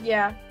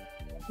 Yeah.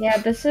 Yeah,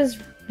 this is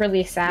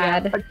really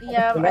sad.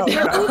 Yeah. No.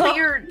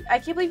 I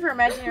can't believe your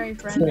imaginary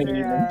friends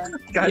are,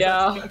 Guys,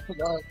 Yeah.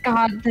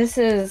 God, this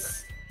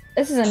is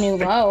a new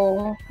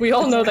low. We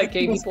all know that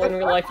gay people in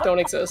real life don't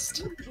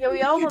exist. Yeah,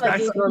 we all know that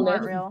gay Guys, people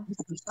aren't real.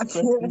 I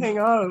can't hang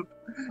up.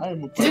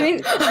 I'm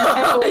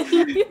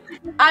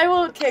I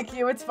will kick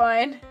you, it's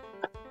fine.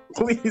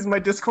 Please, my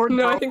Discord.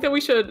 No, I think that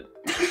we should.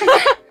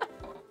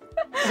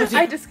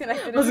 I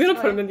disconnected. I was gonna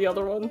put him in the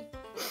other one.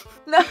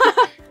 No.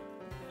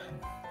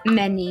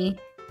 Many.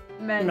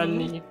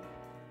 Many.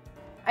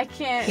 I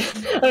can't.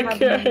 I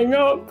can't hang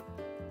up.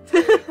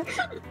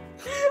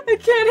 I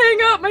can't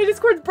hang up. My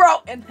Discord's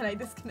broke. And then I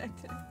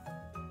disconnected.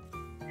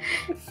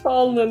 I've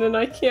fallen and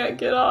I can't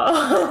get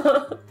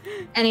up.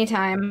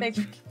 Anytime. Thanks.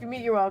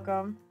 You're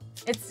welcome.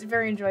 It's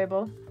very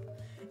enjoyable.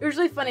 It was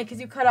really funny because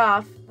you cut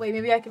off. Wait,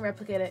 maybe I can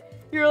replicate it.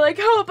 You're like,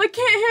 help! I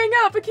can't hang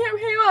up. I can't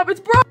hang up.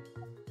 It's broke.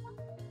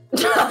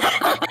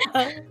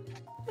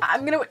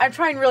 I'm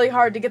trying really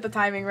hard to get the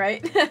timing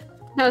right.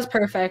 That was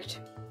perfect.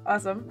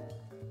 Awesome.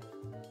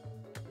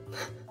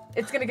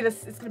 It's gonna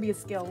be a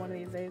skill one of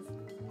these days.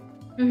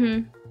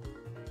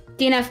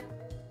 DNF.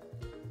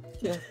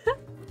 Yeah.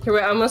 Here,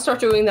 wait, I'm gonna start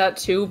doing that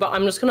too, but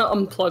I'm just gonna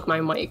unplug my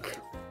mic.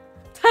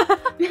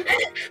 See,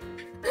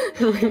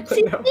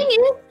 the thing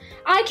is,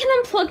 I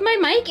can unplug my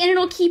mic and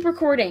it'll keep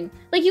recording.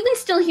 Like, you can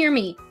still hear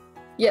me.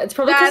 Yeah, it's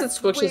probably because it That's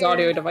switches weird.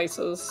 audio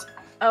devices.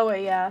 Oh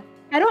wait, yeah.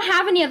 I don't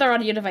have any other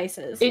audio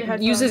devices.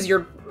 It uses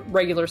your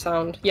regular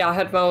sound. Yeah,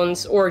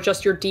 headphones, or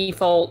just your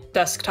default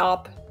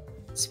desktop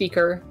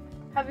speaker.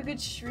 Have a good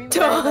stream,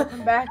 guys. I'll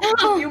come back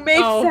if you make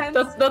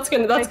sense. That's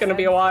gonna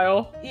be a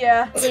while.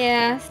 Yeah.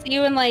 Yeah, see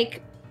you in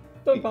like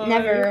Bye-bye.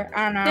 never.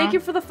 I don't know. Thank you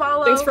for the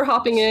follow. Thanks for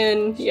hopping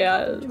in. Join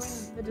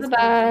Yes. the Discord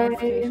Bye-bye.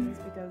 notifications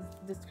because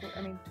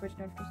Twitch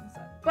notifications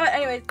suck. But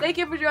anyways, thank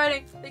you for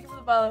joining. Thank you for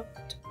the follow.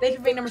 Thank you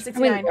for being number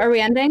 69. Are we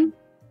ending?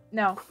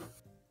 No.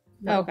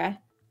 Oh, okay.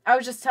 I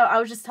was just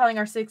telling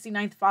our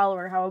 69th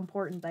follower how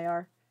important they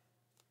are.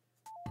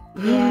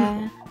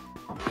 Yeah.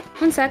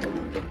 One sec.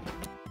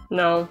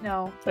 No.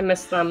 No. I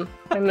miss them.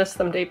 I miss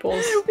them,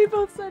 Daples. We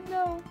both said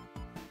no.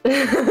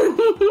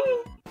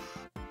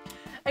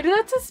 I do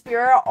that to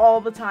Spira all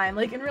the time.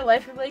 Like, in real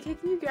life, you're like, hey,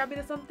 can you grab me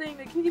to something?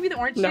 Like, can you give me the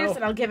orange No. juice?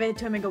 And I'll give it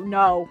to him and go,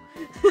 no.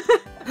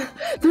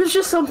 There's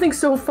just something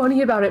so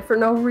funny about it for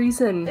no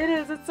reason. It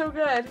is. It's so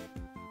good.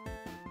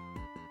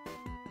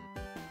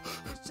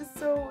 It's just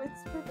so...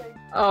 It's perfect.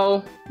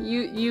 Oh,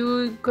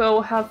 you go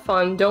have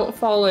fun. Don't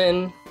fall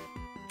in.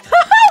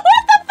 What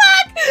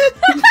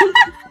the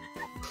fuck?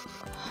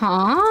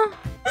 Huh?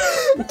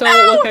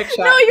 Don't look at chat.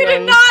 No, you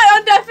did then.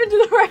 not undeafen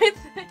to the right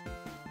thing.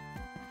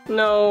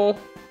 No.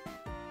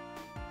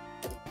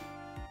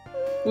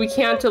 We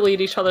can't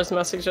delete each other's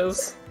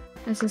messages.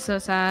 This is so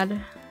sad.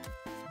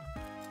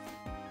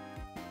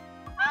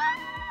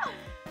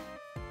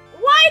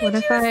 Why did What you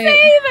if I-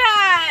 say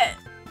that?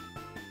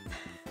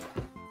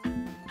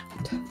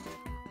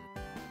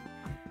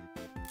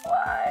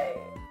 Why?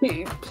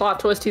 Plot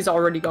twist, he's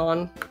already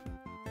gone.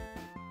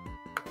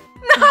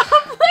 No,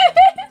 please!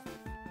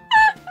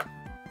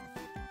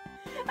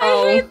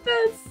 Oh. I hate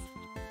this.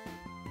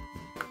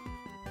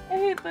 I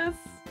hate this.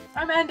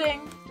 I'm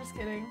ending. Just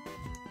kidding.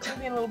 Give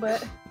me a little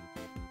bit.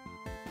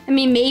 I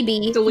mean,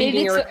 maybe. Deleting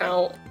maybe your it's-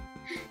 account.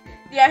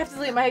 Yeah, I have to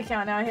delete my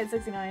account now. I hit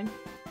 69.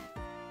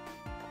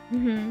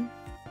 Mhm.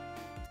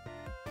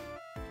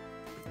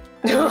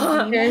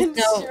 There's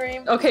no-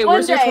 stream. Okay, One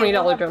where's your day, $20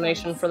 we'll have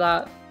donation friends. for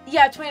that?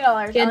 Yeah,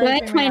 $20. Yeah, I'll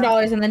donate stream right now.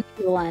 $20 and then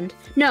we'll end.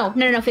 No,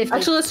 50.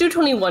 Actually, let's do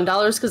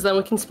 $21 because then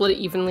we can split it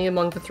evenly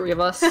among the three of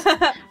us.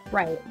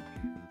 Right.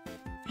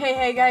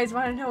 Hey guys,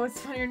 want to know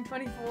what's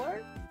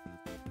 124?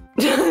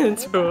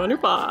 It's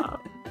 25.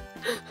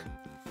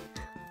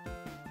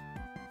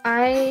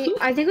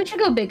 I think we should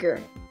go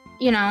bigger.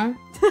 You know?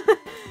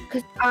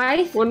 Because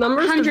What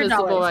number is $100.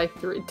 divisible by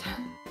 3?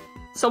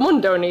 Someone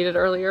donated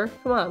earlier.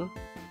 Come on.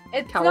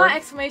 It's Coward. not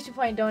exclamation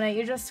point donate.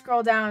 You just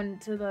scroll down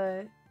to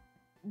the.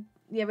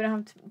 Yeah, we don't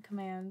have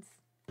commands.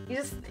 You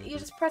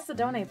just press the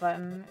donate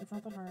button. It's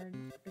not that hard.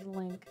 There's a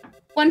link.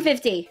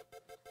 150.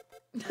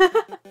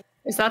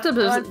 Is that Oh,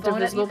 it's bonus.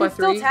 divisible You by can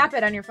still 3? tap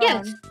it on your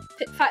phone.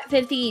 Yeah.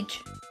 50 each.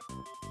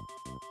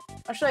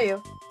 I'll show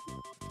you.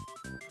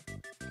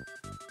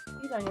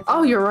 He's on your Oh,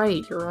 phone. you're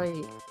right. You're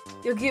right.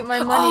 You'll get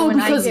my money Oh, when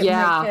because- I get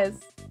yeah. my kiss.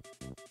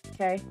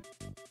 Okay.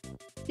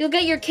 You'll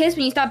get your kiss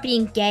when you stop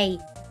being gay.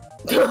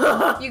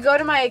 You go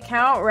to my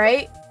account,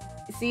 right?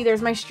 See,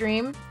 there's my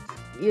stream.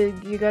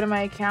 You go to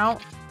my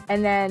account,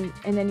 and then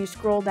you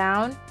scroll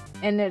down,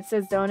 and it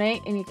says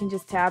donate, and you can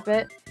just tap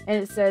it,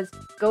 and it says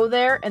go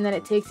there, and then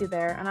it takes you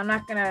there. And I'm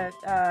not gonna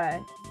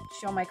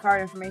show my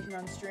card information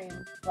on stream,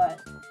 but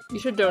You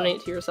should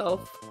donate to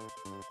yourself.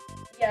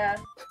 yeah.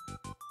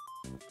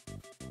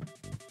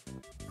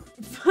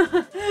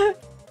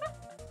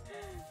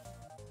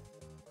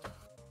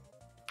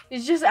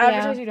 It's just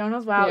advertise your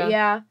donuts. Wow, Yeah.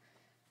 yeah.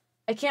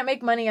 I can't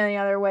make money any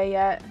other way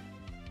yet.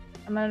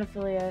 I'm not an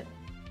affiliate.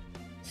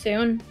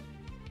 Soon.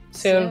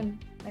 Soon.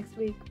 Next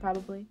week,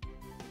 probably.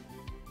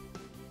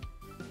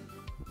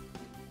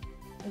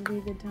 It'll be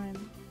a good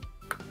time.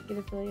 Get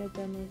affiliate,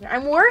 then loser.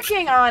 I'm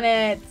working on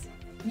it!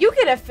 You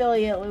get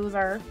affiliate,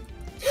 loser.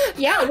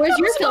 Yeah, where's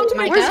your affiliate,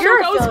 Micah? Where's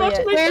your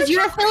affiliate? Where's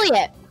your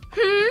affiliate?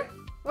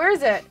 Where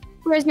is it?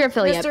 Where's your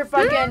affiliate? Mr.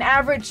 fucking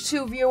average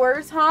 2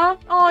 viewers, huh?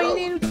 Oh,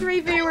 you need 3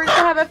 viewers to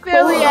have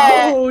affiliate!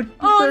 Oh,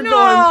 Oh, they're no!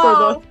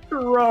 going for the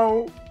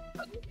throw.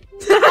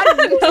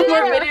 No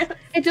more video.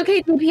 It's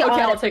okay, DP.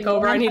 Okay, I'll take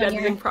over. I need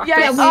editing practice.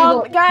 Yes, Yeah, we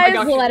will- guys,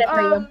 got you. We'll edit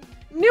for you.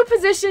 new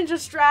position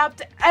just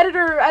dropped.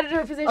 Editor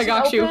position I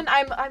got you. open.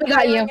 I'm We got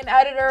hiring you. an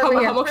editor. How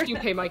over much here. do you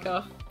pay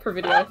Micah per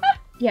video?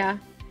 Yeah.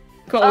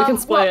 Cool, we can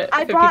split it.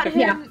 I 50-50. bought him.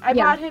 Yeah, I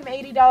bought him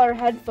 $80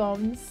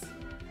 headphones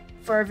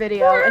for a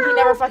video, and he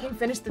never fucking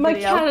finished the My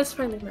video. cat is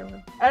finding my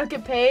room. I don't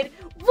get paid.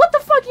 What the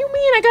fuck you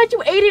mean? I got you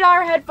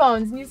 $80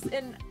 headphones,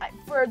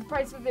 for the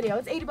price of a video.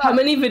 It's $80. How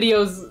many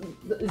videos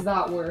is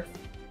that worth?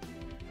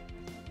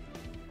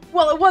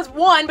 Well, it was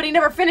one, but he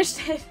never finished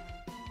it.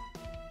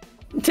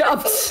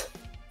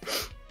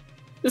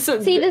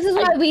 See, this is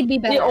why we'd be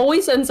better. It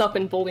always ends up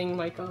in bullying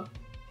Micah.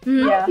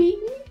 Yeah.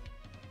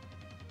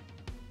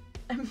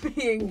 I'm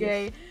being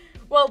gay.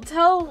 Well,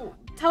 tell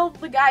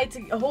the guy to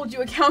hold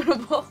you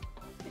accountable.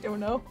 I don't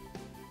know.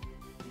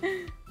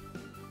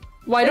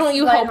 Why don't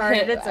you help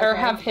lighthearted, him, it's or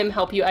okay. have him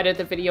help you edit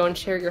the video and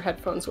share your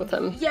headphones with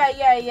him? Yeah.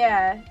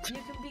 You can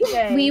be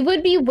gay. We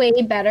would be way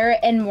better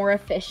and more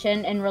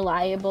efficient and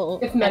reliable.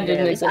 If men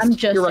didn't editors. exist. I'm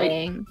just You're right.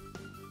 saying.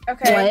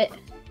 Okay.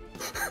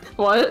 What?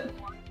 What?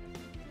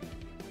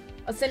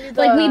 I'll send you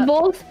the. Like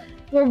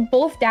we're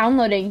both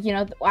downloading. You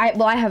know,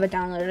 I have it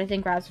downloaded. I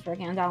think Raz is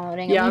working on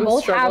downloading. Yeah, and we I'm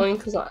both struggling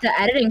have because the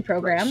editing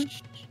program.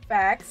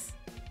 Facts.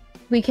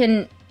 We'll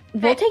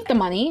take the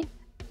money.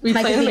 we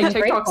Mike plan is to make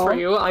even TikToks for grateful.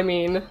 you. I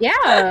mean,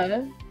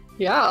 Yeah.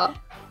 yeah.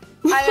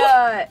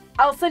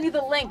 I'll send you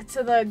the link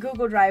to the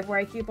Google Drive where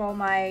I keep all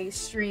my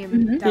stream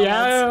Mhm.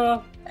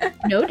 downloads.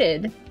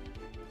 Noted.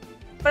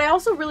 But I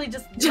also really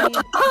just need.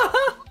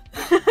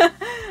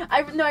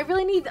 I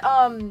really need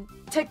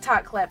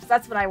TikTok clips.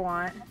 That's what I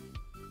want.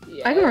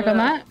 Yeah. I can work on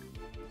that.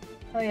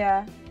 Oh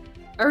yeah.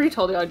 I already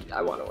told you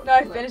I want to work No,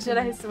 I on finished that.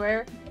 it. I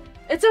swear.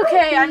 It's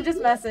okay. I'm just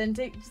messing.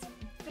 Just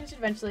finish it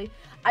eventually.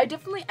 I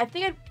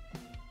think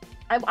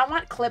I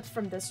want clips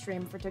from this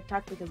stream for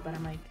TikTok because then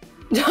I'm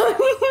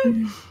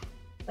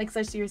like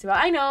such serious about.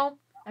 I know.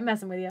 I'm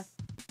messing with you.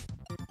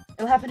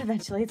 It'll happen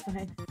eventually. It's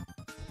fine.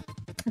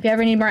 If you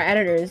ever need more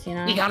editors, you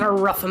know. You gotta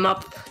rough him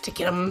up to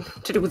get him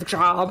to do the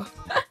job.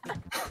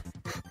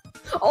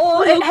 Oh,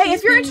 Well, hey,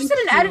 if you're he's interested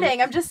in cute.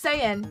 editing, I'm just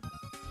saying.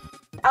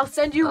 I'll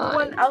send you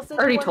one. I'll send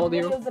already you one told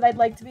you. videos that I'd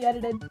like to be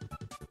edited.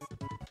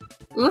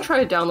 I'm gonna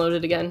try to download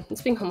it again.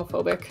 It's being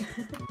homophobic.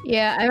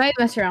 Yeah, I might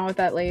mess around with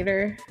that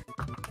later.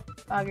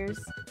 Augers.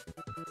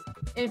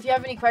 And if you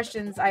have any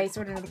questions, I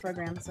sorted into the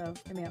program, so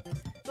hit me up.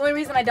 The only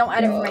reason I don't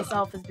edit for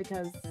myself is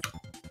because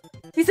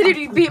he said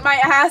he'd beat my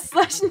ass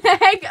 /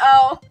 nag.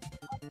 Oh.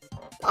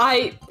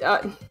 I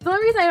The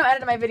only reason I don't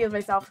edit my videos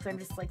myself is I'm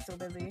just like so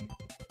busy.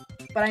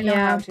 But I know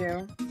Yeah. how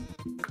to.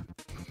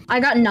 I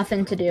got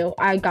nothing to do.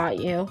 I got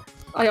you.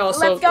 also.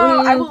 Let's go.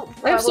 I will.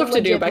 I have will stuff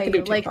to do, legit but I pay can do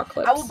you. Like, TikTok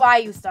clips. I will buy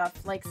you stuff.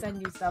 Like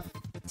send you stuff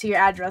to your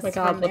address My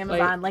God, from look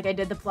Amazon, like I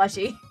did the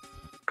plushie.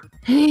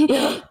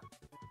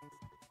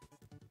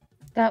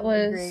 That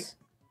was. Great.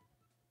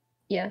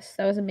 Yes,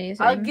 that was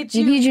amazing. I'll get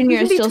you. GP Junior we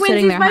can is be still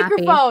sitting twinsies there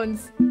happy.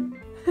 microphones.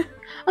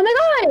 Oh my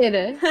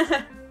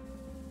god!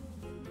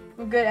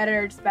 I'm a good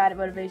editor, just bad at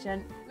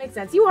motivation. Makes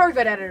sense. You are a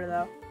good editor,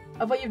 though.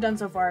 Of what you've done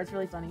so far, it's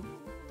really funny.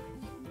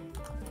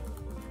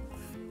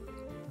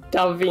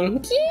 Da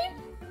Vinci?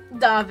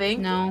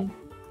 Daving. No.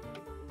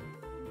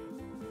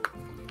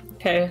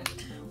 Okay.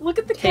 Look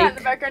at the cat in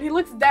the background. He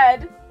looks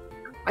dead.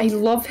 I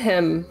love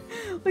him.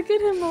 Look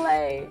at him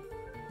lay.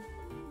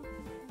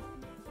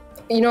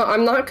 You know,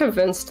 I'm not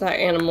convinced that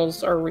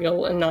animals are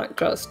real and not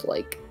just,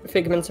 like,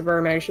 figments of our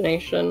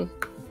imagination.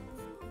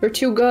 They're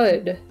too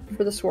good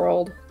for this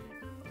world.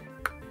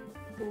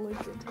 Look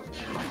at him.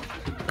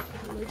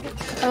 Look at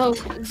him. Oh,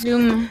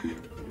 Zoom.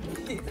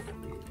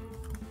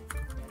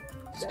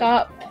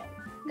 Stop.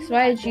 'Cause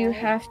why did you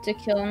have to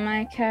kill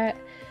my cat?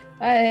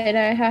 Why did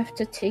I have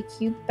to take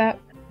you back?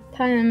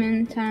 Time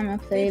and time I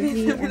played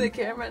Maybe the with the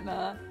camera,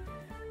 nah.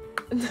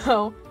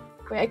 No.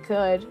 Wait, I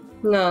could.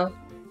 No.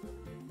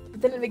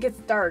 But then it gets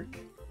dark.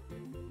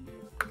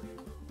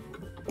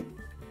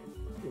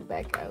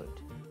 Back out.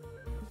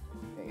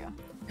 There you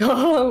go.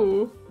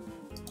 Oh!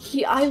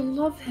 I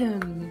love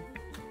him.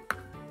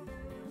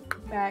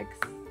 Facts.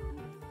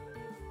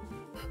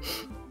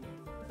 You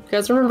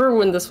guys remember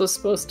when this was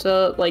supposed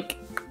to, like,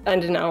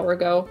 end an hour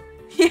ago?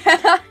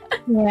 Yeah.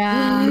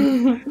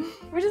 Yeah.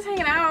 We're just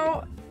hanging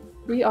out.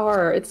 We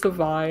are. It's the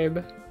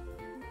vibe.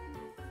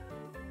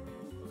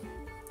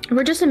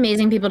 We're just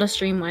amazing people to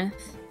stream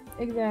with.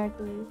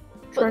 Exactly.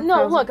 But Shark no,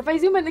 frozen. look, if I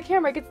zoom in the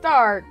camera, it gets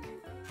dark.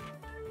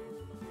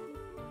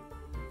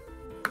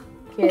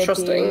 Kitty.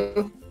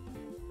 Interesting.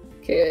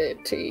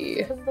 Kitty.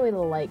 Because of the way the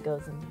light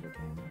goes into the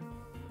camera.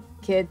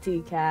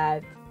 Kitty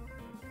cat.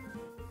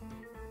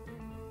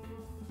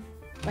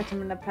 Like I'm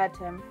gonna pet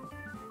him.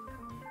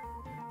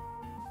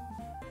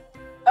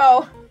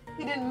 Oh,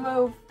 he didn't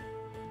move.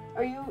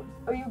 Are you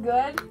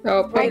good?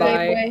 Oh, Bye,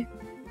 bye-bye. gay boy.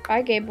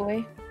 Bye, gay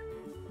boy.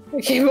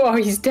 Okay, well,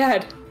 he's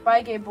dead.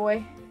 Bye, gay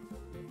boy.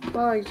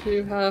 Why do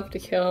you have to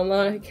kill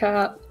my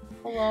cat?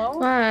 Hello?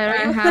 Why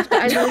do I have to?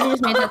 I literally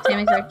just made that same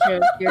exact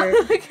joke. You're...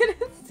 Look at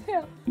his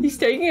tail. He's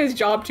taking his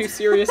job too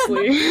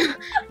seriously.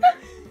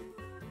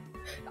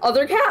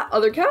 Other cat!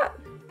 Other cat!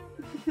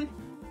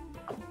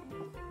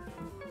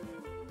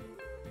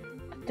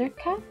 Their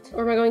cat?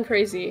 Or am I going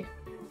crazy?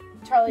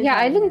 Charlie. Yeah,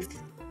 I Brown. didn't.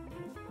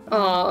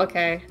 Oh,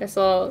 okay. I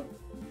saw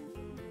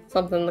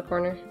something in the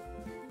corner.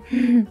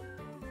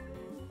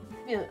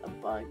 Yeah, maybe a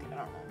bug. I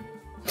don't know.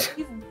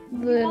 He's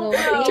Little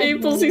Oh, baby.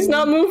 Daples, he's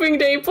not moving,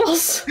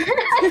 Daples.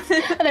 Oh,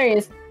 there he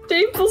is.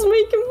 Daples,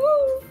 make him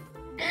move.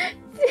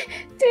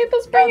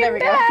 Daples, bring there him we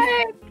go.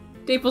 back.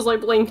 Daples, I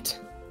blinked.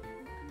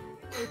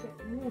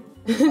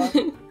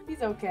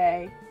 He's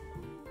okay.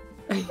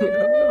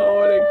 Oh,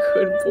 what a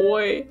good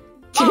boy.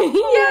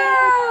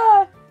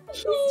 Oh, yeah!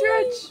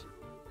 Stretch!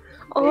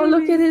 Oh,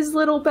 look at his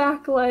little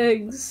back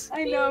legs.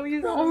 I know,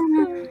 he's so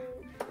cute.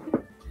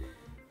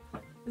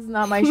 This is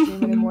not my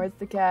stream anymore, it's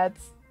the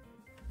cats.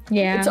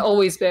 Yeah. It's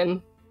always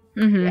been.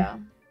 Mm-hmm. Yeah.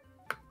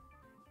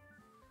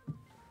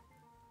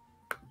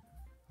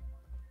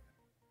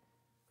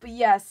 But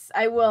yes,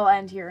 I will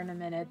end here in a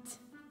minute.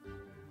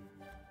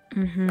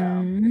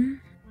 Mm-hmm.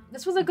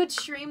 This was a good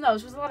stream though,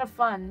 this was a lot of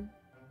fun.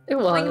 It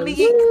was.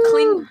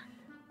 Cling.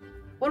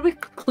 What do we?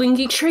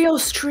 Clingy Trio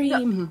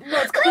stream.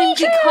 No, it's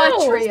clingy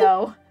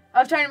katchrio. I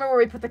was trying to remember where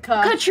we put the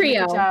ka.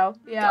 Katchrio. Chow.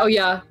 Yeah. Oh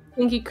yeah.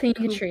 Clingy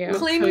Trio.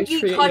 Clingy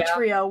yeah.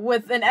 katchrio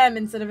with an M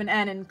instead of an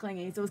N in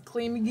clingy, so it's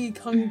clingy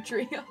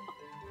katchrio.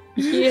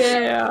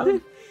 Yeah.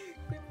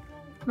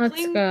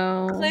 Let's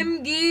go.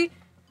 Clingy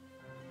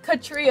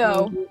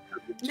katchrio. Trio,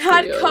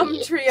 Not cum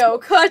yeah. trio,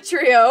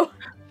 katchrio.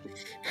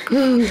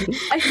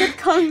 I said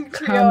cum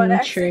trio on Cum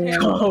accident.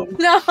 Oh,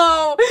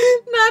 No,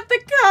 not the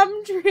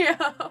cum trio.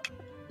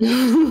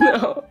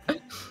 no.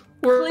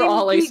 We're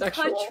all Clingy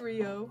asexual.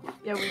 katchrio.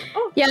 Yeah, we.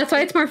 Oh, Yeah, that's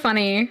why it's more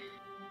funny.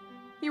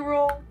 you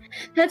roll.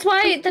 That's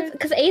why,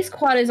 because Ace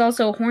Quad is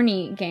also a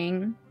horny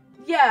gang.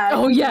 Yeah.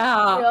 Oh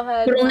yeah.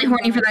 Railhead, They're only one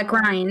horny for that behind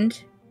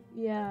grind.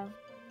 one. Yeah.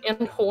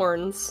 And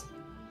horns.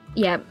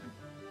 Yep.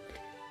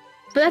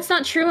 But that's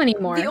not true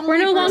anymore. The only We're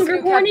no person longer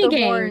who kept horny the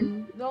gang.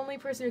 horn- The only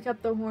person who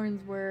kept the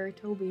horns were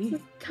Toby.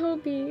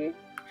 Toby.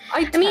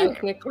 I mean,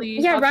 technically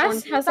yeah, have Russ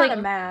horns. has It's not like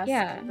a mask,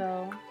 yeah.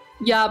 though.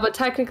 Yeah, but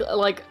technically,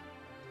 like,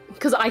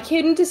 because I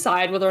couldn't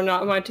decide whether or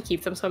not I wanted to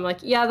keep them, so I'm like,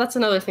 yeah, that's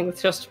another thing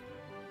that's just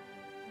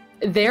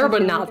there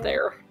but not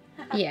there.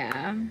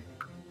 Yeah.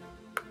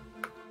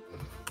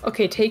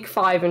 Okay, take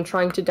 5 and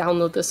trying to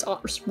download this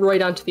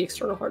right onto the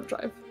external hard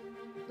drive.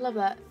 Love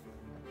that.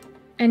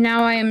 And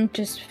now I am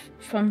just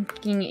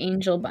funking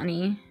Angel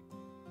Bunny.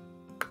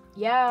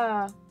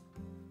 Yeah.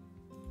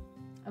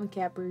 I'm a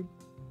cat bird.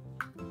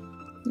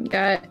 You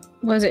got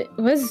was I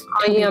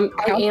am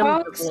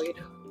Cowpox? the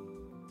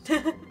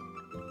void.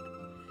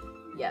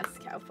 Yes,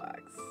 cowfox.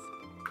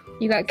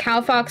 You got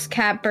Cowfox,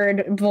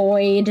 Catbird,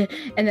 Void,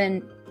 and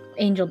then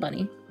Angel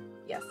Bunny.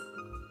 Yes.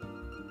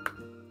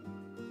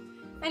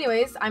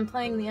 Anyways, I'm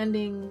playing the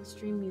ending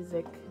stream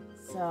music,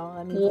 so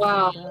that means it's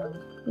Wow. gonna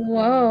go.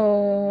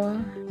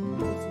 Whoa.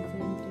 It's an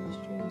ending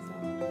stream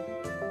song.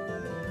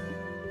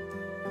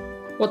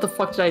 What the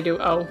fuck did I do?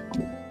 Oh.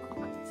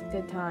 It's a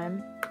good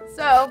time.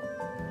 So,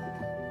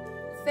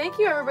 thank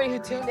you everybody who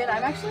tuned in. I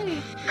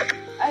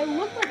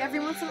look like every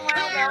once in a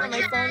while down on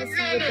my phone to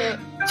see what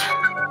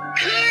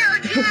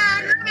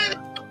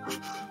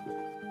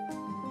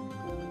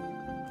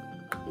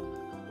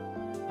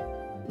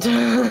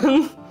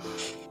the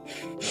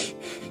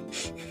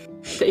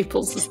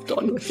Staples is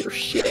done with your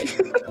shit.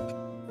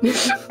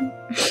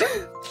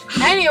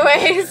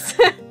 Anyways,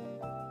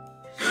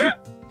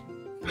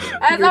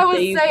 as Your I was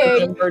days saying,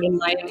 numbered and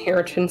my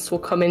inheritance will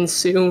come in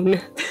soon.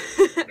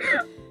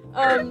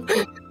 I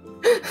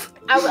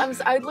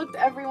looked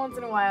every once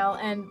in a while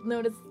and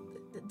noticed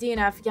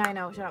DNF. Yeah, I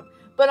know. Shut up.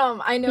 But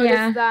I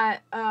noticed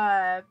that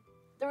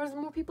there was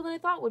more people than I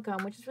thought would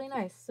come, which is really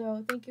nice.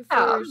 So thank you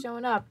for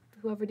showing up,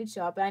 whoever did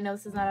show up. And I know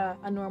this is not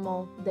a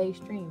normal day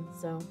stream,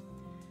 so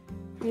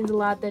it means a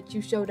lot that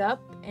you showed up.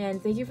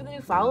 And thank you for the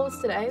new follows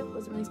today.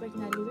 Wasn't really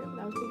expecting that either, but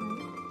that was pretty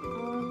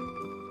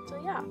nice. So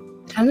yeah.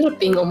 It ended up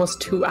being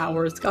almost 2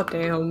 hours.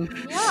 Goddamn.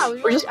 Yeah, I was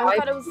We're really, just I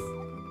vibing.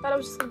 thought it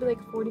was just gonna be like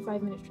a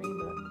 45-minute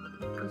stream,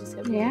 but it just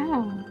kept going.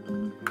 Yeah.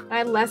 I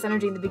had less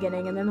energy in the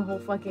beginning, and then the whole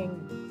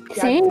fucking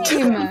Same.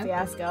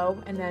 fiasco,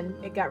 and then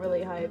it got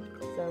really hyped.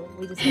 So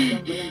we just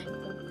kept going for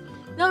that.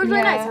 So. No, it was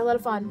really nice. I had a lot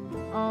of fun.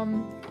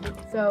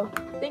 So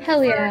thank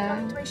Hell you for yeah.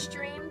 coming to my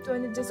stream.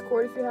 Join the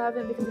Discord if you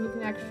haven't, because then you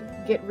can actually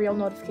get real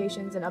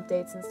notifications and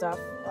updates and stuff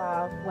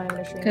when I'm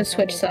gonna stream. 'Cause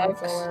Switch Sunday,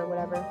 sucks. console or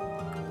whatever.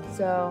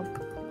 So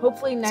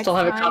hopefully next Still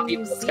have a time copy. you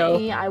Let's see go.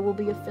 me, I will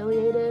be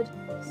affiliated.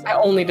 So. I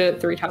only did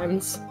it 3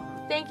 times.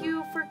 Thank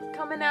you for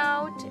coming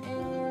out,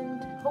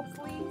 and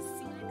hopefully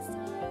see you next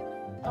time.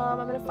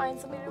 I'm gonna find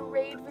somebody to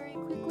raid very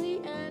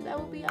quickly, and I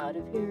will be out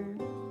of here.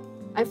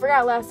 I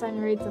forgot last time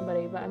to raid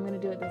somebody, but I'm gonna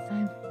do it this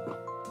time.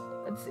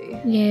 Let's see.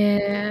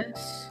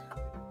 Yes.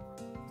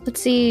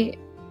 Let's see.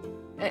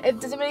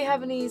 Does anybody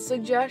have any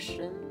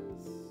suggestions?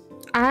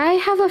 I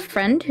have a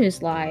friend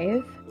who's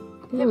live.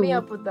 Hit me Ooh.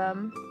 up with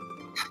them.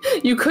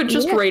 You could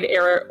just Yeah. raid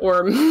Eric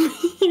or me.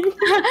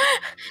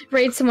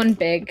 Raid someone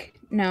big.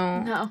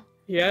 No. No.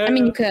 Yeah. I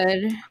mean, you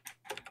could.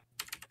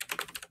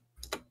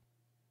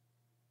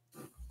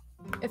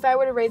 If I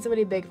were to raid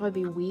somebody big, it'd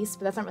probably be Weiss,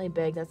 but that's not really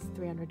big. That's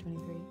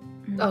 323.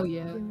 Oh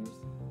yeah. viewers.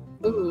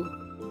 Ooh.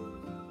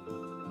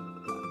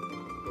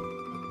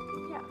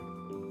 Yeah.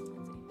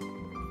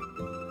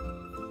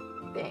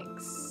 Let's see.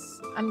 Thanks.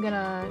 I'm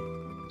gonna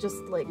just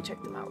like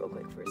check them out real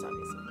quick first,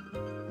 obviously.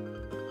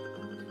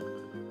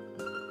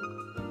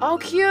 Oh,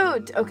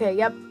 cute! Okay,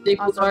 yep.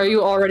 Staples, Awesome. why are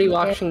you already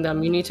watching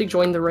them? You need to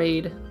join the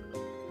raid.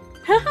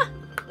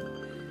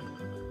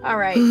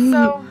 Alright,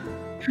 so...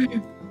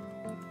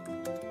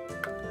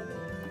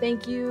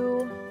 Thank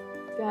you,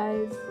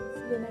 guys.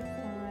 See you next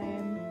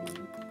time.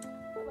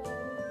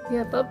 Bye-bye.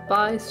 Yeah,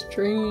 bye-bye,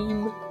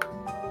 stream.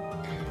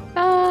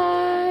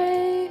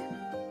 Bye.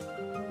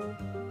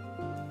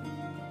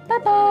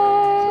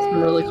 Bye-bye.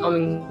 Some really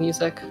calming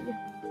music.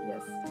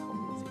 Yes.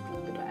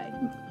 Goodbye.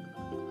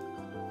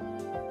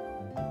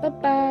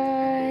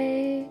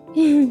 Bye-bye.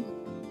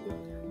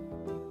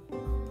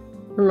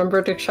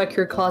 Remember to check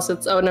your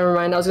closets. Oh, never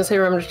mind. I was gonna say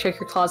remember to check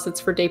your closets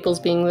for Daples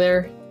being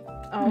there.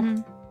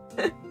 Oh.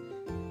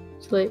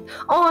 It's like,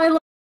 oh, I love